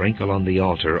 Sprinkle on the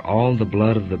altar all the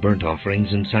blood of the burnt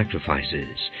offerings and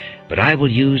sacrifices, but I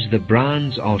will use the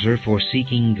bronze altar for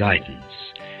seeking guidance."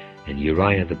 And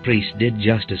Uriah the priest did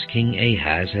just as King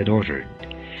Ahaz had ordered.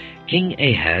 King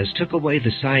Ahaz took away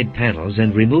the side panels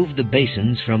and removed the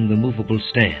basins from the movable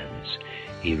stands.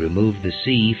 He removed the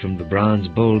sea from the bronze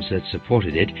bowls that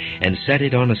supported it and set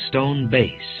it on a stone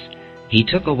base. He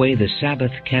took away the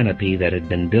Sabbath canopy that had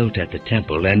been built at the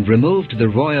temple and removed the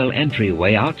royal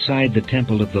entryway outside the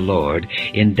temple of the Lord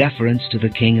in deference to the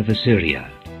king of Assyria.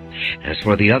 As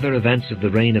for the other events of the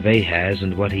reign of Ahaz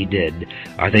and what he did,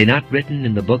 are they not written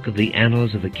in the book of the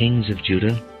annals of the kings of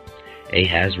Judah?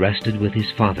 Ahaz rested with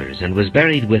his fathers and was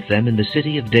buried with them in the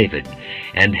city of David,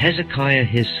 and Hezekiah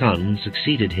his son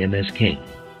succeeded him as king.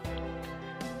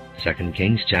 2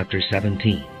 Kings chapter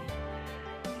 17.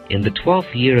 In the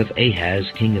 12th year of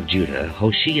Ahaz king of Judah,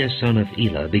 Hoshea son of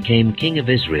Elah became king of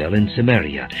Israel in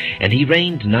Samaria, and he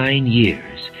reigned 9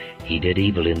 years. He did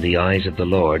evil in the eyes of the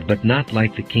Lord, but not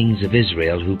like the kings of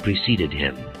Israel who preceded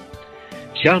him.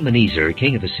 Shalmaneser,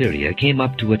 king of Assyria, came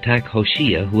up to attack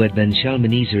Hoshea, who had been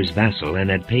Shalmaneser's vassal and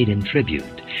had paid him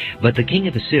tribute. But the king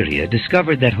of Assyria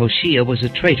discovered that Hoshea was a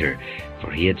traitor,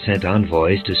 for he had sent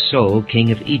envoys to So,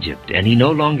 king of Egypt, and he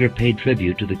no longer paid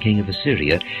tribute to the king of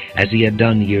Assyria, as he had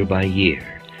done year by year.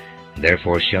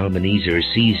 Therefore Shalmaneser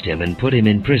seized him and put him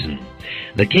in prison.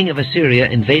 The king of Assyria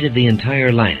invaded the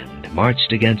entire land,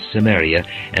 marched against Samaria,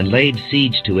 and laid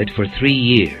siege to it for 3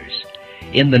 years.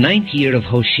 In the 9th year of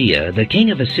Hoshea, the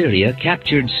king of Assyria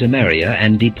captured Samaria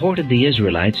and deported the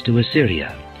Israelites to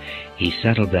Assyria. He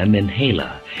settled them in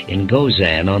Halah, in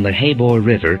Gozan on the Habor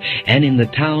River, and in the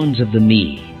towns of the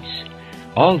Medes.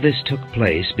 All this took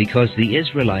place because the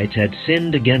Israelites had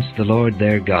sinned against the Lord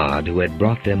their God, who had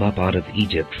brought them up out of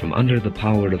Egypt from under the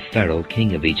power of Pharaoh,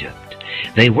 king of Egypt.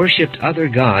 They worshipped other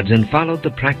gods and followed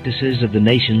the practices of the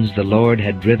nations the Lord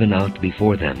had driven out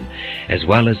before them, as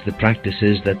well as the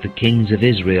practices that the kings of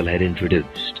Israel had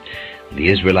introduced. The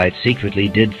Israelites secretly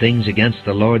did things against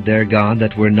the Lord their God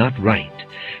that were not right.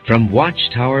 From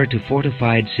watchtower to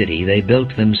fortified city they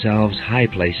built themselves high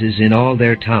places in all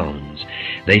their towns.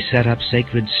 They set up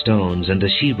sacred stones and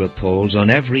Asherah poles on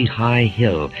every high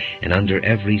hill and under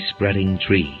every spreading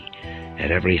tree. At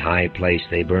every high place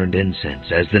they burned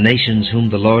incense, as the nations whom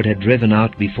the Lord had driven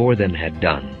out before them had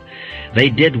done. They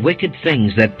did wicked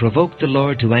things that provoked the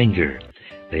Lord to anger.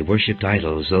 They worshipped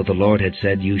idols, though the Lord had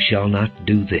said, "You shall not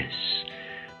do this."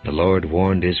 The Lord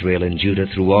warned Israel and Judah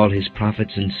through all his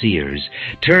prophets and seers,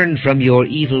 "Turn from your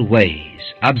evil ways.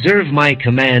 Observe my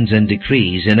commands and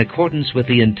decrees in accordance with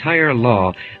the entire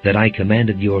law that I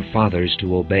commanded your fathers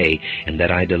to obey, and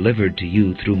that I delivered to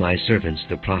you through my servants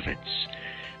the prophets."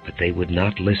 But they would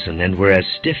not listen, and were as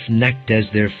stiff-necked as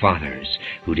their fathers,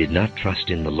 who did not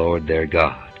trust in the Lord their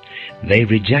God. They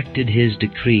rejected his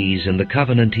decrees and the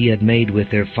covenant he had made with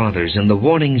their fathers and the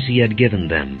warnings he had given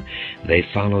them. They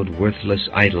followed worthless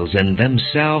idols and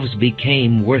themselves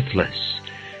became worthless.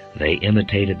 They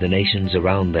imitated the nations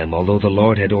around them, although the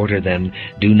Lord had ordered them,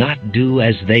 "Do not do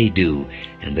as they do,"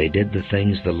 and they did the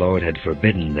things the Lord had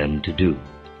forbidden them to do.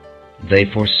 They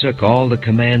forsook all the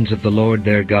commands of the Lord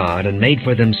their God, and made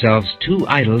for themselves 2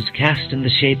 idols cast in the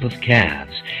shape of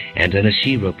calves, and an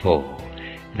Asherah pole.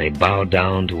 They bowed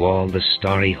down to all the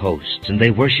starry hosts, and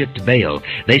they worshipped Baal.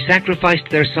 They sacrificed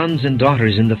their sons and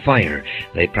daughters in the fire.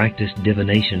 They practiced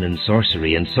divination and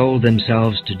sorcery, and sold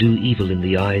themselves to do evil in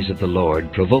the eyes of the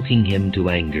Lord, provoking him to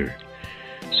anger.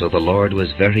 So the Lord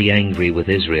was very angry with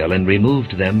Israel, and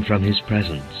removed them from his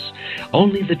presence.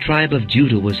 Only the tribe of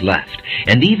Judah was left,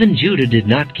 and even Judah did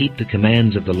not keep the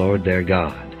commands of the Lord their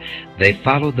God. They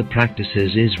followed the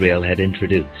practices Israel had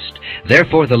introduced.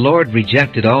 Therefore the Lord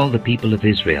rejected all the people of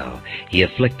Israel. He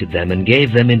afflicted them and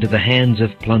gave them into the hands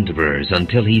of plunderers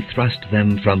until he thrust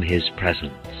them from his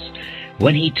presence.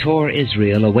 When he tore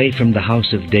Israel away from the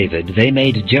house of David, they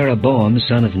made Jeroboam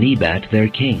son of Nebat their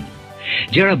king.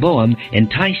 Jeroboam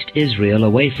enticed Israel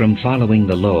away from following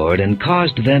the Lord and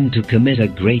caused them to commit a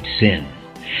great sin.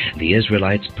 The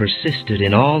Israelites persisted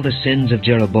in all the sins of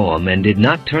Jeroboam and did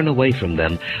not turn away from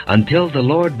them until the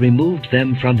Lord removed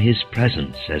them from his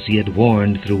presence, as he had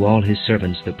warned through all his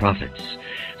servants the prophets.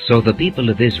 So the people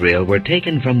of Israel were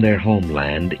taken from their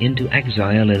homeland into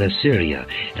exile in Assyria,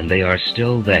 and they are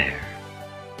still there.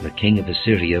 The king of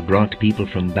Assyria brought people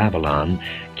from Babylon,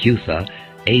 Cutha,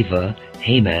 Ava,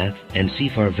 Hamath, and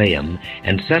Sepharvaim,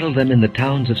 and settled them in the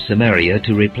towns of Samaria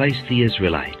to replace the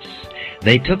Israelites.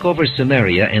 They took over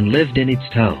Samaria and lived in its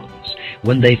towns.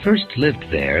 When they first lived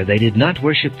there, they did not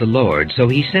worship the Lord, so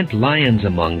he sent lions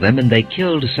among them, and they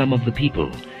killed some of the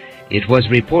people. It was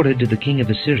reported to the king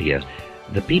of Assyria,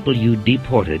 "The people you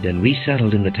deported and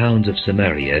resettled in the towns of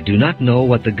Samaria do not know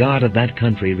what the God of that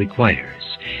country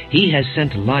requires. He has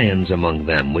sent lions among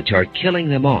them, which are killing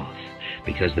them off,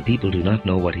 because the people do not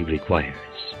know what he requires."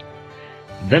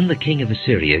 Then the king of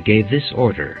Assyria gave this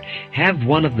order, "Have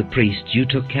one of the priests you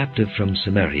took captive from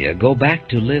Samaria go back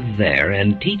to live there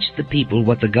and teach the people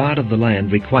what the God of the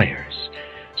land requires."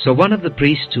 So one of the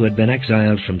priests who had been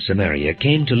exiled from Samaria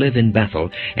came to live in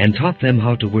Bethel and taught them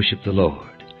how to worship the Lord.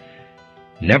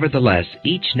 Nevertheless,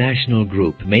 each national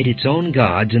group made its own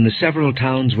gods in the several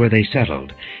towns where they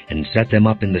settled, and set them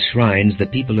up in the shrines the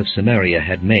people of Samaria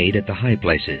had made at the high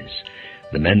places.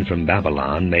 The men from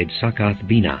Babylon made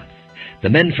Succoth-Benoth. The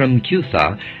men from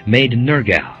Cutha made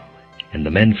Nergal, and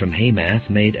the men from Hamath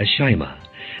made Ashima.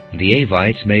 The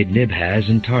Avites made Nibhaz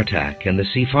and Tartak, and the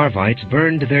Sepharvites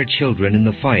burned their children in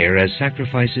the fire as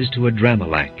sacrifices to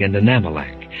Adramelech and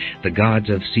Anamelech, the gods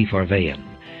of Sepharvaim.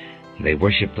 They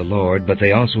worshipped the Lord, but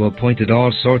they also appointed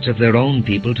all sorts of their own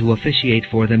people to officiate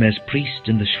for them as priests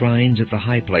in the shrines at the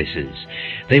high places.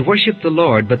 They worshipped the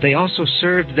Lord, but they also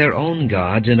served their own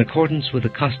gods in accordance with the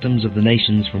customs of the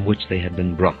nations from which they had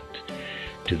been brought.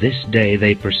 To this day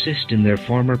they persist in their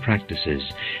former practices.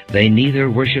 They neither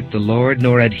worship the Lord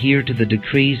nor adhere to the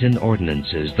decrees and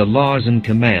ordinances, the laws and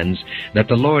commands that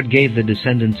the Lord gave the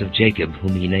descendants of Jacob,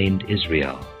 whom he named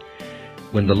Israel.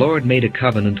 When the Lord made a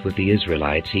covenant with the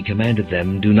Israelites, he commanded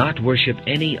them, "Do not worship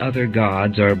any other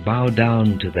gods or bow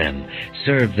down to them,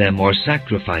 serve them or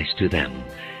sacrifice to them.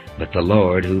 But the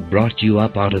Lord, who brought you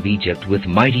up out of Egypt with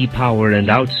mighty power and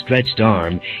outstretched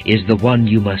arm, is the one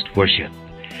you must worship.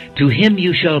 To him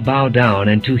you shall bow down,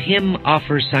 and to him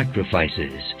offer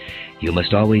sacrifices. You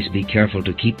must always be careful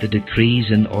to keep the decrees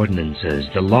and ordinances,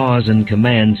 the laws and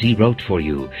commands he wrote for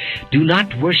you. Do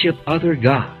not worship other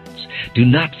gods. Do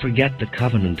not forget the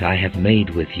covenant I have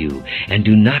made with you, and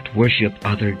do not worship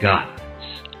other gods.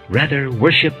 Rather,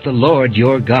 worship the Lord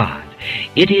your God.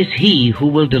 It is he who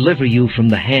will deliver you from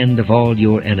the hand of all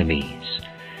your enemies."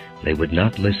 They would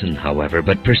not listen, however,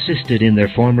 but persisted in their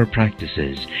former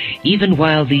practices. Even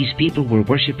while these people were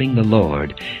worshiping the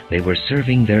Lord, they were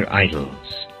serving their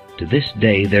idols. To this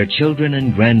day, their children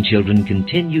and grandchildren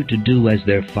continue to do as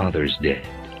their fathers did.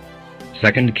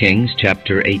 2 Kings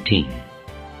chapter 18.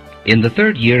 In the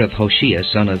 3rd year of Hoshea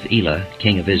son of Elah,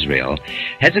 king of Israel,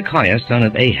 Hezekiah son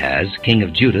of Ahaz, king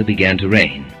of Judah, began to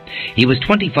reign. He was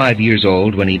 25 years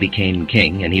old when he became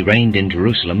king, and he reigned in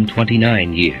Jerusalem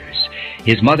 29 years.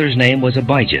 His mother's name was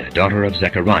Abijah, daughter of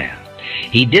Zechariah.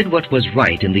 He did what was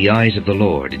right in the eyes of the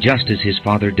Lord, just as his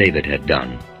father David had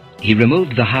done. He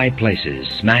removed the high places,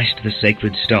 smashed the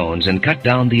sacred stones, and cut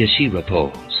down the Asherah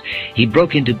poles. He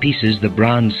broke into pieces the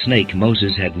bronze snake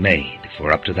Moses had made,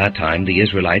 for up to that time the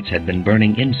Israelites had been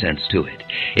burning incense to it.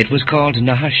 It was called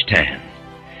Nehushtan.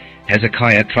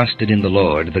 Hezekiah trusted in the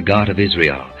Lord, the God of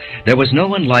Israel. There was no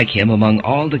one like him among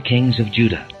all the kings of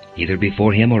Judah, either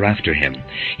before him or after him.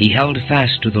 He held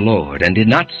fast to the Lord, and did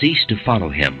not cease to follow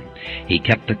him. He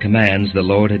kept the commands the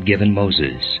Lord had given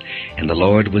Moses, and the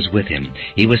Lord was with him.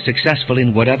 He was successful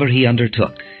in whatever he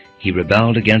undertook. He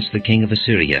rebelled against the king of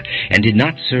Assyria, and did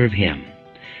not serve him.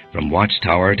 From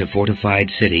watchtower to fortified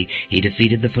city, he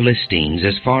defeated the Philistines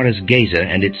as far as Gaza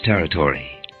and its territory.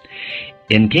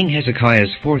 In King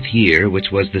Hezekiah's 4th year,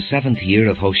 which was the 7th year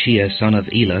of Hoshea son of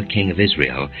Elah, king of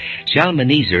Israel,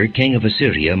 Shalmaneser, king of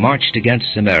Assyria, marched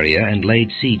against Samaria and laid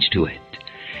siege to it.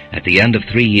 At the end of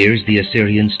 3 years the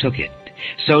Assyrians took it.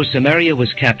 So Samaria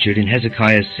was captured in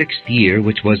Hezekiah's 6th year,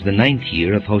 which was the 9th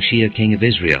year of Hoshea king of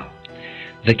Israel.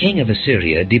 The king of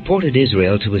Assyria deported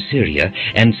Israel to Assyria,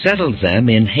 and settled them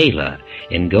in Halah,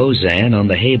 in Gozan on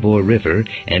the Habor River,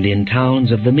 and in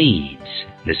towns of the Medes.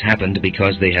 This happened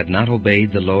because they had not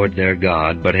obeyed the Lord their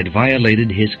God, but had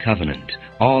violated his covenant,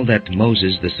 all that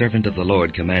Moses the servant of the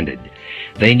Lord commanded.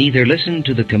 They neither listened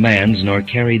to the commands nor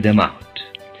carried them out.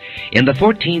 In the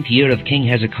 14th year of King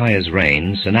Hezekiah's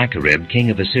reign, Sennacherib, king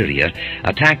of Assyria,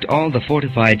 attacked all the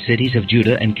fortified cities of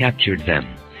Judah and captured them.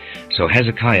 So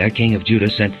Hezekiah, king of Judah,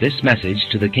 sent this message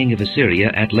to the king of Assyria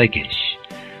at Lachish: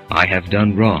 I have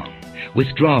done wrong.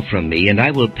 Withdraw from me, and I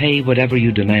will pay whatever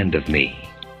you demand of me.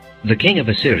 The king of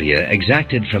Assyria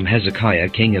exacted from Hezekiah,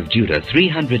 king of Judah,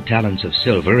 300 talents of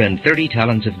silver and 30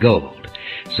 talents of gold.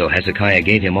 So Hezekiah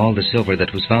gave him all the silver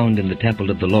that was found in the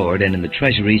temple of the Lord and in the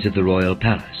treasuries of the royal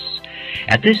palace.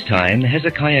 At this time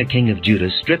Hezekiah, king of Judah,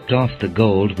 stripped off the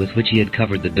gold with which he had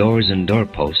covered the doors and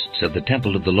doorposts of the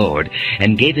temple of the Lord,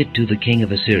 and gave it to the king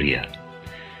of Assyria.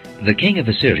 The king of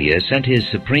Assyria sent his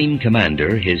supreme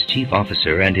commander, his chief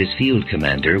officer, and his field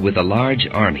commander with a large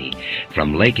army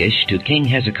from Lachish to King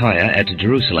Hezekiah at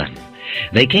Jerusalem.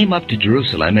 They came up to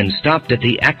Jerusalem and stopped at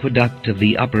the aqueduct of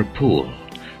the upper pool,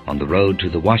 on the road to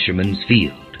the washerman's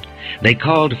field. They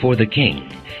called for the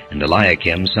king, and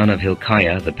Eliakim, son of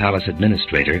Hilkiah, the palace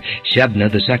administrator,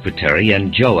 Shebna, the secretary,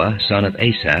 and Joah, son of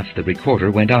Asaph, the recorder,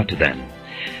 went out to them.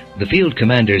 The field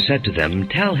commander said to them,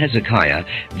 Tell Hezekiah,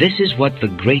 this is what the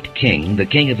great king, the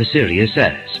king of Assyria,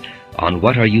 says. On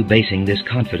what are you basing this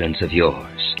confidence of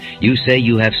yours? You say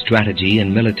you have strategy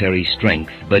and military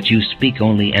strength, but you speak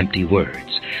only empty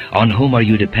words. On whom are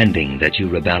you depending that you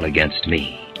rebel against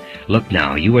me? Look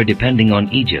now, you are depending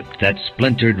on Egypt, that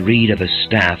splintered reed of a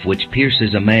staff which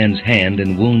pierces a man's hand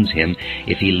and wounds him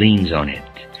if he leans on it.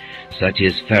 Such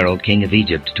is Pharaoh, king of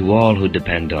Egypt, to all who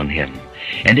depend on him.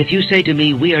 And if you say to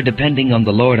me, We are depending on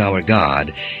the Lord our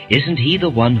God, isn't he the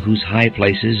one whose high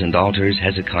places and altars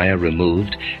Hezekiah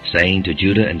removed, saying to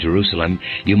Judah and Jerusalem,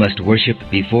 You must worship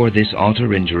before this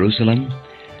altar in Jerusalem?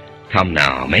 Come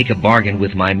now, make a bargain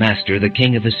with my master, the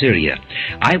king of Assyria.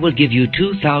 I will give you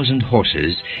 2,000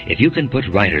 horses, if you can put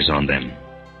riders on them.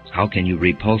 How can you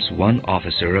repulse one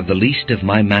officer of the least of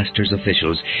my master's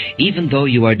officials, even though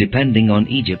you are depending on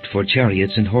Egypt for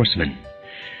chariots and horsemen?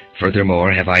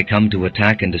 Furthermore, have I come to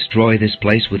attack and destroy this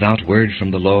place without word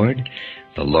from the Lord?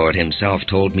 The Lord himself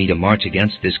told me to march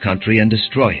against this country and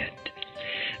destroy it.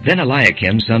 Then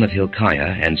Eliakim, son of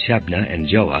Hilkiah, and Shebna, and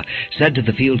Joah, said to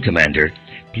the field commander,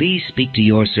 Please speak to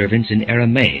your servants in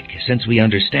Aramaic, since we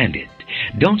understand it.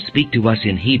 Don't speak to us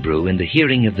in Hebrew in the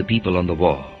hearing of the people on the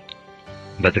wall.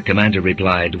 But the commander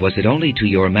replied, Was it only to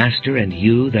your master and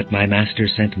you that my master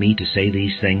sent me to say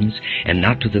these things, and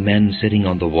not to the men sitting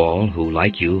on the wall, who,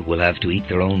 like you, will have to eat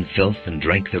their own filth and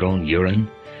drink their own urine?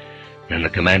 Then the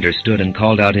commander stood and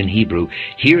called out in Hebrew,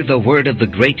 Hear the word of the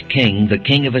great king, the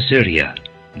king of Assyria.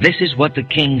 This is what the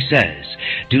king says.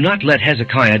 Do not let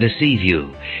Hezekiah deceive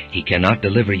you. He cannot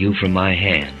deliver you from my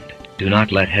hand. Do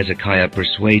not let Hezekiah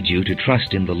persuade you to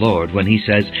trust in the Lord when he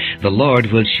says, The Lord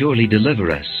will surely deliver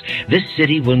us. This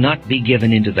city will not be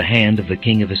given into the hand of the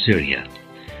king of Assyria.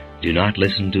 Do not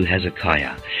listen to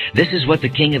Hezekiah. This is what the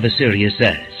king of Assyria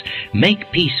says.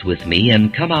 Make peace with me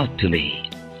and come out to me.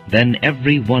 Then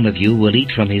every one of you will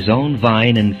eat from his own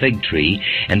vine and fig tree,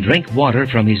 and drink water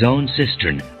from his own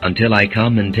cistern, until I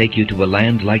come and take you to a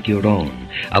land like your own,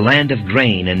 a land of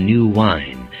grain and new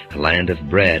wine, a land of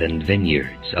bread and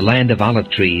vineyards, a land of olive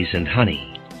trees and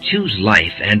honey. Choose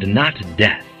life and not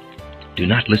death. Do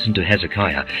not listen to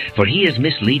Hezekiah, for he is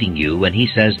misleading you when he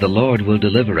says the Lord will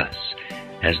deliver us.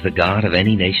 Has the God of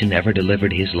any nation ever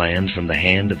delivered his land from the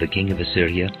hand of the king of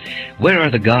Assyria? Where are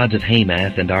the gods of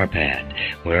Hamath and Arpad?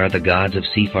 Where are the gods of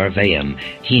Sepharvaim,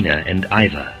 Hena, and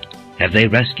Ivah? Have they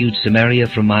rescued Samaria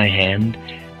from my hand?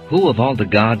 Who of all the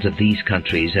gods of these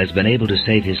countries has been able to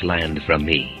save his land from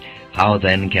me? How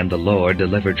then can the Lord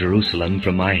deliver Jerusalem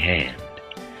from my hand?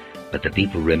 But the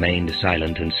people remained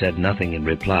silent and said nothing in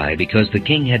reply, because the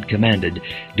king had commanded,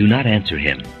 "Do not answer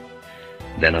him."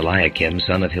 Then Eliakim,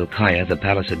 son of Hilkiah, the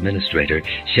palace administrator,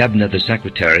 Shebna the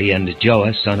secretary, and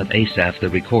Joah, son of Asaph the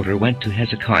recorder, went to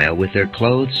Hezekiah with their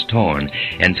clothes torn,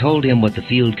 and told him what the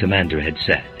field commander had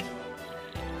said.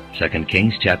 2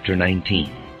 Kings chapter 19.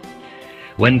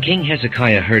 When King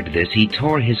Hezekiah heard this, he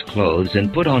tore his clothes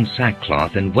and put on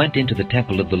sackcloth and went into the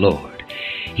temple of the Lord.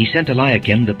 He sent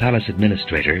Eliakim the palace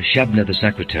administrator, Shebna the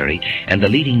secretary, and the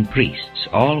leading priests,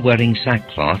 all wearing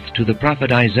sackcloth, to the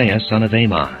prophet Isaiah son of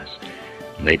Amoz.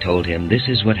 They told him, "This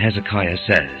is what Hezekiah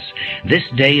says. This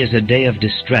day is a day of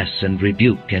distress and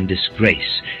rebuke and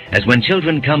disgrace, as when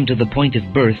children come to the point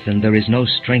of birth and there is no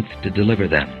strength to deliver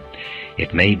them.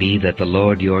 It may be that the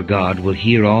Lord your God will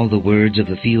hear all the words of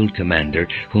the field commander,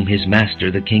 whom his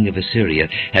master the king of Assyria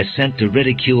has sent to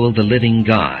ridicule the living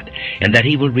God, and that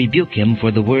he will rebuke him for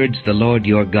the words the Lord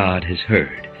your God has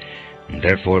heard.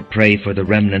 Therefore pray for the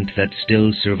remnant that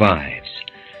still survives."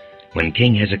 When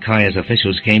King Hezekiah's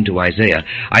officials came to Isaiah,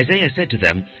 Isaiah said to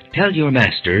them, "Tell your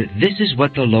master, this is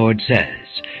what the Lord says.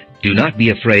 Do not be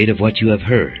afraid of what you have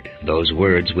heard, those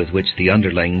words with which the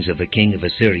underlings of the king of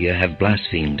Assyria have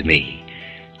blasphemed me.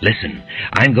 Listen,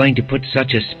 I am going to put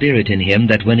such a spirit in him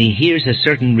that when he hears a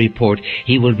certain report,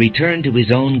 he will return to his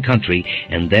own country,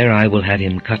 and there I will have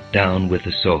him cut down with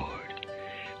the sword."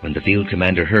 When the field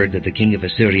commander heard that the king of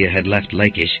Assyria had left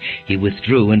Lachish, he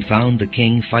withdrew and found the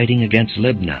king fighting against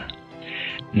Libnah.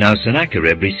 Now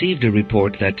Sennacherib received a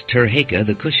report that Tirhakah,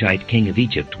 the Cushite king of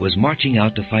Egypt, was marching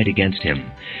out to fight against him.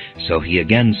 So he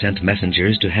again sent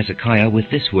messengers to Hezekiah with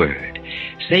this word,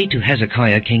 "Say to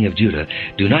Hezekiah king of Judah,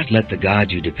 do not let the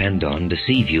God you depend on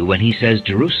deceive you when he says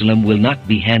Jerusalem will not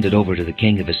be handed over to the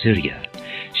king of Assyria.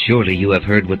 Surely you have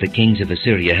heard what the kings of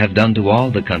Assyria have done to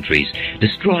all the countries,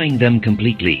 destroying them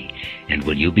completely. And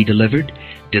will you be delivered?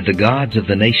 Did the gods of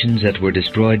the nations that were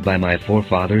destroyed by my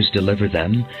forefathers deliver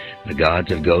them? The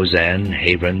gods of Gozan,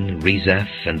 Haran, Rezeph,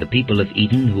 and the people of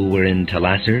Eden who were in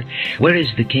Telassar? Where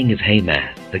is the king of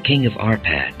Hamath, the king of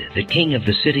Arpad, the king of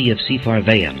the city of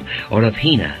Sepharvaim, or of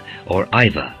Hena, or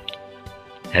Ivah?"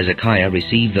 Hezekiah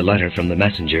received the letter from the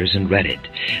messengers and read it.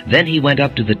 Then he went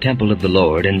up to the temple of the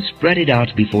Lord and spread it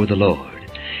out before the Lord.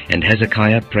 And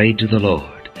Hezekiah prayed to the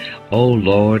Lord, "O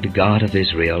Lord God of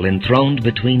Israel, enthroned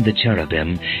between the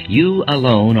cherubim, you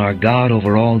alone are God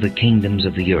over all the kingdoms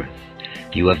of the earth.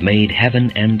 You have made heaven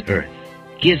and earth.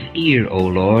 Give ear, O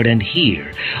Lord, and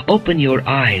hear. Open your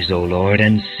eyes, O Lord,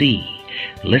 and see.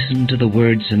 Listen to the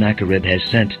words Sennacherib has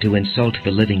sent to insult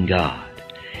the living God.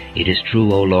 It is true,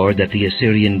 O Lord, that the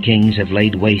Assyrian kings have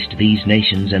laid waste these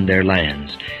nations and their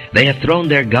lands. They have thrown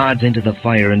their gods into the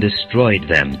fire and destroyed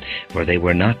them, for they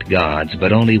were not gods,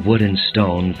 but only wood and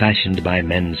stone fashioned by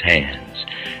men's hands.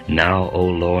 Now, O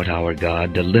Lord our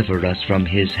God, deliver us from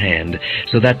his hand,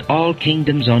 so that all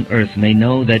kingdoms on earth may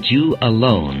know that you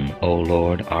alone, O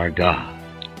Lord, are God."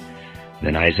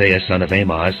 Then Isaiah son of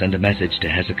Amoz sent a message to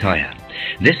Hezekiah.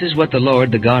 "This is what the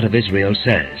Lord, the God of Israel,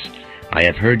 says. I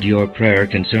have heard your prayer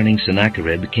concerning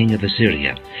Sennacherib, king of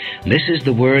Assyria. This is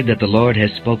the word that the Lord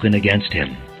has spoken against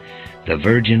him. The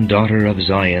virgin daughter of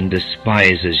Zion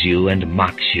despises you and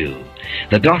mocks you.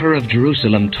 The daughter of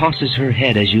Jerusalem tosses her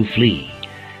head as you flee.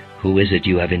 Who is it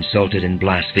you have insulted and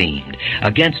blasphemed?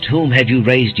 Against whom have you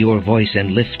raised your voice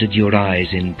and lifted your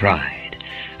eyes in pride?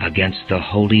 Against the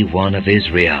Holy One of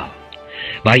Israel.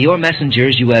 By your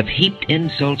messengers you have heaped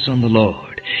insults on the Lord.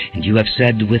 And you have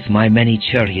said, with my many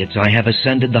chariots I have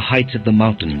ascended the heights of the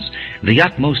mountains, the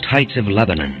utmost heights of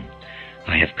Lebanon.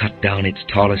 I have cut down its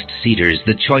tallest cedars,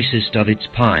 the choicest of its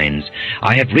pines.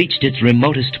 I have reached its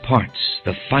remotest parts,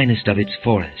 the finest of its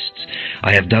forests.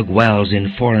 I have dug wells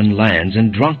in foreign lands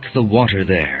and drunk the water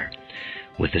there.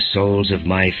 With the soles of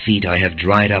my feet I have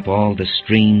dried up all the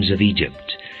streams of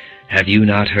Egypt. Have you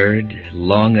not heard?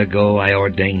 Long ago I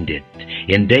ordained it.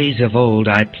 In days of old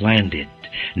I planned it.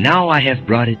 Now I have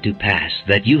brought it to pass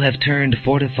that you have turned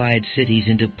fortified cities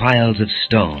into piles of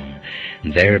stone.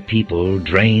 Their people,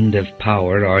 drained of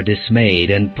power, are dismayed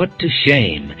and put to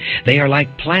shame. They are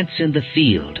like plants in the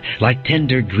field, like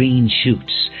tender green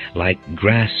shoots, like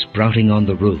grass sprouting on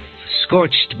the roof,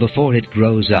 scorched before it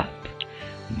grows up.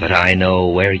 But I know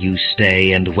where you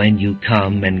stay and when you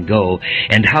come and go,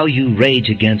 and how you rage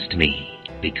against me.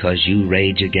 Because you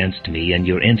rage against me, and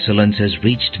your insolence has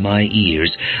reached my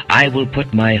ears, I will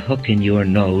put my hook in your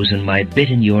nose and my bit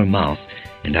in your mouth,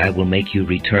 and I will make you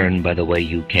return by the way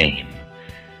you came.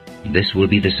 This will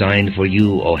be the sign for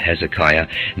you, O Hezekiah.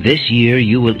 This year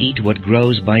you will eat what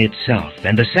grows by itself,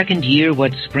 and the second year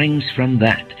what springs from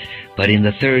that. But in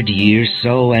the third year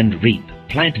sow and reap,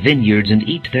 plant vineyards and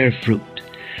eat their fruit.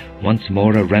 Once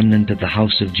more a remnant of the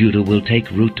house of Judah will take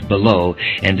root below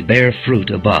and bear fruit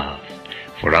above.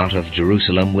 For out of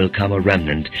Jerusalem will come a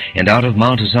remnant, and out of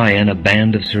Mount Zion a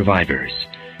band of survivors.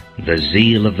 The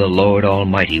zeal of the Lord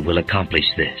Almighty will accomplish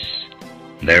this.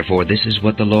 Therefore this is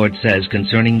what the Lord says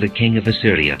concerning the king of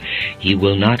Assyria. He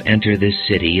will not enter this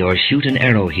city, or shoot an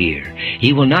arrow here.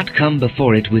 He will not come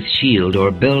before it with shield,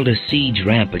 or build a siege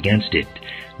ramp against it.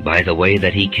 By the way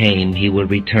that he came he will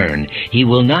return. He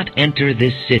will not enter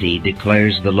this city,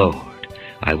 declares the Lord.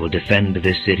 I will defend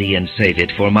this city and save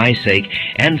it for my sake,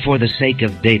 and for the sake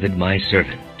of David my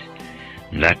servant.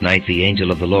 That night the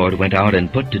angel of the Lord went out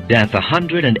and put to death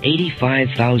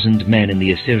 185,000 men in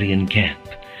the Assyrian camp.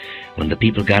 When the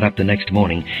people got up the next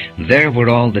morning, there were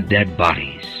all the dead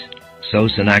bodies. So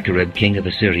Sennacherib, king of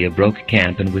Assyria, broke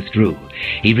camp and withdrew.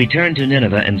 He returned to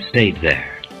Nineveh and stayed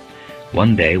there.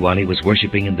 One day, while he was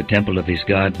worshipping in the temple of his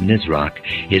god Nisroch,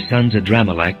 his sons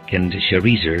Adramelech and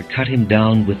Sharezer cut him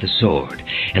down with the sword,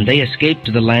 and they escaped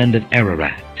to the land of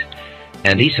Ararat.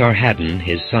 And Esarhaddon,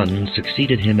 his son,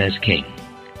 succeeded him as king.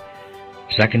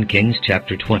 2 Kings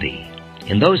chapter 20.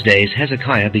 In those days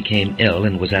Hezekiah became ill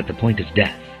and was at the point of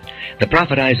death. The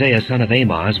prophet Isaiah son of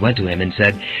Amoz went to him and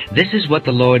said, "This is what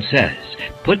the Lord says,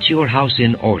 Put your house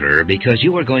in order, because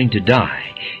you are going to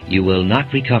die. You will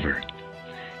not recover."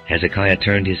 Hezekiah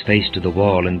turned his face to the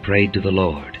wall and prayed to the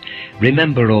Lord.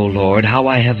 "Remember, O Lord, how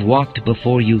I have walked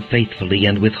before you faithfully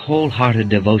and with wholehearted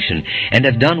devotion, and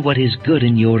have done what is good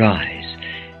in your eyes."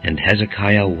 And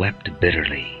Hezekiah wept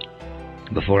bitterly.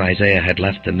 Before Isaiah had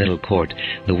left the middle court,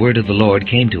 the word of the Lord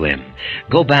came to him.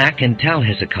 "Go back and tell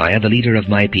Hezekiah, the leader of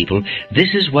my people,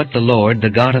 this is what the Lord, the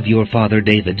God of your father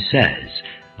David, says.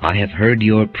 I have heard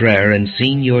your prayer and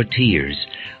seen your tears.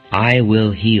 I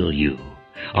will heal you.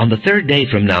 On the 3rd day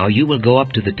from now you will go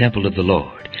up to the temple of the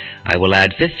Lord. I will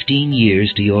add 15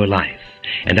 years to your life,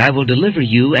 and I will deliver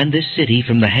you and this city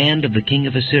from the hand of the king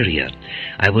of Assyria.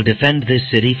 I will defend this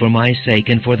city for my sake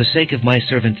and for the sake of my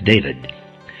servant David."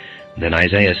 Then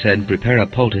Isaiah said, "Prepare a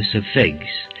poultice of figs."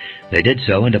 They did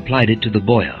so and applied it to the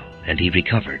boil, and he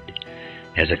recovered.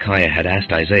 Hezekiah had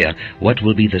asked Isaiah, "What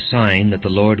will be the sign that the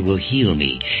Lord will heal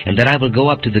me, and that I will go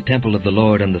up to the temple of the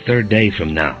Lord on the 3rd day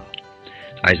from now?"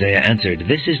 Isaiah answered,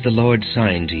 "This is the Lord's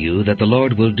sign to you, that the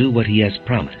Lord will do what he has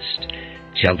promised.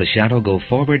 Shall the shadow go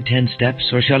forward 10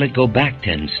 steps, or shall it go back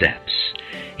 10 steps?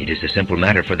 It is a simple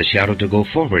matter for the shadow to go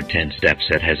forward 10 steps,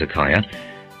 said Hezekiah.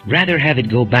 Rather have it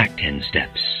go back 10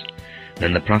 steps.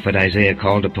 Then the prophet Isaiah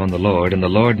called upon the Lord, and the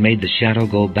Lord made the shadow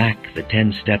go back the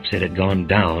 10 steps it had gone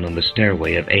down on the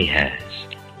stairway of Ahaz.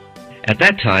 At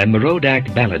that time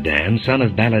Merodach-Baladan, son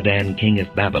of Baladan, king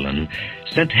of Babylon,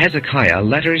 sent Hezekiah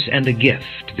letters and a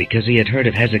gift, because he had heard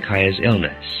of Hezekiah's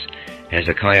illness.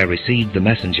 Hezekiah received the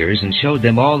messengers and showed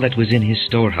them all that was in his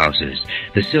storehouses,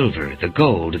 the silver, the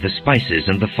gold, the spices,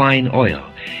 and the fine oil,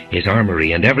 his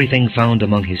armory, and everything found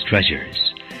among his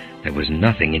treasures. There was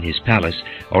nothing in his palace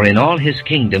or in all his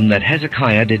kingdom that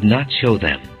Hezekiah did not show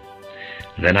them.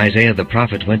 Then Isaiah the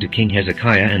prophet went to King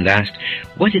Hezekiah and asked,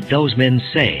 "What did those men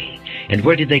say, and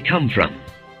where did they come from?"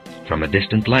 "From a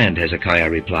distant land,"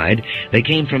 Hezekiah replied. "They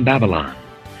came from Babylon."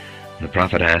 The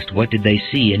prophet asked, "What did they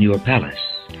see in your palace?"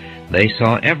 "They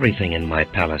saw everything in my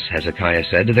palace," Hezekiah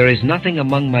said. "There is nothing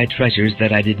among my treasures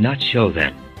that I did not show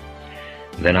them."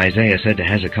 Then Isaiah said to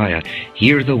Hezekiah,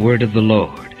 "Hear the word of the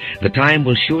Lord. The time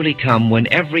will surely come when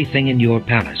everything in your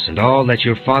palace and all that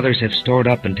your fathers have stored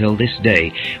up until this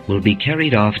day will be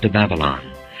carried off to Babylon.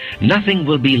 Nothing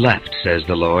will be left, says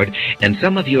the Lord, and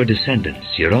some of your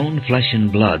descendants, your own flesh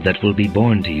and blood that will be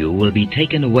born to you, will be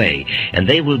taken away, and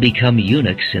they will become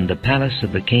eunuchs in the palace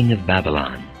of the king of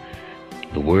Babylon."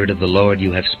 "The word of the Lord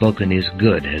you have spoken is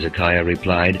good," Hezekiah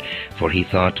replied, for he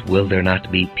thought, "Will there not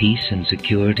be peace and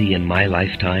security in my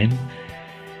lifetime?"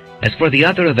 As for the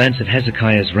other events of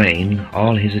Hezekiah's reign,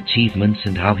 all his achievements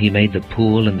and how he made the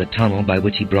pool and the tunnel by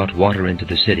which he brought water into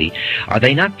the city, are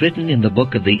they not written in the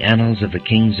book of the annals of the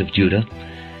kings of Judah?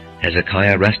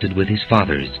 Hezekiah rested with his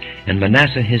fathers, and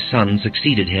Manasseh his son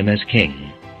succeeded him as king.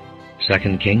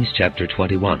 2 Kings chapter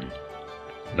 21.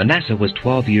 Manasseh was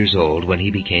 12 years old when he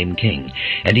became king,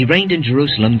 and he reigned in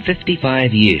Jerusalem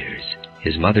 55 years.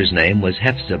 His mother's name was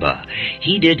Hephzibah.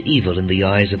 He did evil in the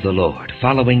eyes of the Lord,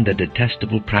 following the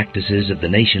detestable practices of the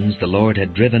nations the Lord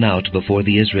had driven out before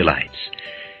the Israelites.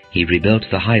 He rebuilt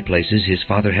the high places his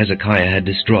father Hezekiah had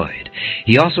destroyed.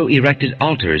 He also erected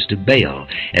altars to Baal,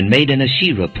 and made an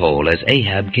Asherah pole, as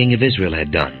Ahab king of Israel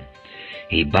had done.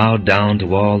 He bowed down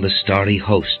to all the starry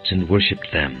hosts and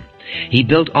worshipped them. He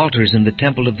built altars in the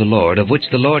temple of the Lord, of which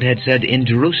the Lord had said, "In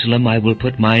Jerusalem I will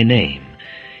put my name."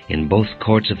 In both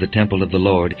courts of the temple of the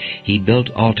Lord he built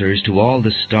altars to all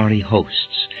the starry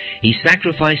hosts. He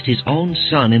sacrificed his own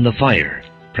son in the fire,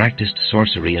 practiced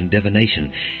sorcery and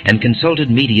divination, and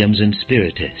consulted mediums and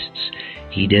spiritists.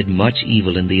 He did much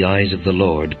evil in the eyes of the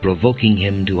Lord, provoking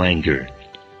him to anger.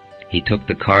 He took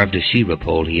the carved Asherah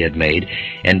pole he had made,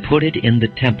 and put it in the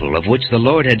temple, of which the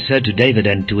Lord had said to David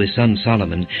and to his son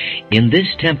Solomon, "In this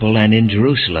temple and in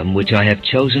Jerusalem, which I have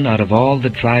chosen out of all the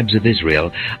tribes of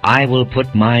Israel, I will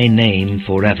put my name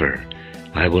forever.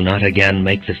 I will not again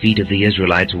make the feet of the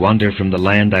Israelites wander from the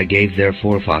land I gave their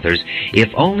forefathers, if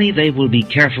only they will be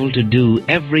careful to do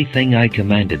everything I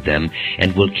commanded them,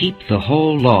 and will keep the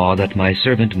whole law that my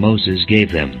servant Moses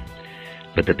gave them."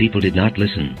 But the people did not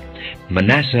listen.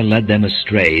 Manasseh led them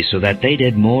astray, so that they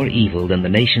did more evil than the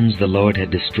nations the Lord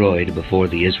had destroyed before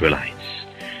the Israelites.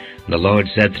 The Lord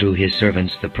said through his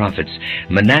servants the prophets,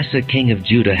 "Manasseh king of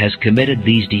Judah has committed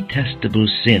these detestable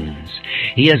sins.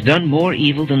 He has done more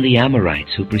evil than the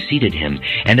Amorites who preceded him,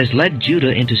 and has led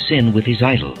Judah into sin with his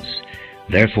idols.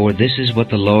 Therefore this is what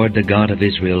the Lord, the God of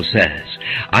Israel, says,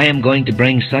 I am going to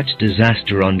bring such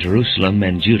disaster on Jerusalem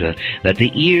and Judah that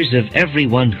the ears of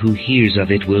everyone who hears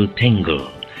of it will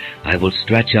tingle. I will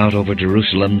stretch out over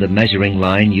Jerusalem the measuring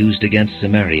line used against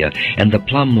Samaria, and the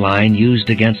plumb line used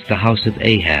against the house of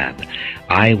Ahab.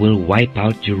 I will wipe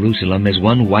out Jerusalem as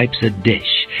one wipes a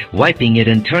dish, wiping it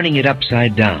and turning it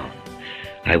upside down.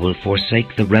 I will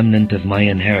forsake the remnant of my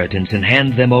inheritance and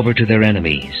hand them over to their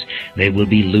enemies. They will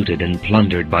be looted and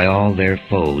plundered by all their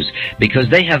foes, because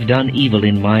they have done evil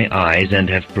in my eyes and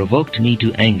have provoked me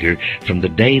to anger from the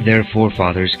day their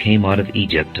forefathers came out of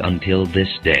Egypt until this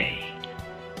day.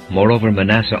 Moreover,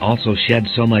 Manasseh also shed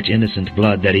so much innocent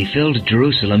blood that he filled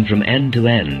Jerusalem from end to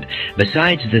end,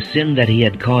 besides the sin that he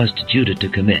had caused Judah to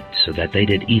commit, so that they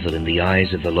did evil in the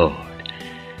eyes of the Lord.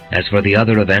 As for the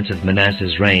other events of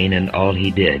Manasseh's reign and all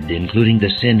he did, including the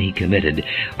sin he committed,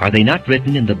 are they not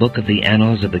written in the book of the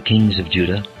annals of the kings of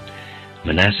Judah?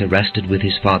 Manasseh rested with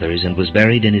his fathers and was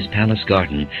buried in his palace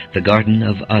garden, the garden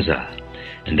of Uzzah,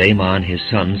 and Amon his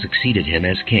son succeeded him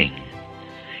as king.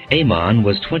 Amon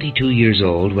was 22 years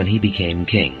old when he became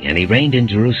king, and he reigned in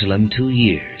Jerusalem 2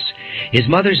 years. His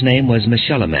mother's name was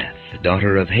Meshullemeth,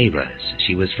 daughter of Haraz.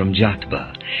 She was from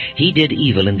Jotbah. He did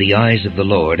evil in the eyes of the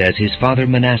Lord, as his father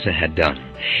Manasseh had done.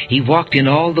 He walked in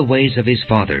all the ways of his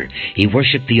father. He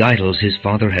worshipped the idols his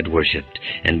father had worshipped,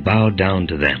 and bowed down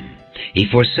to them. He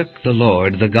forsook the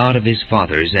Lord, the God of his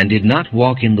fathers, and did not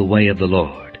walk in the way of the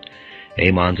Lord.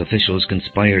 Amon's officials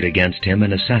conspired against him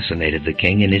and assassinated the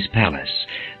king in his palace.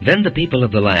 Then the people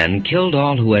of the land killed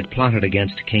all who had plotted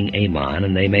against King Amon,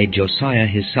 and they made Josiah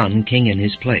his son king in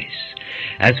his place.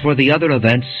 As for the other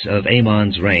events of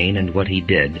Amon's reign and what he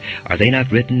did, are they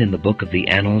not written in the book of the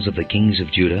annals of the kings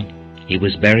of Judah? He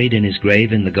was buried in his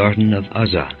grave in the garden of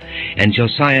Uzzah, and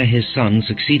Josiah his son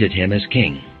succeeded him as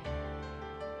king.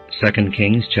 2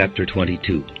 Kings chapter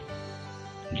 22.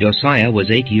 Josiah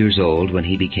was 8 years old when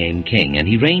he became king, and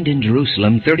he reigned in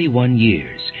Jerusalem 31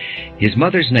 years. His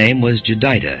mother's name was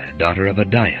Jedidah, daughter of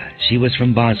Adiah. She was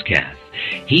from Bozkath.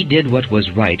 He did what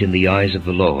was right in the eyes of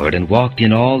the Lord, and walked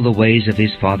in all the ways of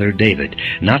his father David,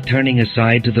 not turning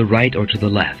aside to the right or to the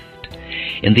left.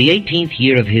 In the 18th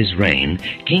year of his reign,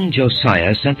 King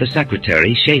Josiah sent the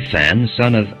secretary Shaphan,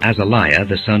 son of Azaliah,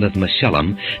 the son of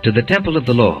Meshullam, to the temple of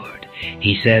the Lord.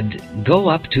 He said, "Go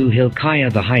up to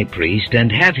Hilkiah the high priest,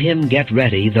 and have him get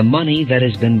ready the money that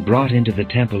has been brought into the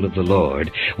temple of the Lord,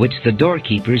 which the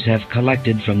doorkeepers have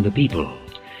collected from the people.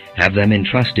 Have them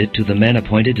entrust it to the men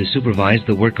appointed to supervise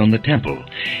the work on the temple,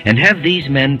 and have these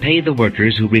men pay the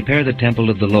workers who repair the temple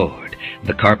of the Lord,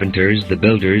 the carpenters, the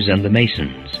builders, and the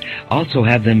masons. Also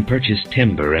have them purchase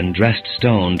timber and dressed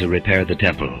stone to repair the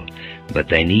temple. But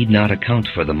they need not account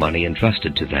for the money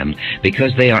entrusted to them,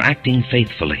 because they are acting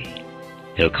faithfully."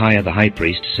 Hilkiah the high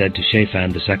priest said to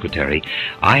Shaphan the secretary,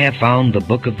 "I have found the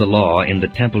book of the law in the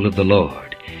temple of the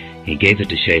Lord." He gave it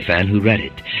to Shaphan, who read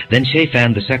it. Then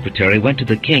Shaphan the secretary went to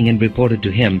the king and reported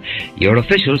to him, "Your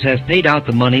officials have paid out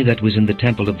the money that was in the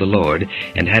temple of the Lord,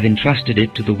 and have entrusted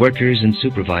it to the workers and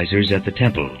supervisors at the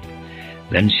temple."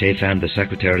 Then Shaphan the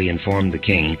secretary informed the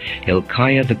king,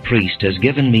 "Hilkiah the priest has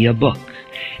given me a book."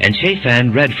 And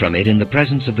Shaphan read from it in the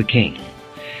presence of the king.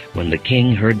 When the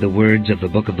king heard the words of the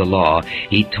book of the law,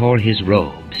 he tore his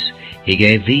robes. He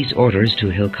gave these orders to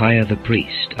Hilkiah the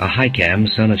priest,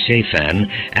 Ahikam son of Shaphan,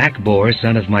 Achbor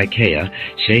son of Micaiah,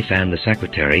 Shaphan the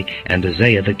secretary, and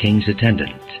Uzziah the king's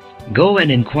attendant. "Go and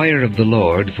inquire of the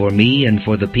Lord for me and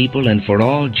for the people and for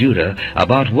all Judah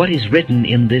about what is written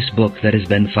in this book that has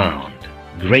been found.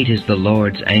 Great is the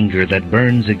Lord's anger that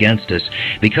burns against us,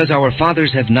 because our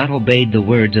fathers have not obeyed the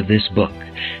words of this book.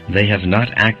 They have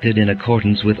not acted in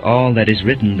accordance with all that is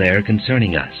written there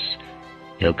concerning us."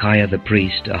 Hilkiah the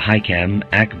priest, Ahikam,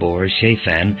 Achbor,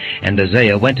 Shaphan, and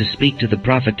Uzziah went to speak to the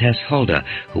prophetess Huldah,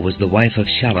 who was the wife of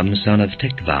Shallum son of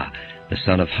Tikvah, the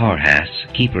son of Harhas,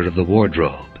 keeper of the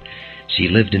wardrobe. She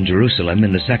lived in Jerusalem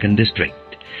in the 2nd district.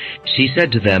 She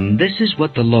said to them, "This is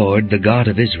what the Lord, the God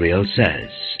of Israel,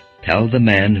 says. Tell the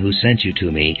man who sent you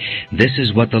to me, this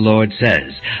is what the Lord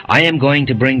says. I am going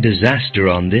to bring disaster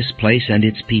on this place and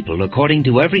its people, according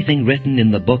to everything written in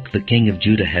the book the king of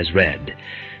Judah has read.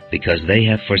 Because they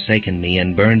have forsaken me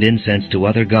and burned incense to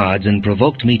other gods and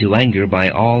provoked me to anger by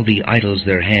all the idols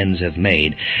their hands have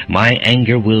made, my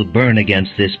anger will burn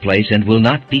against this place and will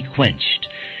not be quenched.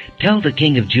 Tell the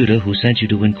king of Judah who sent you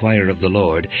to inquire of the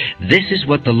Lord, this is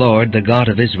what the Lord, the God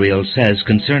of Israel, says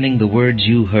concerning the words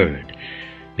you heard.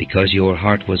 Because your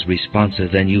heart was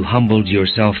responsive and you humbled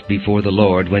yourself before the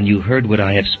Lord when you heard what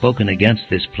I have spoken against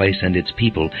this place and its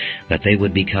people, that they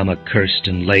would become accursed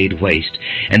and laid waste,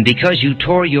 and because you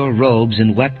tore your robes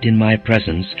and wept in my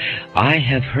presence, I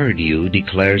have heard you,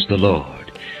 declares the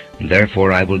Lord.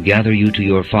 Therefore I will gather you to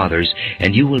your fathers,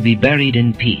 and you will be buried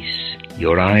in peace.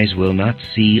 Your eyes will not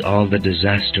see all the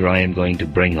disaster I am going to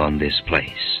bring on this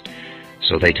place."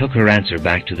 So they took her answer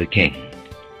back to the king.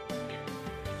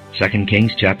 2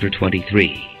 Kings chapter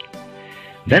 23.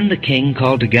 Then the king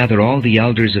called together all the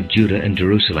elders of Judah and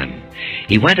Jerusalem.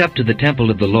 He went up to the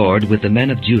temple of the Lord with the men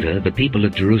of Judah, the people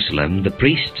of Jerusalem, the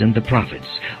priests and the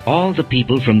prophets, all the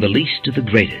people from the least to the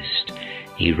greatest.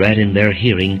 He read in their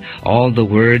hearing all the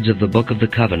words of the book of the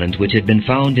covenant which had been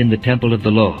found in the temple of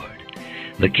the Lord.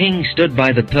 The king stood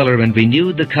by the pillar and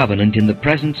renewed the covenant in the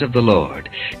presence of the Lord,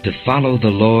 to follow the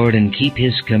Lord and keep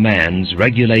his commands,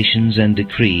 regulations, and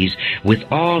decrees with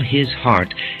all his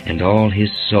heart and all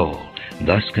his soul,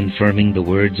 thus confirming the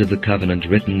words of the covenant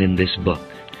written in this book.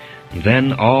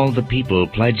 Then all the people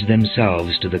pledged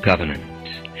themselves to the covenant.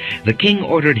 The king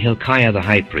ordered Hilkiah the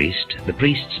high priest, the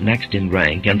priests next in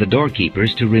rank, and the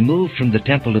doorkeepers to remove from the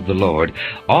temple of the Lord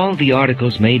all the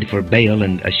articles made for Baal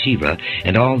and Asherah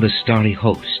and all the starry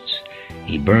hosts.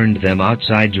 He burned them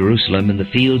outside Jerusalem in the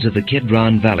fields of the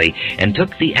Kidron Valley and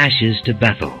took the ashes to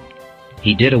Bethel.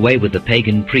 He did away with the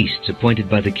pagan priests appointed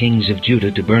by the kings of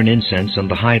Judah to burn incense on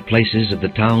the high places of the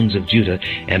towns of Judah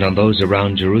and on those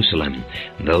around Jerusalem,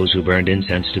 those who burned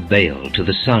incense to Baal, to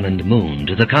the sun and moon,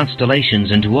 to the constellations,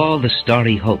 and to all the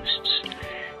starry hosts.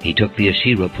 He took the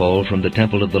Asherah pole from the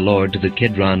temple of the Lord to the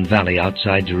Kidron Valley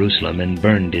outside Jerusalem and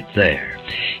burned it there.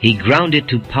 He ground it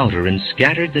to powder and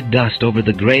scattered the dust over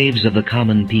the graves of the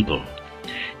common people.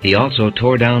 He also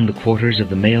tore down the quarters of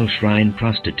the male shrine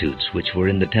prostitutes which were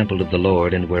in the temple of the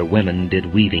Lord and where women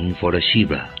did weaving for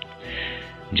Asherah.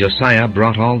 Josiah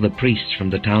brought all the priests from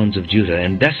the towns of Judah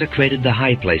and desecrated the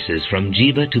high places from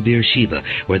Geba to Beersheba,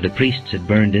 where the priests had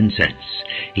burned incense.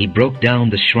 He broke down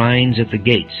the shrines at the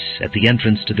gates, at the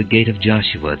entrance to the gate of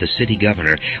Joshua, the city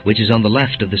governor, which is on the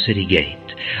left of the city gate.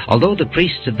 Although the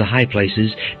priests of the high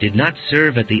places did not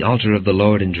serve at the altar of the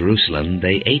Lord in Jerusalem,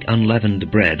 they ate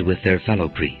unleavened bread with their fellow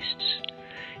priests.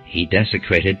 He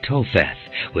desecrated Topheth,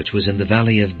 which was in the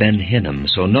valley of Ben-Hinnom,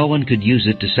 so no one could use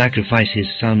it to sacrifice his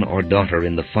son or daughter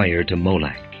in the fire to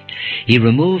Molech. He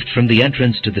removed from the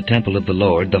entrance to the temple of the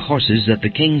Lord the horses that the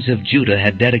kings of Judah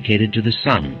had dedicated to the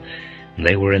sun.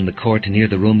 They were in the court near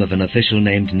the room of an official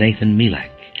named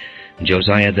Nathan-Melech.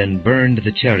 Josiah then burned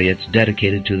the chariots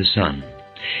dedicated to the sun.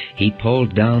 He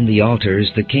pulled down the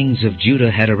altars the kings of Judah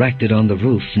had erected on the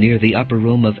roof near the upper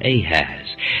room of Ahaz,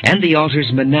 and the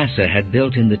altars Manasseh had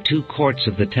built in the 2 courts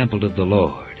of the temple of the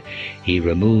Lord. He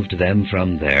removed them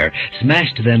from there,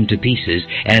 smashed them to pieces,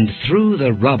 and threw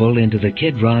the rubble into the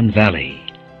Kidron Valley.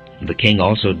 The king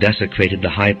also desecrated the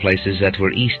high places that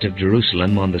were east of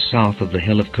Jerusalem on the south of the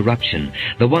hill of corruption,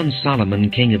 the one Solomon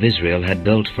king of Israel had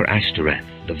built for Ashtoreth,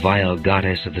 the vile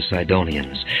goddess of the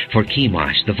Sidonians, for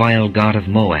Chemosh, the vile god of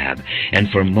Moab,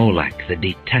 and for Molech, the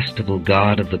detestable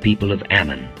god of the people of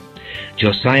Ammon.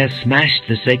 Josiah smashed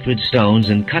the sacred stones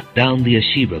and cut down the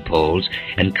Asherah poles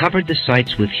and covered the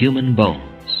sites with human bones.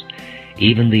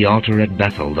 Even the altar at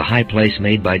Bethel, the high place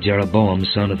made by Jeroboam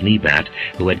son of Nebat,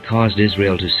 who had caused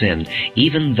Israel to sin,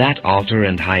 even that altar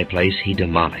and high place he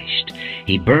demolished.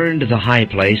 He burned the high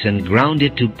place and ground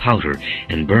it to powder,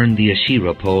 and burned the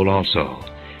Asherah pole also.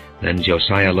 Then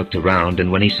Josiah looked around,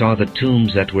 and when he saw the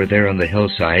tombs that were there on the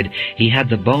hillside, he had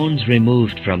the bones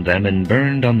removed from them and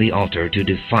burned on the altar to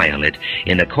defile it,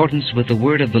 in accordance with the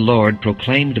word of the Lord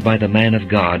proclaimed by the man of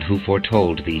God who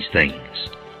foretold these things.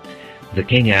 The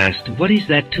king asked, "What is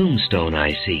that tombstone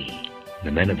I see?"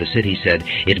 The men of the city said,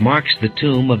 "It marks the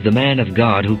tomb of the man of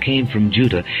God who came from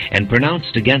Judah and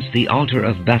pronounced against the altar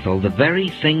of Bethel the very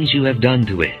things you have done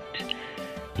to it."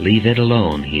 "Leave it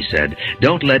alone," he said.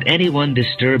 "Don't let anyone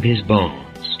disturb his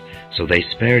bones." So they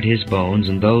spared his bones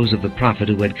and those of the prophet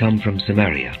who had come from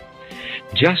Samaria.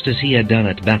 Just as he had done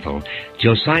at Bethel,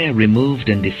 Josiah removed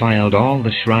and defiled all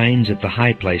the shrines at the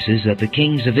high places that the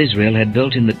kings of Israel had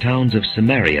built in the towns of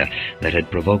Samaria that had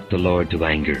provoked the Lord to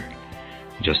anger.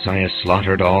 Josiah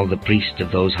slaughtered all the priests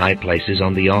of those high places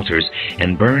on the altars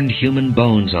and burned human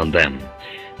bones on them.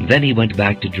 Then he went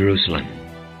back to Jerusalem.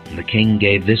 And the king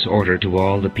gave this order to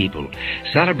all the people: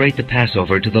 "Celebrate the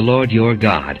Passover to the Lord your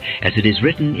God, as it is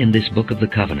written in this book of the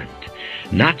covenant.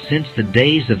 Not since the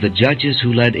days of the judges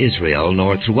who led Israel,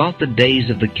 nor throughout the days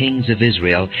of the kings of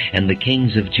Israel and the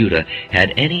kings of Judah,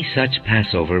 had any such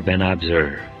Passover been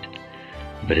observed.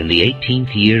 But in the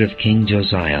 18th year of King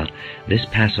Josiah, this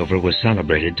Passover was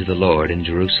celebrated to the Lord in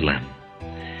Jerusalem."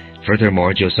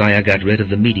 Furthermore, Josiah got rid of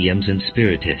the mediums and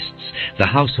spiritists, the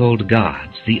household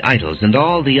gods, the idols, and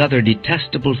all the other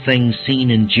detestable things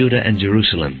seen in Judah and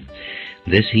Jerusalem.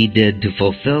 This he did to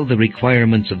fulfill the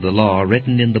requirements of the law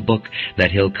written in the book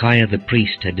that Hilkiah the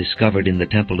priest had discovered in the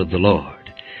temple of the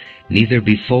Lord. Neither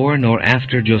before nor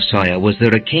after Josiah was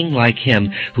there a king like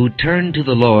him who turned to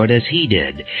the Lord as he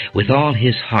did, with all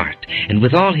his heart, and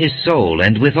with all his soul,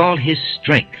 and with all his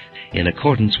strength, in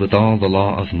accordance with all the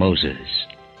law of Moses.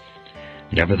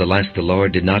 Nevertheless, the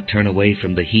Lord did not turn away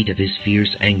from the heat of his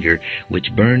fierce anger,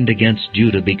 which burned against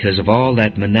Judah because of all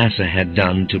that Manasseh had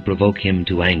done to provoke him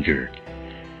to anger.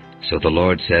 So the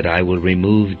Lord said, "I will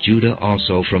remove Judah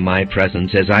also from my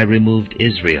presence, as I removed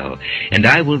Israel, and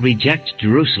I will reject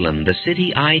Jerusalem, the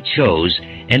city I chose,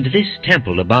 and this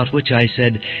temple about which I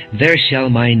said, 'There shall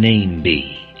my name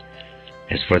be.'"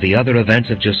 As for the other events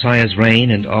of Josiah's reign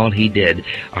and all he did,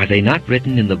 are they not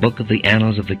written in the book of the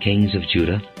annals of the kings of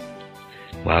Judah?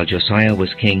 While Josiah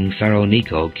was king, Pharaoh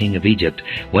Necho, king of Egypt,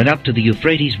 went up to the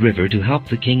Euphrates River to help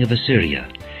the king of Assyria.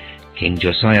 King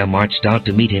Josiah marched out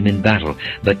to meet him in battle,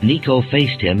 but Necho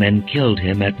faced him and killed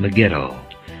him at Megiddo.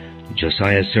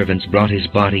 Josiah's servants brought his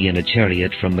body in a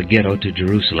chariot from Megiddo to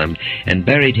Jerusalem and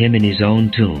buried him in his own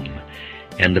tomb.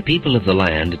 And the people of the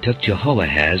land took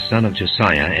Jehoahaz, son of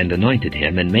Josiah, and anointed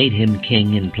him and made him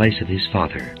king in place of his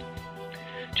father.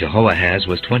 Jehoahaz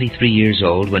was 23 years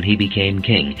old when he became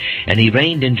king, and he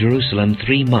reigned in Jerusalem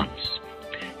 3 months.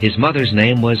 His mother's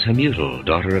name was Hamutal,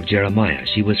 daughter of Jeremiah.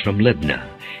 She was from Libnah.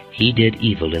 He did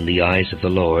evil in the eyes of the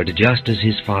Lord, just as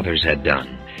his fathers had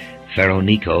done. Pharaoh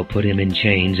Necho put him in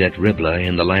chains at Riblah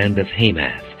in the land of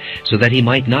Hamath, so that he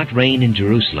might not reign in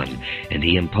Jerusalem, and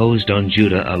he imposed on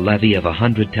Judah a levy of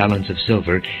 100 talents of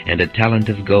silver and a talent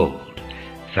of gold.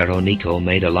 Pharaoh Necho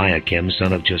made Eliakim,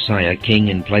 son of Josiah, king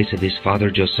in place of his father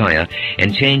Josiah,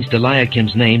 and changed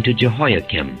Eliakim's name to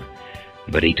Jehoiakim.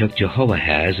 But he took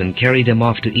Jehoahaz and carried him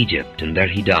off to Egypt, and there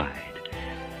he died.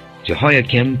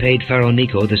 Jehoiakim paid Pharaoh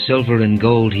Necho the silver and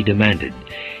gold he demanded.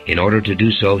 In order to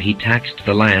do so, he taxed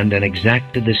the land and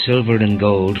exacted the silver and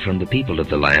gold from the people of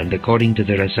the land according to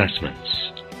their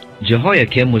assessments.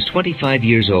 Jehoiakim was 25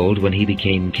 years old when he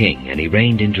became king, and he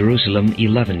reigned in Jerusalem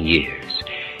 11 years.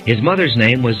 His mother's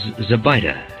name was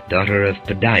Zebidah, daughter of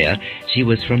Pedaiah. She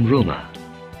was from Rumah.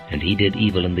 And he did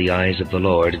evil in the eyes of the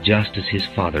Lord, just as his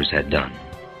fathers had done.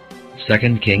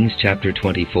 2 Kings chapter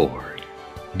 24.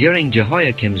 During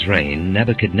Jehoiakim's reign,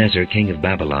 Nebuchadnezzar, king of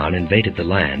Babylon, invaded the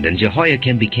land, and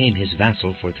Jehoiakim became his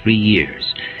vassal for 3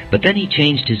 years. But then he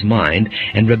changed his mind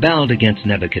and rebelled against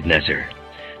Nebuchadnezzar.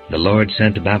 The Lord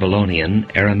sent Babylonian,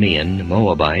 Aramean,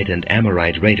 Moabite, and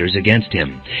Amorite raiders against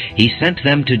him. He sent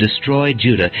them to destroy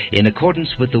Judah in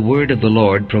accordance with the word of the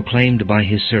Lord proclaimed by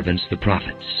his servants the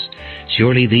prophets.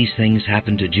 Surely these things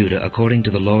happened to Judah according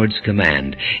to the Lord's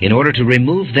command, in order to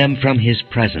remove them from his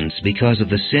presence because of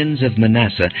the sins of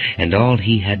Manasseh and all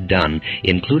he had done,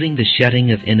 including the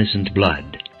shedding of innocent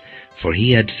blood. For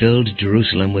he had filled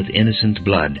Jerusalem with innocent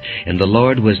blood, and the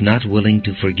Lord was not willing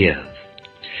to forgive.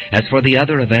 As for the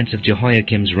other events of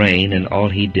Jehoiakim's reign and all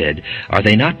he did, are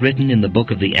they not written in the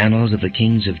book of the annals of the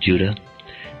kings of Judah?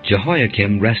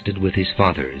 Jehoiakim rested with his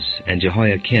fathers, and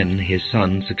Jehoiakim his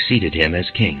son succeeded him as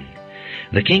king.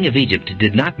 The king of Egypt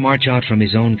did not march out from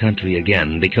his own country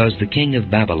again, because the king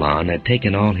of Babylon had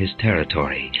taken all his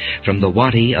territory, from the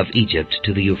Wadi of Egypt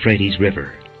to the Euphrates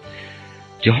River.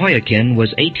 Jehoiakim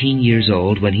was 18 years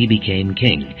old when he became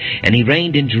king, and he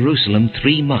reigned in Jerusalem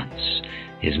 3 months.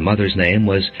 His mother's name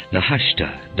was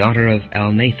Nehushta, daughter of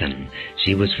Elnathan.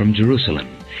 She was from Jerusalem.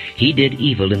 He did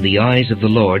evil in the eyes of the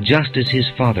Lord, just as his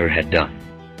father had done.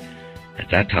 At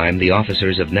that time the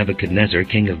officers of Nebuchadnezzar,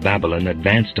 king of Babylon,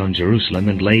 advanced on Jerusalem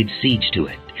and laid siege to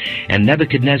it. And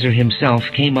Nebuchadnezzar himself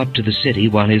came up to the city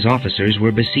while his officers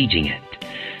were besieging it.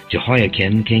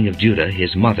 Jehoiakim, king of Judah,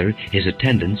 his mother, his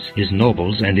attendants, his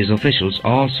nobles, and his officials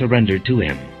all surrendered to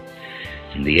him.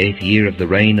 In the 8th year of the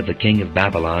reign of the king of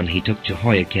Babylon, he took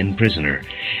Jehoiakim prisoner.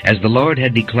 As the Lord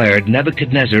had declared,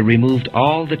 Nebuchadnezzar removed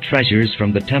all the treasures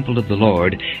from the temple of the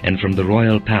Lord and from the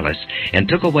royal palace, and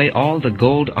took away all the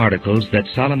gold articles that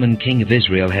Solomon king of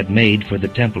Israel had made for the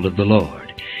temple of the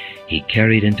Lord. He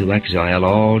carried into exile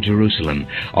all Jerusalem,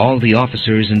 all the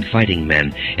officers and fighting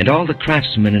men, and all the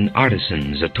craftsmen and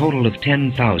artisans, a total of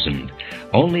 10,000.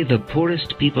 Only the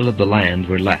poorest people of the land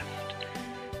were left.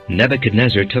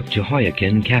 Nebuchadnezzar took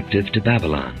Jehoiakim captive to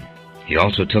Babylon. He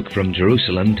also took from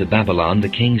Jerusalem to Babylon the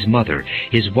king's mother,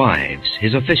 his wives,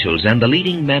 his officials, and the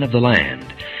leading men of the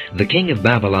land. The king of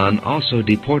Babylon also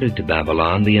deported to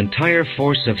Babylon the entire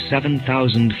force of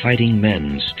 7,000 fighting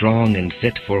men, strong and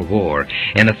fit for war,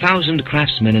 and 1,000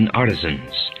 craftsmen and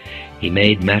artisans. He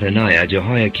made Mattaniah,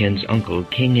 Jehoiakim's uncle,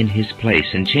 king in his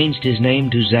place, and changed his name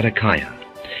to Zedekiah.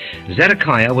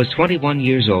 Zedekiah was 21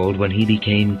 years old when he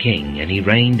became king, and he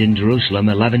reigned in Jerusalem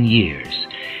 11 years.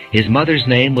 His mother's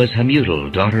name was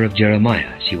Hamutal, daughter of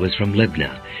Jeremiah. She was from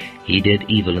Libnah. He did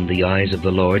evil in the eyes of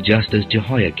the Lord, just as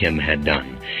Jehoiakim had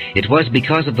done. It was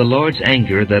because of the Lord's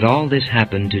anger that all this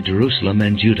happened to Jerusalem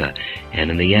and Judah, and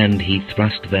in the end he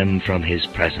thrust them from his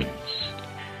presence.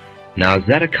 Now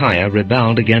Zedekiah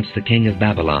rebelled against the king of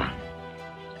Babylon.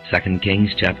 2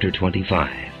 Kings chapter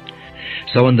 25.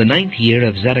 So in the 9th year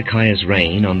of Zedekiah's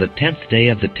reign, on the 10th day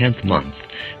of the 10th month,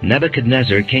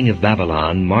 Nebuchadnezzar, king of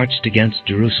Babylon, marched against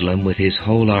Jerusalem with his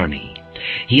whole army.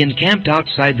 He encamped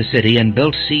outside the city and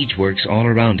built siege works all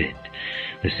around it.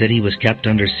 The city was kept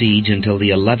under siege until the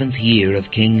 11th year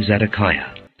of King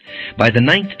Zedekiah. By the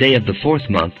 9th day of the 4th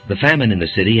month, the famine in the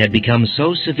city had become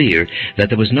so severe that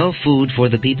there was no food for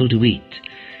the people to eat.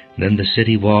 Then the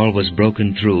city wall was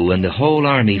broken through, and the whole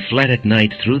army fled at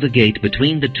night through the gate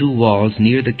between the two walls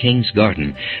near the king's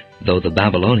garden, though the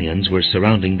Babylonians were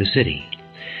surrounding the city.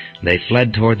 They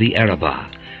fled toward the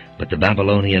Arabah, but the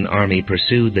Babylonian army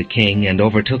pursued the king and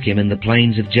overtook him in the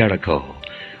plains of Jericho.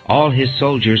 All his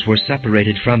soldiers were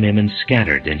separated from him and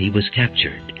scattered, and he was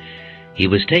captured. He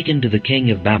was taken to the king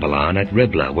of Babylon at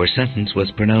Riblah, where sentence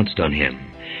was pronounced on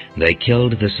him. They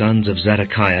killed the sons of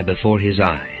Zedekiah before his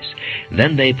eyes.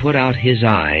 Then they put out his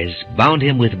eyes, bound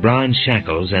him with bronze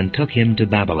shackles, and took him to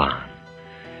Babylon.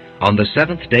 On the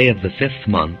 7th day of the 5th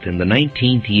month, in the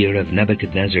 19th year of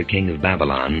Nebuchadnezzar king of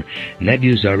Babylon,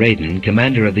 Nebuzaradan,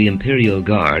 commander of the imperial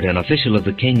guard, and official of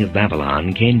the king of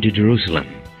Babylon, came to Jerusalem.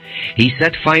 He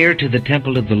set fire to the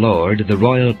temple of the Lord, the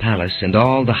royal palace, and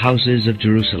all the houses of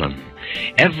Jerusalem.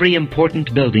 Every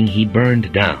important building he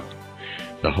burned down.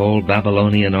 The whole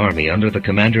Babylonian army, under the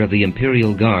commander of the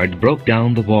imperial guard, broke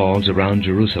down the walls around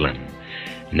Jerusalem.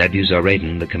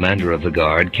 Nebuzaradan, the commander of the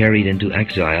guard, carried into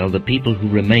exile the people who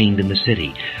remained in the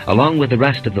city, along with the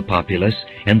rest of the populace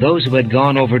and those who had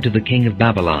gone over to the king of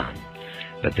Babylon.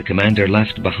 But the commander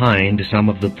left behind some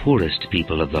of the poorest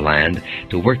people of the land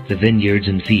to work the vineyards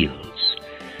and fields.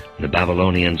 The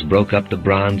Babylonians broke up the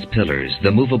bronze pillars,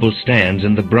 the movable stands,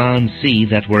 and the bronze sea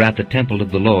that were at the temple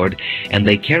of the Lord, and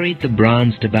they carried the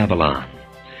bronze to Babylon.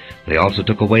 They also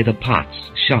took away the pots,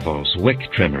 shovels,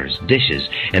 wick trimmers, dishes,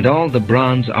 and all the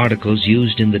bronze articles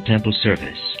used in the temple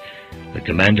service. The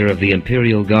commander of the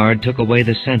imperial guard took away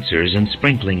the censers and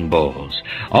sprinkling bowls,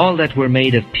 all that were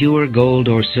made of pure gold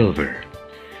or silver.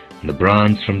 The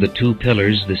bronze from the 2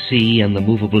 pillars, the sea, and the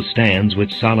movable stands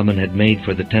which Solomon had made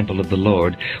for the temple of the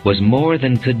Lord was more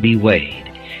than could be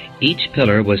weighed. Each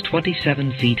pillar was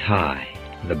 27 feet high.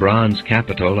 The bronze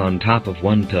capital on top of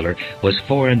one pillar was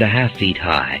 4.5 feet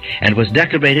high, and was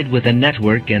decorated with a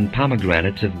network and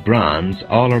pomegranates of bronze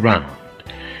all around.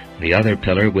 The other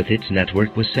pillar with its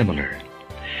network was similar.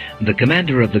 The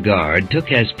commander of the guard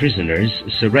took as prisoners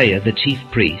Seraiah the chief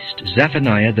priest,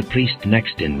 Zephaniah the priest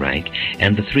next in rank,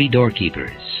 and the 3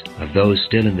 doorkeepers. Of those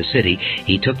still in the city,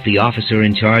 he took the officer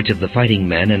in charge of the fighting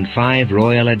men and 5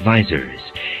 royal advisers.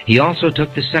 He also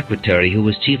took the secretary, who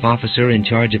was chief officer in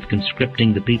charge of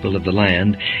conscripting the people of the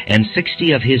land, and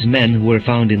 60 of his men who were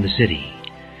found in the city.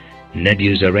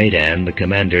 Nebuzaradan, the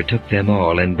commander, took them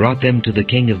all and brought them to the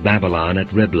king of Babylon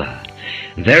at Riblah.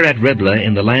 There at Riblah,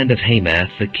 in the land of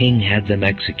Hamath, the king had them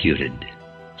executed.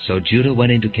 So Judah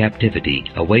went into captivity,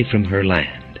 away from her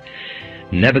land.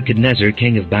 Nebuchadnezzar,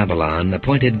 king of Babylon,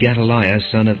 appointed Gedaliah,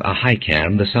 son of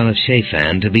Ahikam, the son of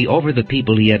Shaphan, to be over the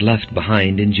people he had left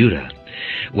behind in Judah.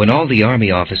 When all the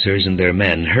army officers and their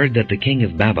men heard that the king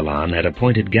of Babylon had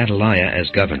appointed Gedaliah as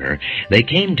governor, they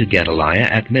came to Gedaliah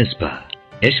at Mizpah.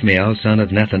 Ishmael, son of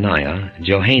Nethaniah,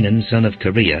 Johanan, son of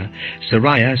Kareah,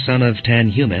 Seraiah, son of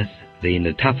Tanhumeth, the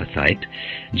Netophathite,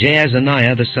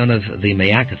 Jaazaniah, the son of the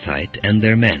Maacathite, and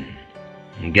their men.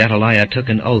 Gedaliah took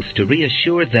an oath to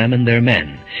reassure them and their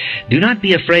men. "Do not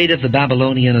be afraid of the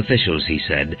Babylonian officials," he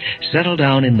said. "Settle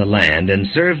down in the land and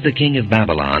serve the king of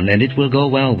Babylon, and it will go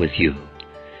well with you."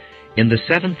 In the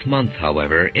 7th month,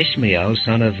 however, Ishmael,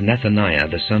 son of Nethaniah,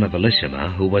 the son of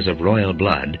Elishama, who was of royal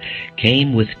blood,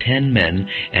 came with 10 men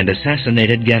and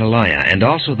assassinated Gedaliah, and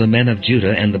also the men of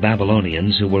Judah and the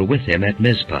Babylonians who were with him at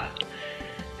Mizpah.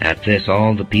 At this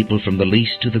all the people from the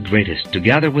least to the greatest,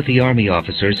 together with the army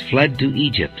officers, fled to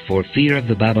Egypt for fear of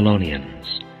the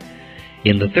Babylonians.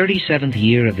 In the 37th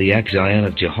year of the exile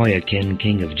of Jehoiakim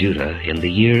king of Judah, in the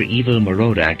year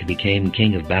Evil-Merodach became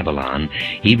king of Babylon,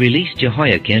 he released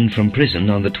Jehoiakim from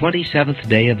prison on the 27th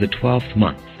day of the 12th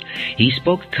month. He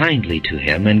spoke kindly to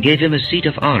him and gave him a seat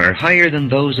of honor higher than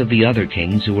those of the other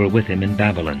kings who were with him in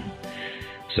Babylon.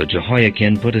 So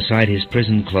Jehoiakim put aside his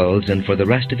prison clothes and for the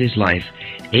rest of his life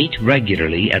ate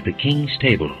regularly at the king's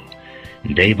table.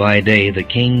 Day by day the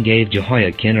king gave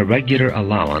Jehoiakim a regular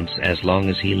allowance as long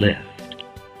as he lived.